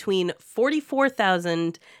showing that between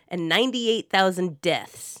 44,000 and 98,000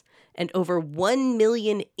 deaths and over 1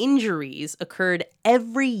 million injuries occurred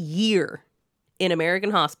every year in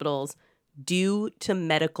American hospitals due to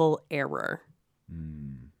medical error.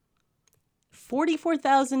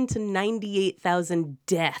 44,000 to 98,000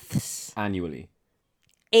 deaths. Annually.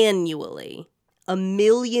 1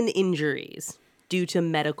 million injuries due to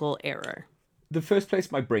medical error. The first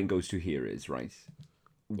place my brain goes to here is, right,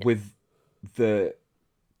 with the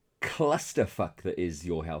clusterfuck that is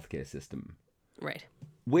your healthcare system. Right.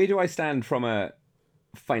 Where do I stand from a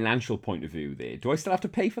financial point of view there? Do I still have to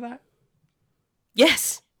pay for that?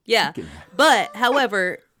 Yes. Yeah. But,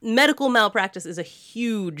 however, medical malpractice is a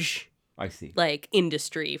huge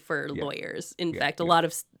industry for lawyers. In fact, a lot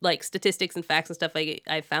of like statistics and facts and stuff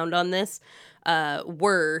I found on this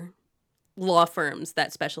were law firms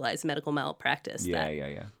that specialize in medical malpractice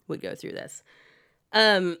that would go through this.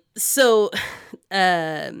 So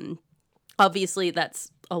obviously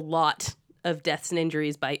that's a lot of deaths and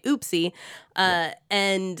injuries by oopsie.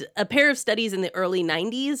 And a pair of studies in the early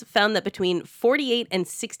 90s found that between 48 and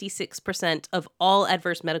 66% of all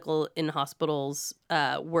adverse medical in hospitals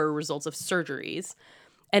were results of surgeries.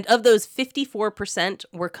 And of those, 54%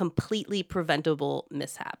 were completely preventable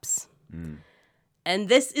mishaps. And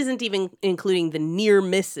this isn't even including the near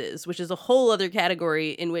misses, which is a whole other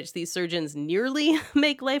category in which these surgeons nearly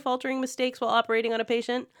make life-altering mistakes while operating on a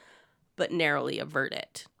patient, but narrowly avert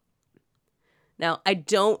it. Now, I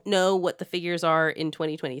don't know what the figures are in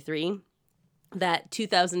 2023. That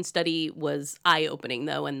 2000 study was eye-opening,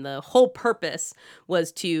 though, and the whole purpose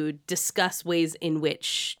was to discuss ways in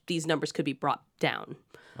which these numbers could be brought down.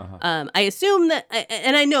 I assume that,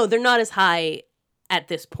 and I know they're not as high at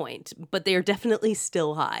this point, but they are definitely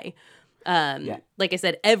still high. Like I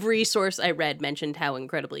said, every source I read mentioned how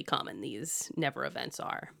incredibly common these never events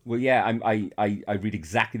are. Well, yeah, I read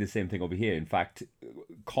exactly the same thing over here. In fact,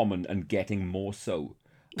 common and getting more so.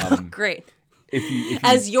 Great. If you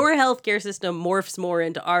as your healthcare system morphs more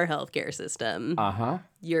into our healthcare system,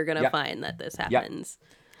 you're gonna find that this happens.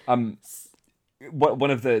 One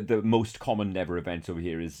of the most common never events over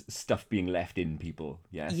here is stuff being left in people.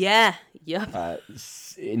 Yes. Yeah. Yep.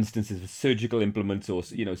 Instances of surgical implements or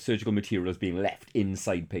surgical materials being left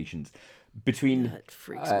inside patients. That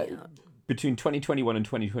freaks me out. Between 2021 and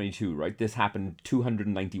 2022, right? This happened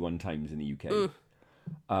 291 times in the UK.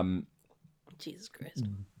 Jesus Christ.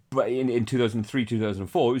 But in 2003,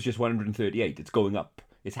 2004, it was just 138. It's going up.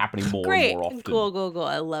 It's happening more and more often. Cool.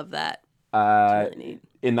 I love that. Really neat.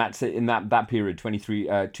 In that period,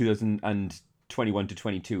 2021 to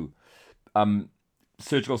 22,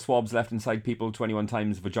 surgical swabs left inside people 21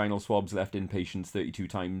 times, vaginal swabs left in patients 32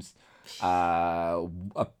 times, a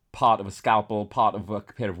part of a scalpel, part of a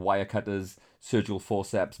pair of wire cutters, surgical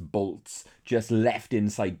forceps, bolts, just left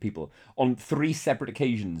inside people. On 3 separate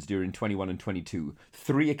occasions during 21 and 22,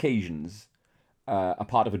 3 occasions, a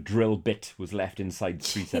part of a drill bit was left inside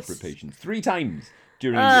 3 separate patients. 3 times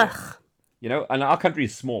during a year. And our country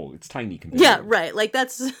is small. It's tiny compared to right. Like,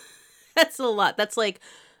 that's a lot. That's like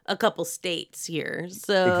a couple states here.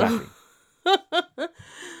 So exactly.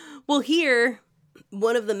 Well, here,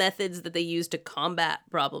 one of the methods that they use to combat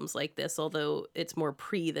problems like this, although it's more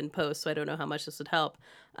pre than post, so I don't know how much this would help,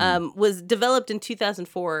 was developed in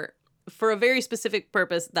 2004 for a very specific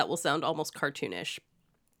purpose that will sound almost cartoonish.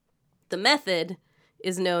 The method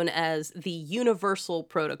is known as the Universal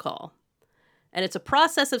Protocol. And it's a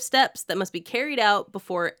process of steps that must be carried out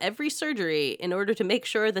before every surgery in order to make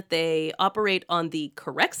sure that they operate on the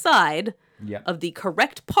correct side of the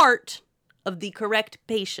correct part of the correct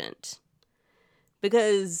patient.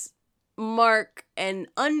 Because, Mark, an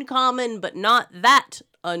uncommon but not that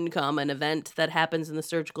uncommon event that happens in the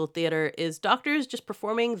surgical theater is doctors just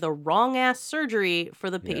performing the wrong-ass surgery for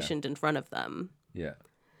the patient in front of them. Yeah.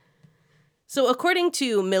 So according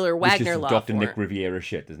to Miller Wagner Law Firm... Dr. Nick Riviera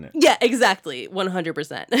shit, isn't it? Yeah, exactly.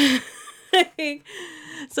 100%.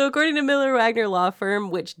 So according to Miller Wagner Law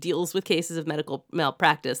Firm, which deals with cases of medical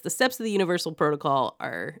malpractice, the steps of the Universal Protocol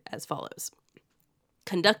are as follows.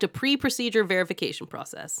 Conduct a pre-procedure verification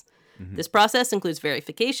process. This process includes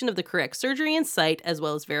verification of the correct surgery and site, as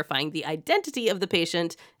well as verifying the identity of the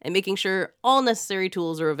patient and making sure all necessary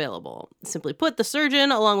tools are available. Simply put, the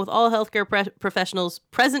surgeon, along with all healthcare professionals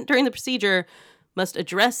present during the procedure, must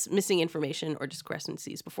address missing information or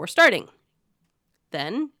discrepancies before starting.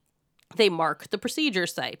 Then, they mark the procedure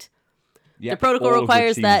site. Yep, the protocol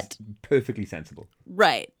requires that... Perfectly sensible.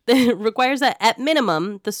 Right. It requires that, at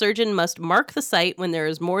minimum, the surgeon must mark the site when there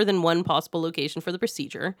is more than one possible location for the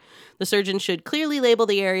procedure. The surgeon should clearly label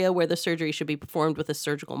the area where the surgery should be performed with a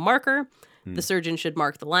surgical marker. The surgeon should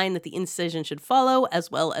mark the line that the incision should follow, as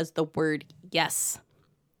well as the word yes.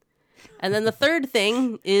 And then the third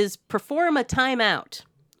thing is perform a timeout.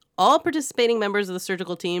 All participating members of the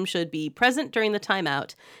surgical team should be present during the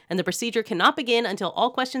timeout, and the procedure cannot begin until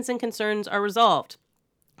all questions and concerns are resolved.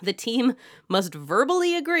 The team must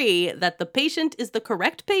verbally agree that the patient is the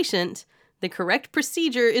correct patient, the correct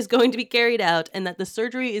procedure is going to be carried out, and that the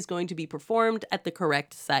surgery is going to be performed at the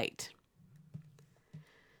correct site.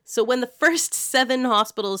 So when the first 7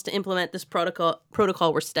 hospitals to implement this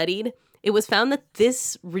protocol were studied, it was found that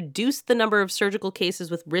this reduced the number of surgical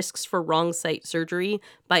cases with risks for wrong site surgery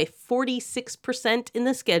by 46% in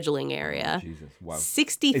the scheduling area. Oh, Jesus, wow.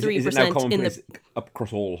 63% is it now common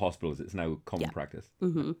across all hospitals? It's now common practice.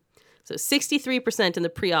 Mm-hmm. So 63% in the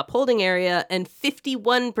pre-op holding area and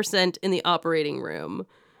 51% in the operating room,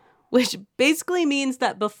 which basically means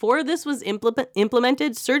that before this was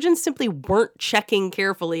implemented, surgeons simply weren't checking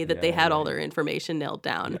carefully that they had all their information nailed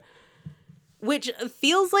down. Yeah. Which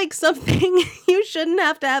feels like something you shouldn't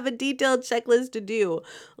have to have a detailed checklist to do.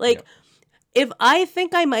 Like, if I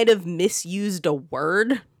think I might have misused a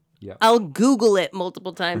word, I'll Google it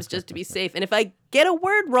multiple times just to be safe. And if I get a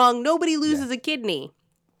word wrong, nobody loses a kidney.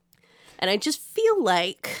 And I just feel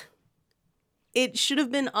like it should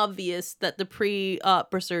have been obvious that the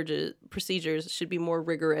pre-op procedures should be more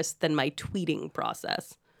rigorous than my tweeting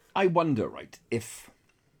process. I wonder, right, if,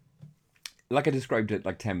 like I described it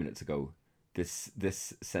like 10 minutes ago,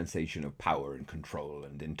 this sensation of power and control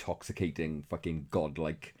and intoxicating fucking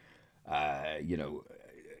godlike, you know,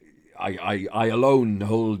 I alone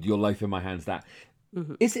hold your life in my hands. That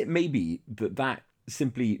is it. Maybe that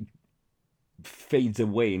simply fades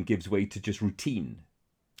away and gives way to just routine.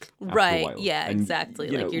 Right. Yeah. And, exactly.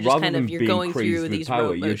 Like you're just kind of you're going through these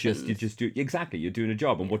power. You just do exactly. You're doing a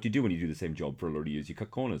job, and what do you do when you do the same job for a load of years? You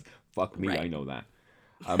cut corners. Fuck me, I know that.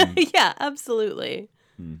 Yeah, absolutely.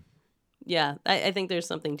 Yeah, I think there's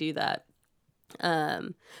something to that.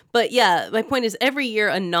 But yeah, my point is every year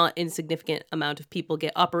a not insignificant amount of people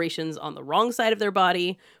get operations on the wrong side of their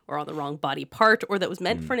body or on the wrong body part or that was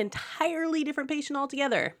meant for an entirely different patient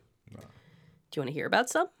altogether. Do you want to hear about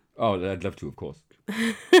some? Oh, I'd love to, of course.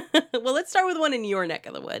 Well, let's start with one in your neck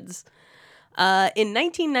of the woods. In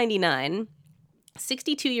 1999,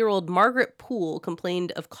 62-year-old Margaret Poole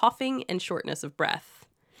complained of coughing and shortness of breath.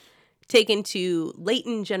 Taken to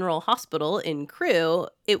Leighton General Hospital in Crewe,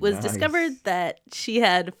 it was discovered that she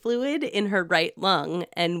had fluid in her right lung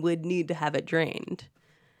and would need to have it drained.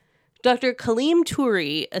 Dr. Kaleem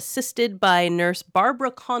Turi, assisted by nurse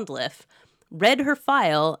Barbara Condliffe, read her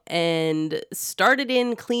file and started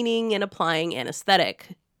in cleaning and applying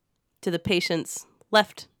anesthetic to the patient's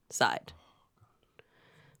left side.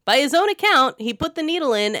 By his own account, he put the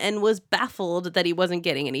needle in and was baffled that he wasn't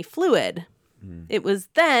getting any fluid. It was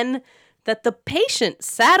then that the patient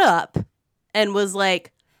sat up and was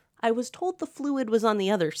like, I was told the fluid was on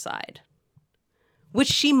the other side. Which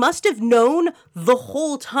she must have known the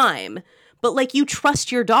whole time. But, like, you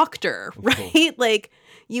trust your doctor, right? Like,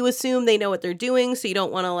 you assume they know what they're doing, so you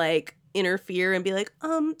don't want to, like, interfere and be like,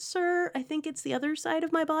 sir, I think it's the other side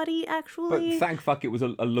of my body, actually. But thank fuck it was a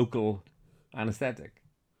local anesthetic.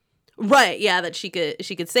 Right, yeah, that she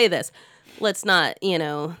could say this. Let's not,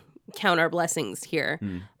 count our blessings here.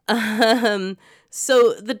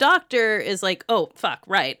 So the doctor is like, oh, fuck,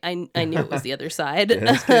 right. I knew it was the other side.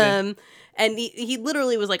 And he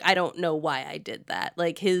literally was like, I don't know why I did that.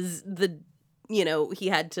 Like he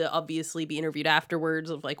had to obviously be interviewed afterwards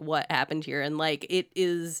of like what happened here. And like,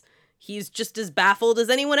 he's just as baffled as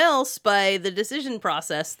anyone else by the decision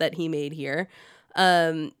process that he made here.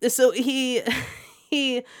 So he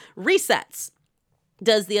resets,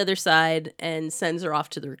 does the other side, and sends her off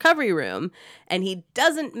to the recovery room. And he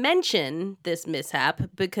doesn't mention this mishap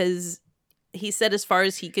because he said as far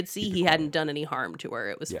as he could see, he hadn't done any harm to her.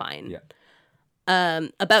 It was fine. Yeah.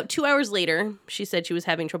 About 2 hours later, she said she was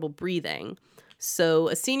having trouble breathing. So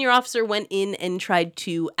a senior officer went in and tried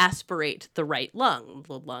to aspirate the right lung,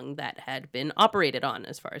 the lung that had been operated on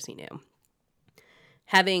as far as he knew,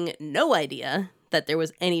 having no idea that there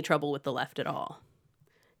was any trouble with the left at all.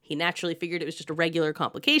 He naturally figured it was just a regular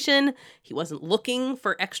complication. He wasn't looking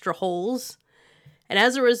for extra holes. And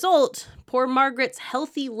as a result, poor Margaret's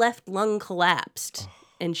healthy left lung collapsed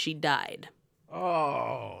and she died.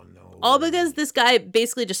 Oh, no. All because this guy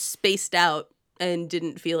basically just spaced out and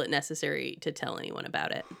didn't feel it necessary to tell anyone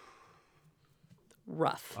about it.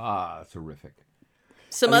 Rough. That's horrific.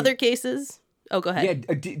 Some other cases. Oh, go ahead.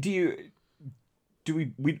 Yeah.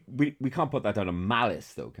 We can't put that down on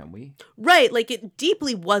malice, though, can we? Right, like it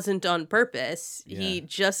deeply wasn't on purpose. Yeah. He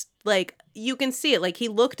just, like, you can see it. Like, he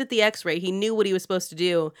looked at the x-ray, he knew what he was supposed to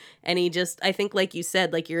do, and he just, I think, like you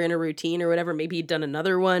said, like, you're in a routine or whatever, maybe he'd done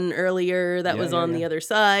another one earlier that was on the other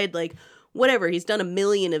side, like, whatever. He's done a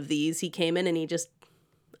million of these. He came in and he just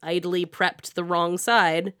idly prepped the wrong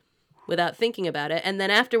side without thinking about it. And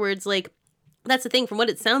then afterwards, like, that's the thing, from what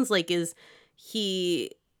it sounds like, is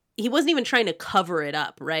he wasn't even trying to cover it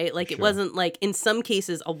up, right? Like, It wasn't like, in some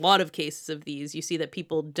cases, a lot of cases of these, you see that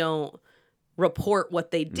people don't report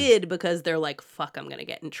what they did because they're like, fuck, I'm going to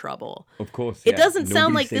get in trouble. Of course. It doesn't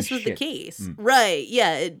sound like this was the case. Right.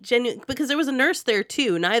 Yeah. Because there was a nurse there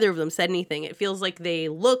too. Neither of them said anything. It feels like they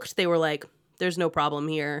were like, there's no problem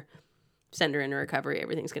here. Send her into recovery.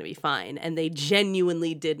 Everything's going to be fine. And they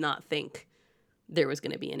genuinely did not think there was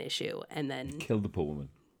going to be an issue. And then killed the poor woman.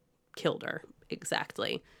 Killed her.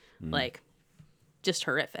 Exactly. Like, just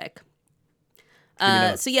horrific.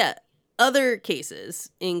 So yeah, other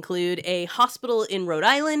cases include a hospital in Rhode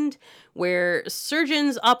Island where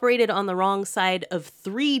surgeons operated on the wrong side of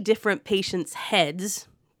 3 different patients' heads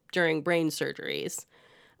during brain surgeries.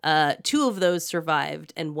 2 of those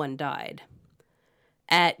survived and 1 died.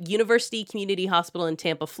 At University Community Hospital in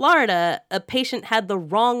Tampa, Florida, a patient had the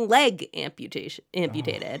wrong leg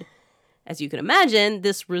amputated. As you can imagine,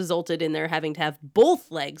 this resulted in their having to have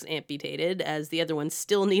both legs amputated, as the other one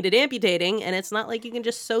still needed amputating, and it's not like you can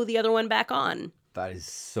just sew the other one back on. That is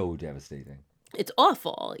so devastating. It's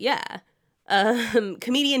awful, yeah.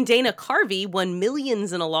 Comedian Dana Carvey won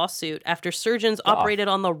millions in a lawsuit after surgeons operated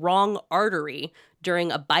on the wrong artery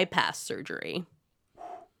during a bypass surgery.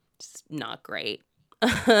 It's not great.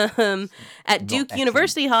 At Duke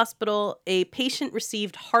University Hospital, a patient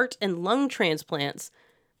received heart and lung transplants,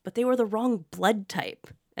 but they were the wrong blood type,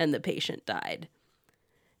 and the patient died.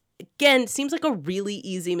 Again, seems like a really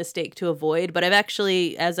easy mistake to avoid, but I've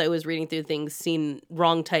actually, as I was reading through things, seen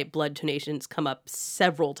wrong type blood donations come up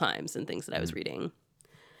several times in things that I was reading.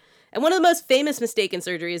 And one of the most famous mistaken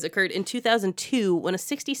surgeries occurred in 2002 when a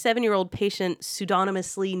 67-year-old patient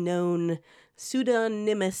pseudonymously known,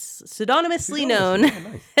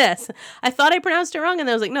 yes, I thought I pronounced it wrong, and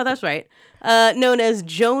I was like, no, that's right, known as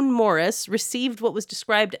Joan Morris, received what was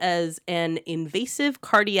described as an invasive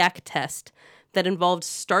cardiac test that involved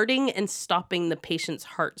starting and stopping the patient's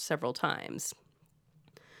heart several times.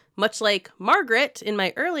 Much like Margaret in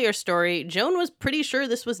my earlier story, Joan was pretty sure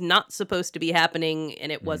this was not supposed to be happening and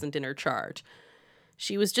it wasn't in her chart.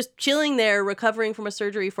 She was just chilling there, recovering from a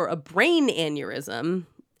surgery for a brain aneurysm,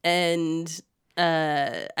 and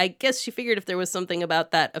I guess she figured if there was something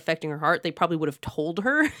about that affecting her heart, they probably would have told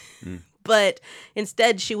her. But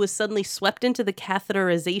instead, she was suddenly swept into the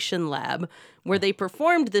catheterization lab where they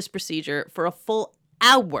performed this procedure for a full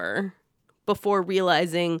hour before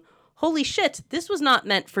realizing, holy shit, this was not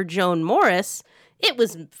meant for Joan Morris. It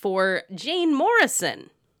was for Jane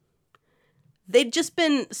Morrison. They'd just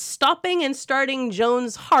been stopping and starting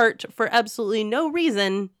Joan's heart for absolutely no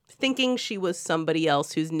reason, thinking she was somebody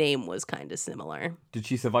else whose name was kind of similar. Did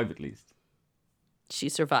she survive at least? She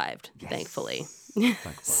survived, thankfully.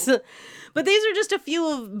 But these are just a few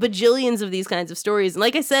of bajillions of these kinds of stories. And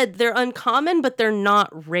like I said, they're uncommon, but they're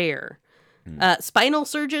not rare. Spinal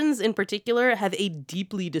surgeons in particular have a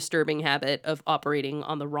deeply disturbing habit of operating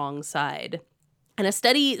on the wrong side. And a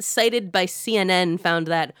study cited by CNN found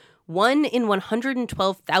that 1 in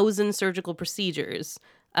 112,000 surgical procedures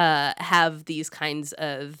have these kinds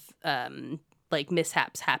of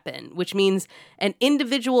mishaps happen, which means an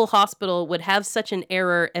individual hospital would have such an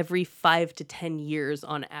error every 5 to 10 years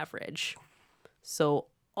on average. So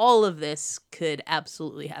all of this could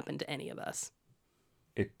absolutely happen to any of us.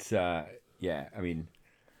 It's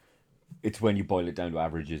when you boil it down to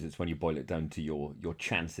averages, it's when you boil it down to your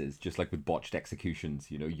chances, just like with botched executions,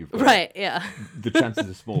 you've got, right, yeah. The chances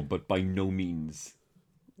are small, but by no means.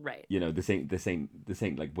 Right. This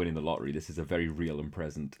ain't like winning the lottery. This is a very real and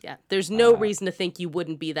present. Yeah. There's no reason to think you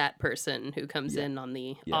wouldn't be that person who comes in on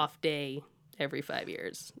the off day every 5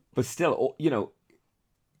 years. But still,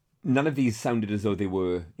 none of these sounded as though they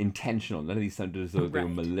were intentional. None of these sounded as though they were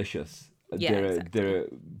malicious. Yeah, there are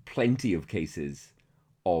plenty of cases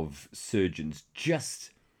of surgeons just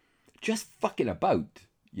fucking about,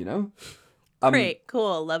 Great,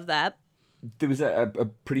 cool, love that. There was a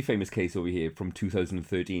pretty famous case over here from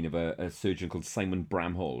 2013 of a surgeon called Simon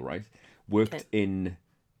Bramhall, right? Worked in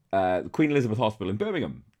Queen Elizabeth Hospital in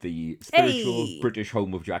Birmingham, the spiritual British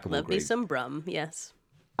home of Jack of all trades. Love me some Brum, yes.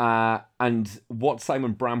 And what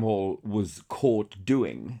Simon Bramhall was caught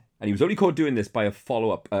doing, and he was only caught doing this by a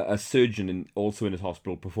follow-up, a surgeon also in his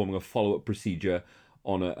hospital performing a follow-up procedure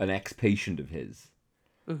on an ex-patient of his.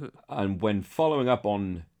 Mm-hmm. And when following up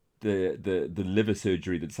on the liver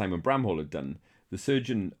surgery that Simon Bramhall had done, the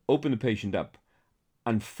surgeon opened the patient up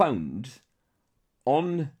and found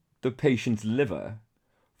on the patient's liver,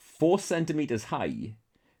 4 centimeters high,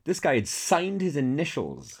 this guy had signed his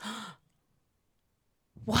initials.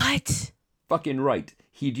 What? Fucking right.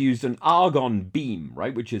 He'd used an argon beam,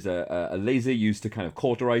 right, which is a laser used to kind of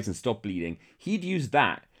cauterize and stop bleeding. He'd used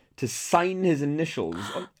that to sign his initials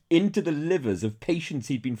into the livers of patients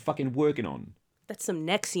he'd been fucking working on. That's some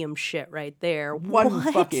Nexium shit right there. One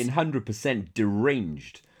fucking 100%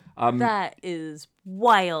 deranged. That is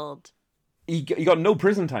wild. He got no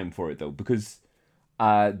prison time for it, though, because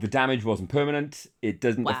the damage wasn't permanent. It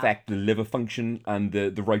doesn't affect the liver function, and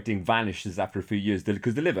the writing vanishes after a few years.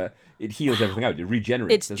 Because the liver, it heals everything out. It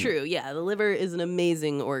regenerates. It's true, yeah. The liver is an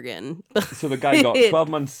amazing organ. So the guy got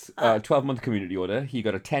 12-month community order. He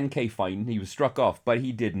got a 10K fine. He was struck off, but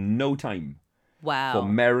he did no time. Wow. For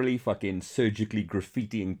merrily fucking surgically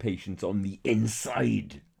graffitiing patients on the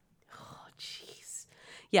inside. Oh, jeez.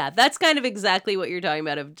 Yeah, that's kind of exactly what you're talking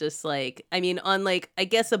about, of just on I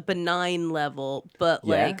guess a benign level, but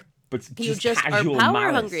but you just are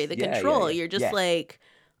power hungry, the control. You're just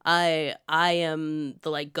I am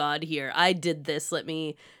the God here. I did this. Let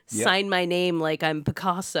me sign my name like I'm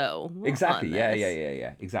Picasso. Exactly.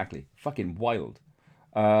 Yeah. Exactly. Fucking wild.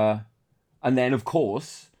 And then of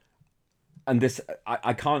course, and this,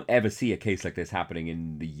 I can't ever see a case like this happening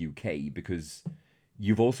in the UK because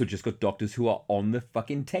you've also just got doctors who are on the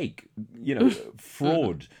fucking take. You know,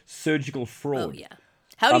 fraud, surgical fraud. Oh, yeah.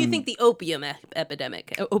 How do you think the opioid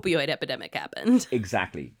epidemic happened?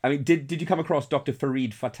 Exactly. I mean, did you come across Dr.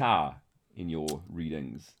 Farid Fatah in your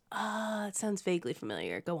readings? It sounds vaguely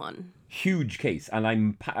familiar. Go on. Huge case, and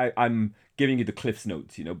I'm giving you the Cliff's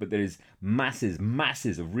Notes, you know, but there is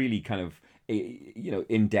masses of really kind of, you know,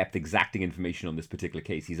 in-depth, exacting information on this particular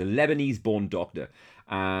case. He's a Lebanese-born doctor,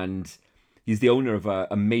 and he's the owner of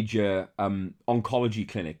a major oncology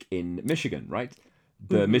clinic in Michigan, right?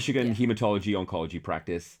 The Michigan Hematology Oncology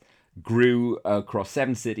practice grew across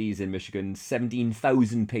 7 cities in Michigan,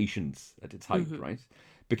 17,000 patients at its height, right?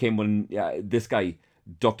 Became this guy,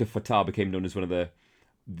 Dr. Fatah, became known as one of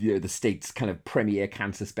the state's kind of premier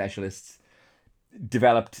cancer specialists,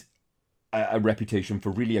 developed a reputation for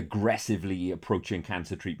really aggressively approaching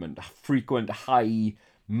cancer treatment, frequent, high,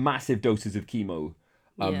 massive doses of chemo,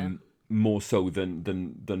 more so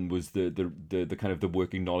than was the kind of the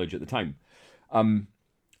working knowledge at the time.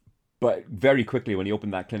 But very quickly, when he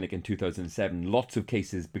opened that clinic in 2007, lots of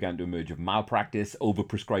cases began to emerge of malpractice,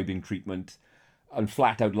 overprescribing treatment, and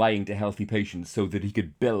flat out lying to healthy patients so that he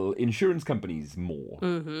could bill insurance companies more.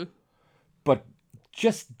 But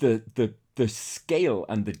just the scale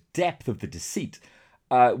and the depth of the deceit.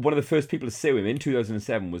 One of the first people to sue him in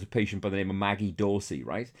 2007 was a patient by the name of Maggie Dorsey,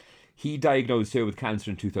 right? He diagnosed her with cancer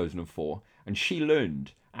in 2004, and she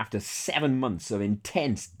learned after 7 months of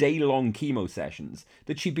intense day-long chemo sessions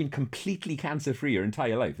that she'd been completely cancer-free her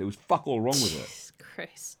entire life. There was fuck all wrong with her. Jesus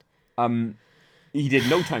Christ. He did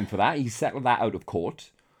no time for that. He settled that out of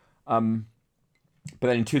court. But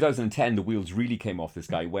then in 2010, the wheels really came off this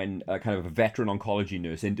guy when a kind of a veteran oncology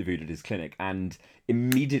nurse interviewed at his clinic and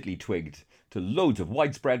immediately twigged to loads of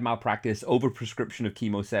widespread malpractice, overprescription of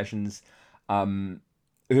chemo sessions.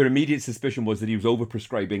 Her immediate suspicion was that he was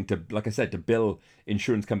overprescribing to, like I said, to bill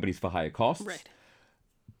insurance companies for higher costs. Right.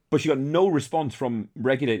 But she got no response from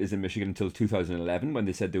regulators in Michigan until 2011, when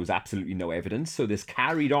they said there was absolutely no evidence. So this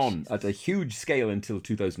carried on at a huge scale until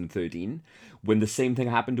 2013, when the same thing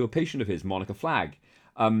happened to a patient of his, Monica Flagg.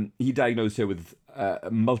 He diagnosed her with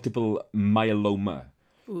multiple myeloma,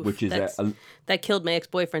 which is that killed my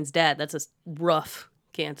ex-boyfriend's dad. That's a rough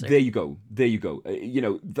cancer. There you go. You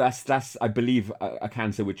know, that's I believe a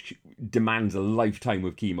cancer which demands a lifetime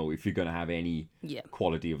of chemo if you're going to have any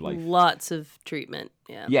quality of life. Lots of treatment.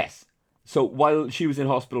 Yeah. Yes. So while she was in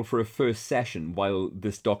hospital for her first session, while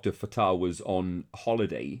this Dr. Fatah was on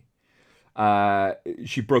holiday,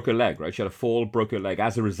 she broke her leg, right? She had a fall, broke her leg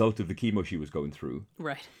as a result of the chemo she was going through.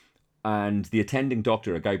 Right. And the attending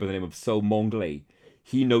doctor, a guy by the name of So Mongley,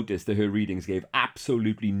 he noticed that her readings gave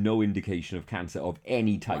absolutely no indication of cancer of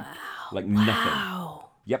any type. Wow. Like nothing. Wow.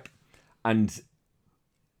 Yep. And,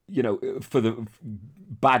 you know, for the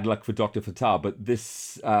bad luck for Dr. Fatah, but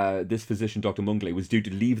this physician, Dr. Mongley, was due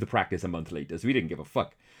to leave the practice a month later, so he didn't give a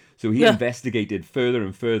fuck. So he investigated further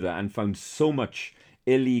and further and found so much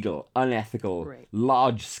illegal, unethical,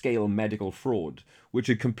 large-scale medical fraud, which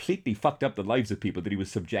had completely fucked up the lives of people that he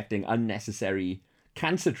was subjecting unnecessary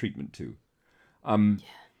cancer treatment to.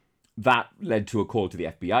 That led to a call to the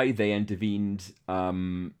FBI. They intervened,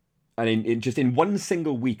 and in one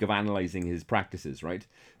single week of analysing his practices, right,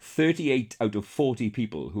 38 out of 40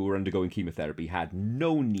 people who were undergoing chemotherapy had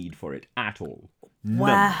no need for it at all. None.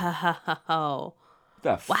 Wow.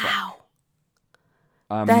 The fuck?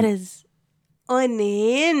 Wow. That is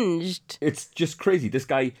unhinged. It's just crazy. This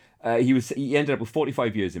guy, he ended up with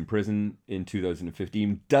 45 years in prison in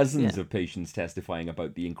 2015. Dozens of patients testifying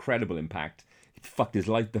about the incredible impact. It fucked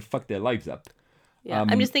their lives up. Yeah,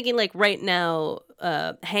 I'm just thinking, like, right now,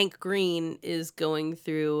 Hank Green is going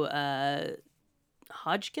through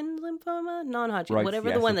Hodgkin lymphoma, non-Hodgkin,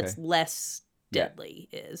 whatever the one that's less deadly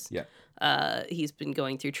is. Yeah. He's been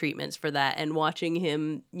going through treatments for that, and watching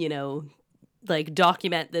him, you know, like,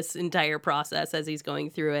 document this entire process as he's going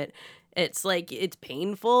through it. It's like, it's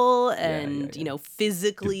painful and, you know,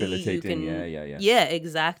 physically you can... Yeah,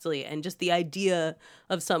 exactly. And just the idea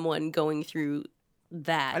of someone going through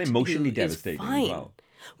that. And emotionally devastating as well.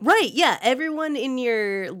 Right, yeah. Everyone in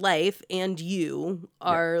your life and you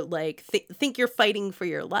are like, think you're fighting for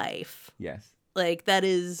your life. Yes. Like, that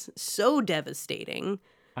is so devastating.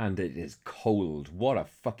 And it is cold. What a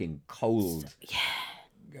fucking cold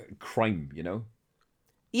crime, you know?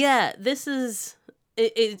 Yeah, this is...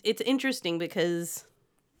 It's interesting because,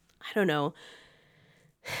 I don't know,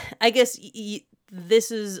 I guess this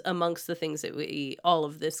is amongst the things that all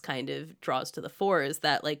of this kind of draws to the fore, is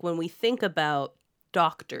that, like, when we think about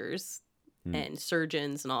doctors and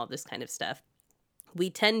surgeons and all this kind of stuff, we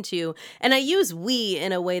tend to, and I use we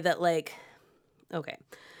in a way that, like, okay,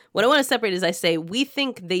 what I want to separate is I say we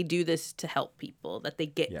think they do this to help people, that they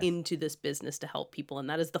get into this business to help people. And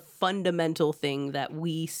that is the fundamental thing that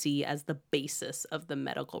we see as the basis of the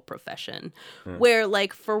medical profession. Where,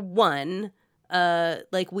 like, for one,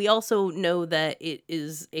 like, we also know that it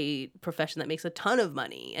is a profession that makes a ton of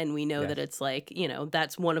money. And we know that it's like, you know,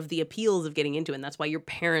 that's one of the appeals of getting into it. And that's why your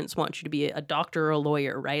parents want you to be a doctor or a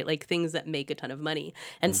lawyer, right? Like, things that make a ton of money.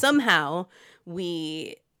 And somehow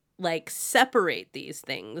we like separate these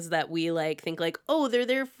things, that we like think like, oh, they're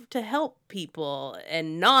there to help people,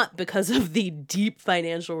 and not because of the deep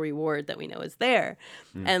financial reward that we know is there.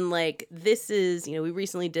 And like, this is, you know, we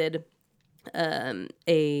recently did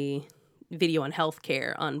a video on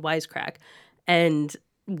healthcare on Wisecrack, and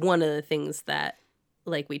one of the things that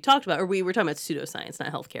like we talked about, or we were talking about pseudoscience,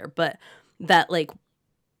 not healthcare, but that like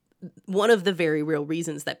one of the very real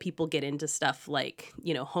reasons that people get into stuff like,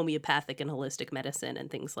 you know, homeopathic and holistic medicine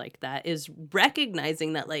and things like that is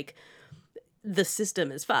recognizing that like the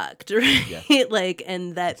system is fucked, right? Yeah. Like,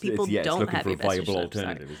 and that people don't have a viable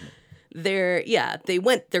alternative, isn't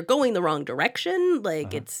it? They're going the wrong direction.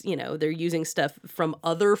 Like it's, you know, they're using stuff from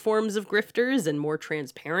other forms of grifters and more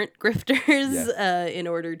transparent grifters in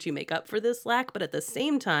order to make up for this lack. But at the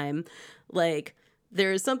same time, like,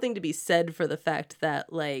 there is something to be said for the fact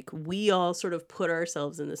that, like, we all sort of put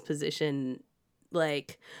ourselves in this position.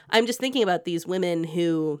 Like, I'm just thinking about these women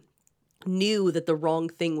who knew that the wrong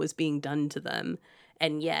thing was being done to them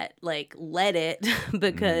and yet, like, let it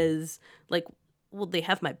because, like, well, they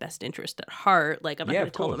have my best interest at heart. Like, I'm not going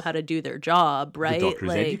to tell them how to do their job, right? The doctor is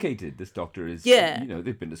like, educated. This doctor is, you know,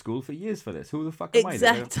 they've been to school for years for this. Who the fuck am I?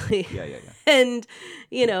 Exactly. Yeah. And,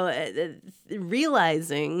 you know,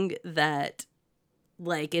 realizing that,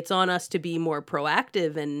 like, it's on us to be more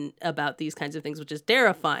proactive and about these kinds of things, which is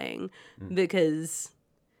terrifying because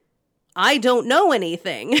I don't know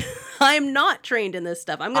anything. I'm not trained in this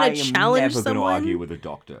stuff. I'm going to challenge someone. I'm never going to argue with a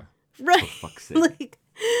doctor. Right. For fuck's sake.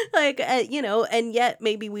 You know, and yet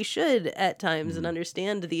maybe we should at times and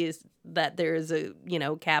understand that there is a, you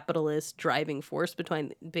know, capitalist driving force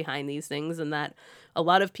behind these things, and that a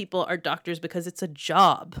lot of people are doctors because it's a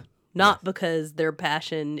job, not because their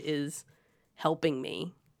passion is helping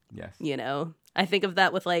me. Yes. You know, I think of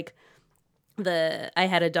that with like I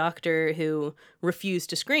had a doctor who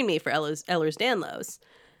refused to screen me for Ehlers-Danlos,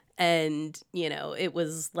 and, you know, it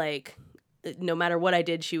was like, no matter what I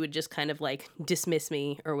did, she would just kind of like dismiss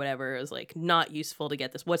me or whatever. It was like, not useful to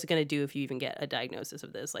get this. What's it going to do if you even get a diagnosis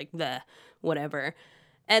of this? Like, whatever.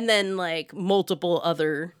 And then like multiple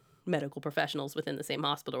other medical professionals within the same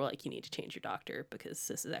hospital were like, you need to change your doctor because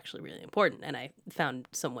this is actually really important. And I found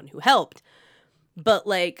someone who helped. But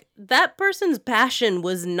like, that person's passion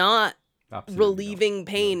was not relieving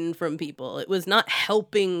pain from people. It was not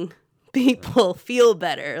helping people feel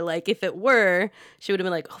better. Like, if it were, she would have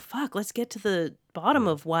been like, oh fuck, let's get to the bottom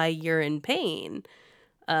of why you're in pain.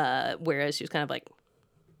 Whereas she was kind of like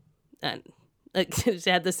she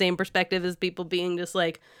had the same perspective as people being just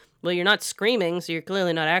like, well, you're not screaming, so you're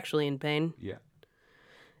clearly not actually in pain. Yeah.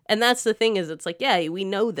 And that's the thing, is it's like, yeah, we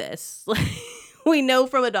know this. We know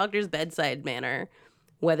from a doctor's bedside manner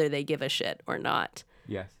whether they give a shit or not.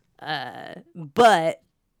 Yes. But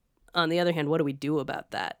on the other hand, what do we do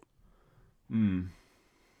about that?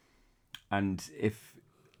 And if,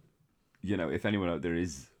 you know, if anyone out there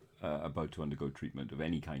is about to undergo treatment of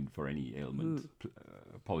any kind for any ailment,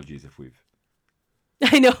 apologies if we've...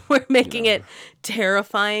 I know we're making it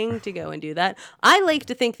terrifying to go and do that. I like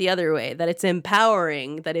to think the other way, that it's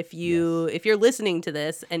empowering, that if you're listening to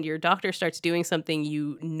this and your doctor starts doing something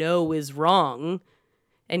you know is wrong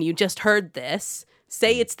and you just heard this,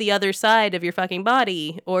 say it's the other side of your fucking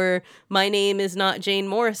body, or my name is not Jane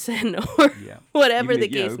Morrison, or whatever the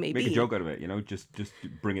case may be. Make a joke out of it, you know, just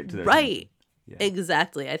bring it to their right. Yeah.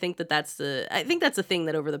 Exactly. I think that's the thing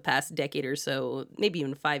that over the past decade or so, maybe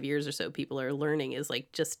even 5 years or so, people are learning, is like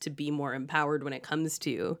just to be more empowered when it comes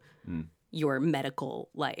to your medical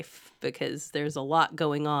life, because there's a lot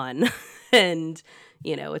going on and,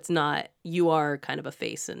 you know, it's not, you are kind of a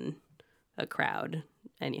face in a crowd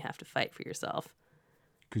and you have to fight for yourself.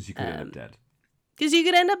 Because you could end up dead. Because you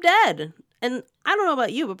could end up dead. And I don't know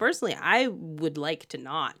about you, but personally, I would like to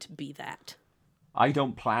not be that. I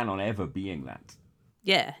don't plan on ever being that.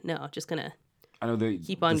 Yeah, no, just gonna I know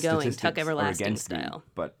keep on going, Tuck Everlasting style.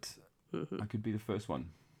 Me, but I could be the first one.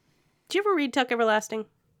 Did you ever read Tuck Everlasting?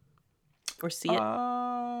 Or see it?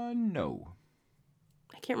 No.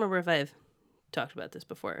 I can't remember if I've talked about this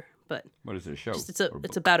before, but... What is it, a show?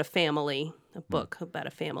 It's about a family, a book about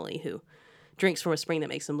a family who drinks from a spring that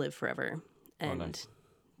makes them live forever. And nice.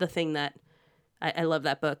 The thing that... I love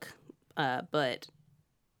that book, but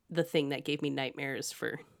the thing that gave me nightmares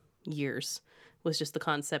for years was just the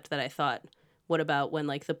concept that I thought, what about when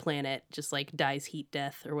like the planet just like dies heat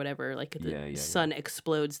death or whatever, like the sun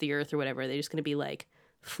explodes the earth or whatever, they're just going to be like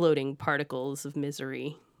floating particles of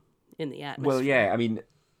misery in the atmosphere. Well, yeah, I mean,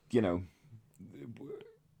 you know,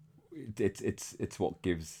 it's what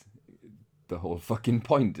gives the whole fucking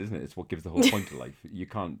point, isn't it? It's what gives the whole point of life. You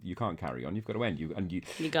can't carry on. You've got to end.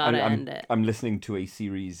 You gotta end it. I'm listening to a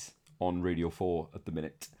series on Radio 4 at the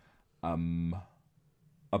minute,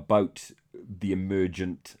 about the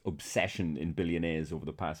emergent obsession in billionaires over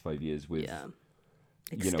the past 5 years with,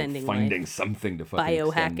 extending finding life. Something to fucking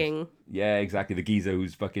biohacking. Extend. Yeah, exactly. The geezer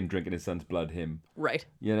who's fucking drinking his son's blood. Him. Right.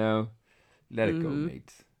 You know, let it go,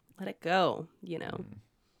 mate. Let it go. You know.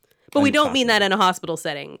 But we don't mean that in a hospital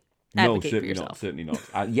setting. Advocate for yourself. Certainly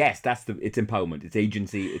not. Yes, it's empowerment. It's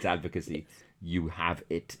agency. It's advocacy. You have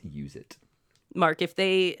it. Use it. Mark,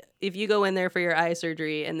 if you go in there for your eye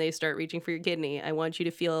surgery and they start reaching for your kidney, I want you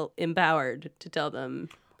to feel empowered to tell them.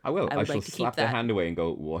 I will. I shall slap their hand away and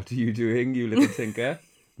go, "What are you doing, you little tinker?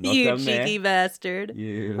 Not you down cheeky there. Bastard!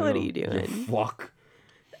 What are you You doing? fuck."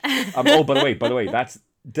 Oh, by the way,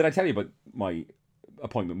 did I tell you about my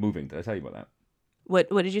appointment moving? Did I tell you about that?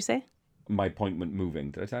 What did you say? My appointment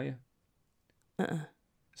moving. Did I tell you?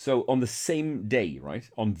 So on the same day, right?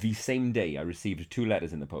 On the same day, I received 2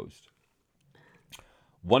 letters in the post.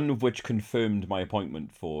 One of which confirmed my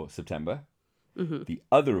appointment for September. Mm-hmm. The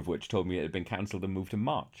other of which told me it had been cancelled and moved to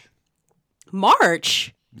March.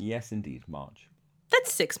 March? Yes, indeed, March.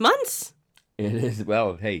 That's 6 months. It is.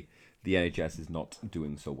 Well, hey, the NHS is not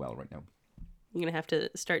doing so well right now. You're gonna have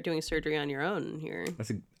to start doing surgery on your own here.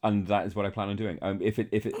 And that is what I plan on doing.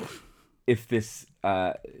 If this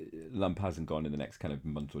lump hasn't gone in the next kind of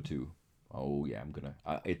month or two, oh yeah, I'm gonna.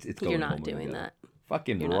 It's going. You're not doing that.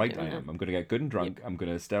 Fucking right, I am. I'm gonna get good and drunk. I'm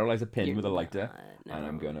gonna sterilize a pin with a lighter, and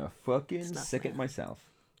I'm gonna fucking sick it myself.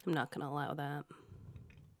 I'm not gonna allow that.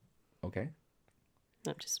 Okay.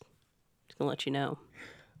 I'm just gonna let you know.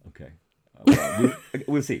 Okay.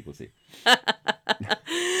 We'll see. We'll see.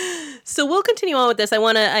 So we'll continue on with this.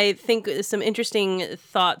 I think some interesting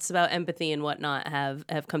thoughts about empathy and whatnot have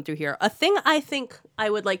come through here. A thing I think I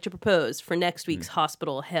would like to propose for next week's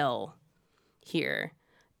hospital hell here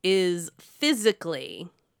is physically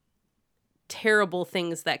terrible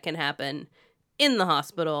things that can happen in the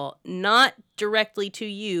hospital, not directly to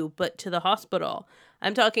you, but to the hospital.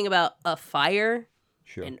 I'm talking about a fire,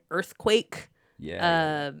 an earthquake,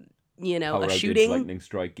 a shooting, lightning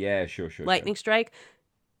strike. Yeah, sure. Lightning strike.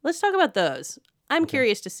 Let's talk about those. I'm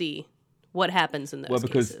curious to see what happens in those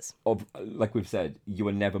cases. Like we've said, you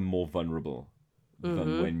are never more vulnerable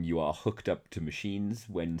than when you are hooked up to machines,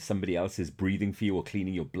 when somebody else is breathing for you or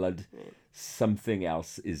cleaning your blood. Something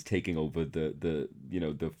else is taking over the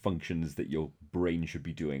functions that your brain should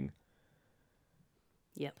be doing.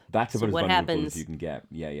 Yep. That's about as vulnerable as you can get.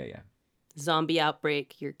 Yeah. Zombie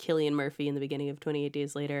outbreak. You're Cillian Murphy in the beginning of 28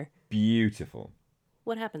 Days Later. Beautiful.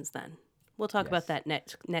 What happens then? We'll talk about that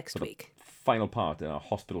next week. Final part in our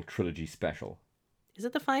hospital trilogy special. Is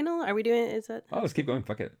it the final? Are we doing it? Is it? Oh, let's keep going.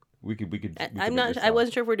 Fuck it. We could. I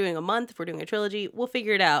wasn't sure if we're doing a month, if we're doing a trilogy. We'll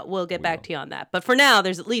figure it out. We'll get back to you on that. But for now,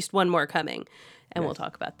 there's at least one more coming, and we'll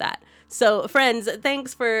talk about that. So, friends,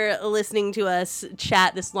 thanks for listening to us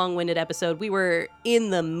chat this long-winded episode. We were in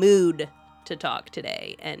the mood to talk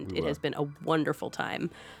today, and it has been a wonderful time.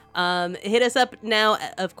 Hit us up now,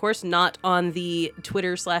 of course, not on the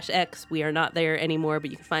Twitter/X. We are not there anymore,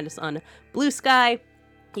 but you can find us on Blue Sky.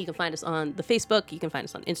 You can find us on the Facebook. You can find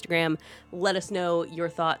us on Instagram. Let us know your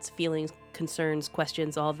thoughts, feelings, concerns,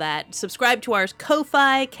 questions, all that. Subscribe to our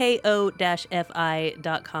Ko-Fi,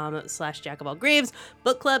 ko-fi.com/jackofallgraves.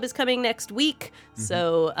 Book club is coming next week.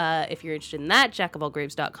 So if you're interested in that,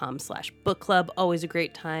 jackofallgraves.com/book club. Always a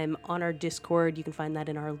great time on our Discord. You can find that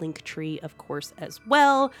in our link tree, of course, as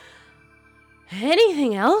well.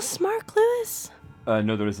 Anything else, Mark Lewis?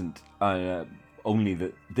 No, there isn't. Only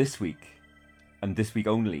that this week, and this week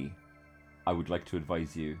only, I would like to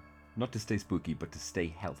advise you not to stay spooky, but to stay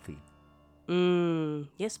healthy.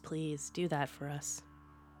 Yes, please. Do that for us.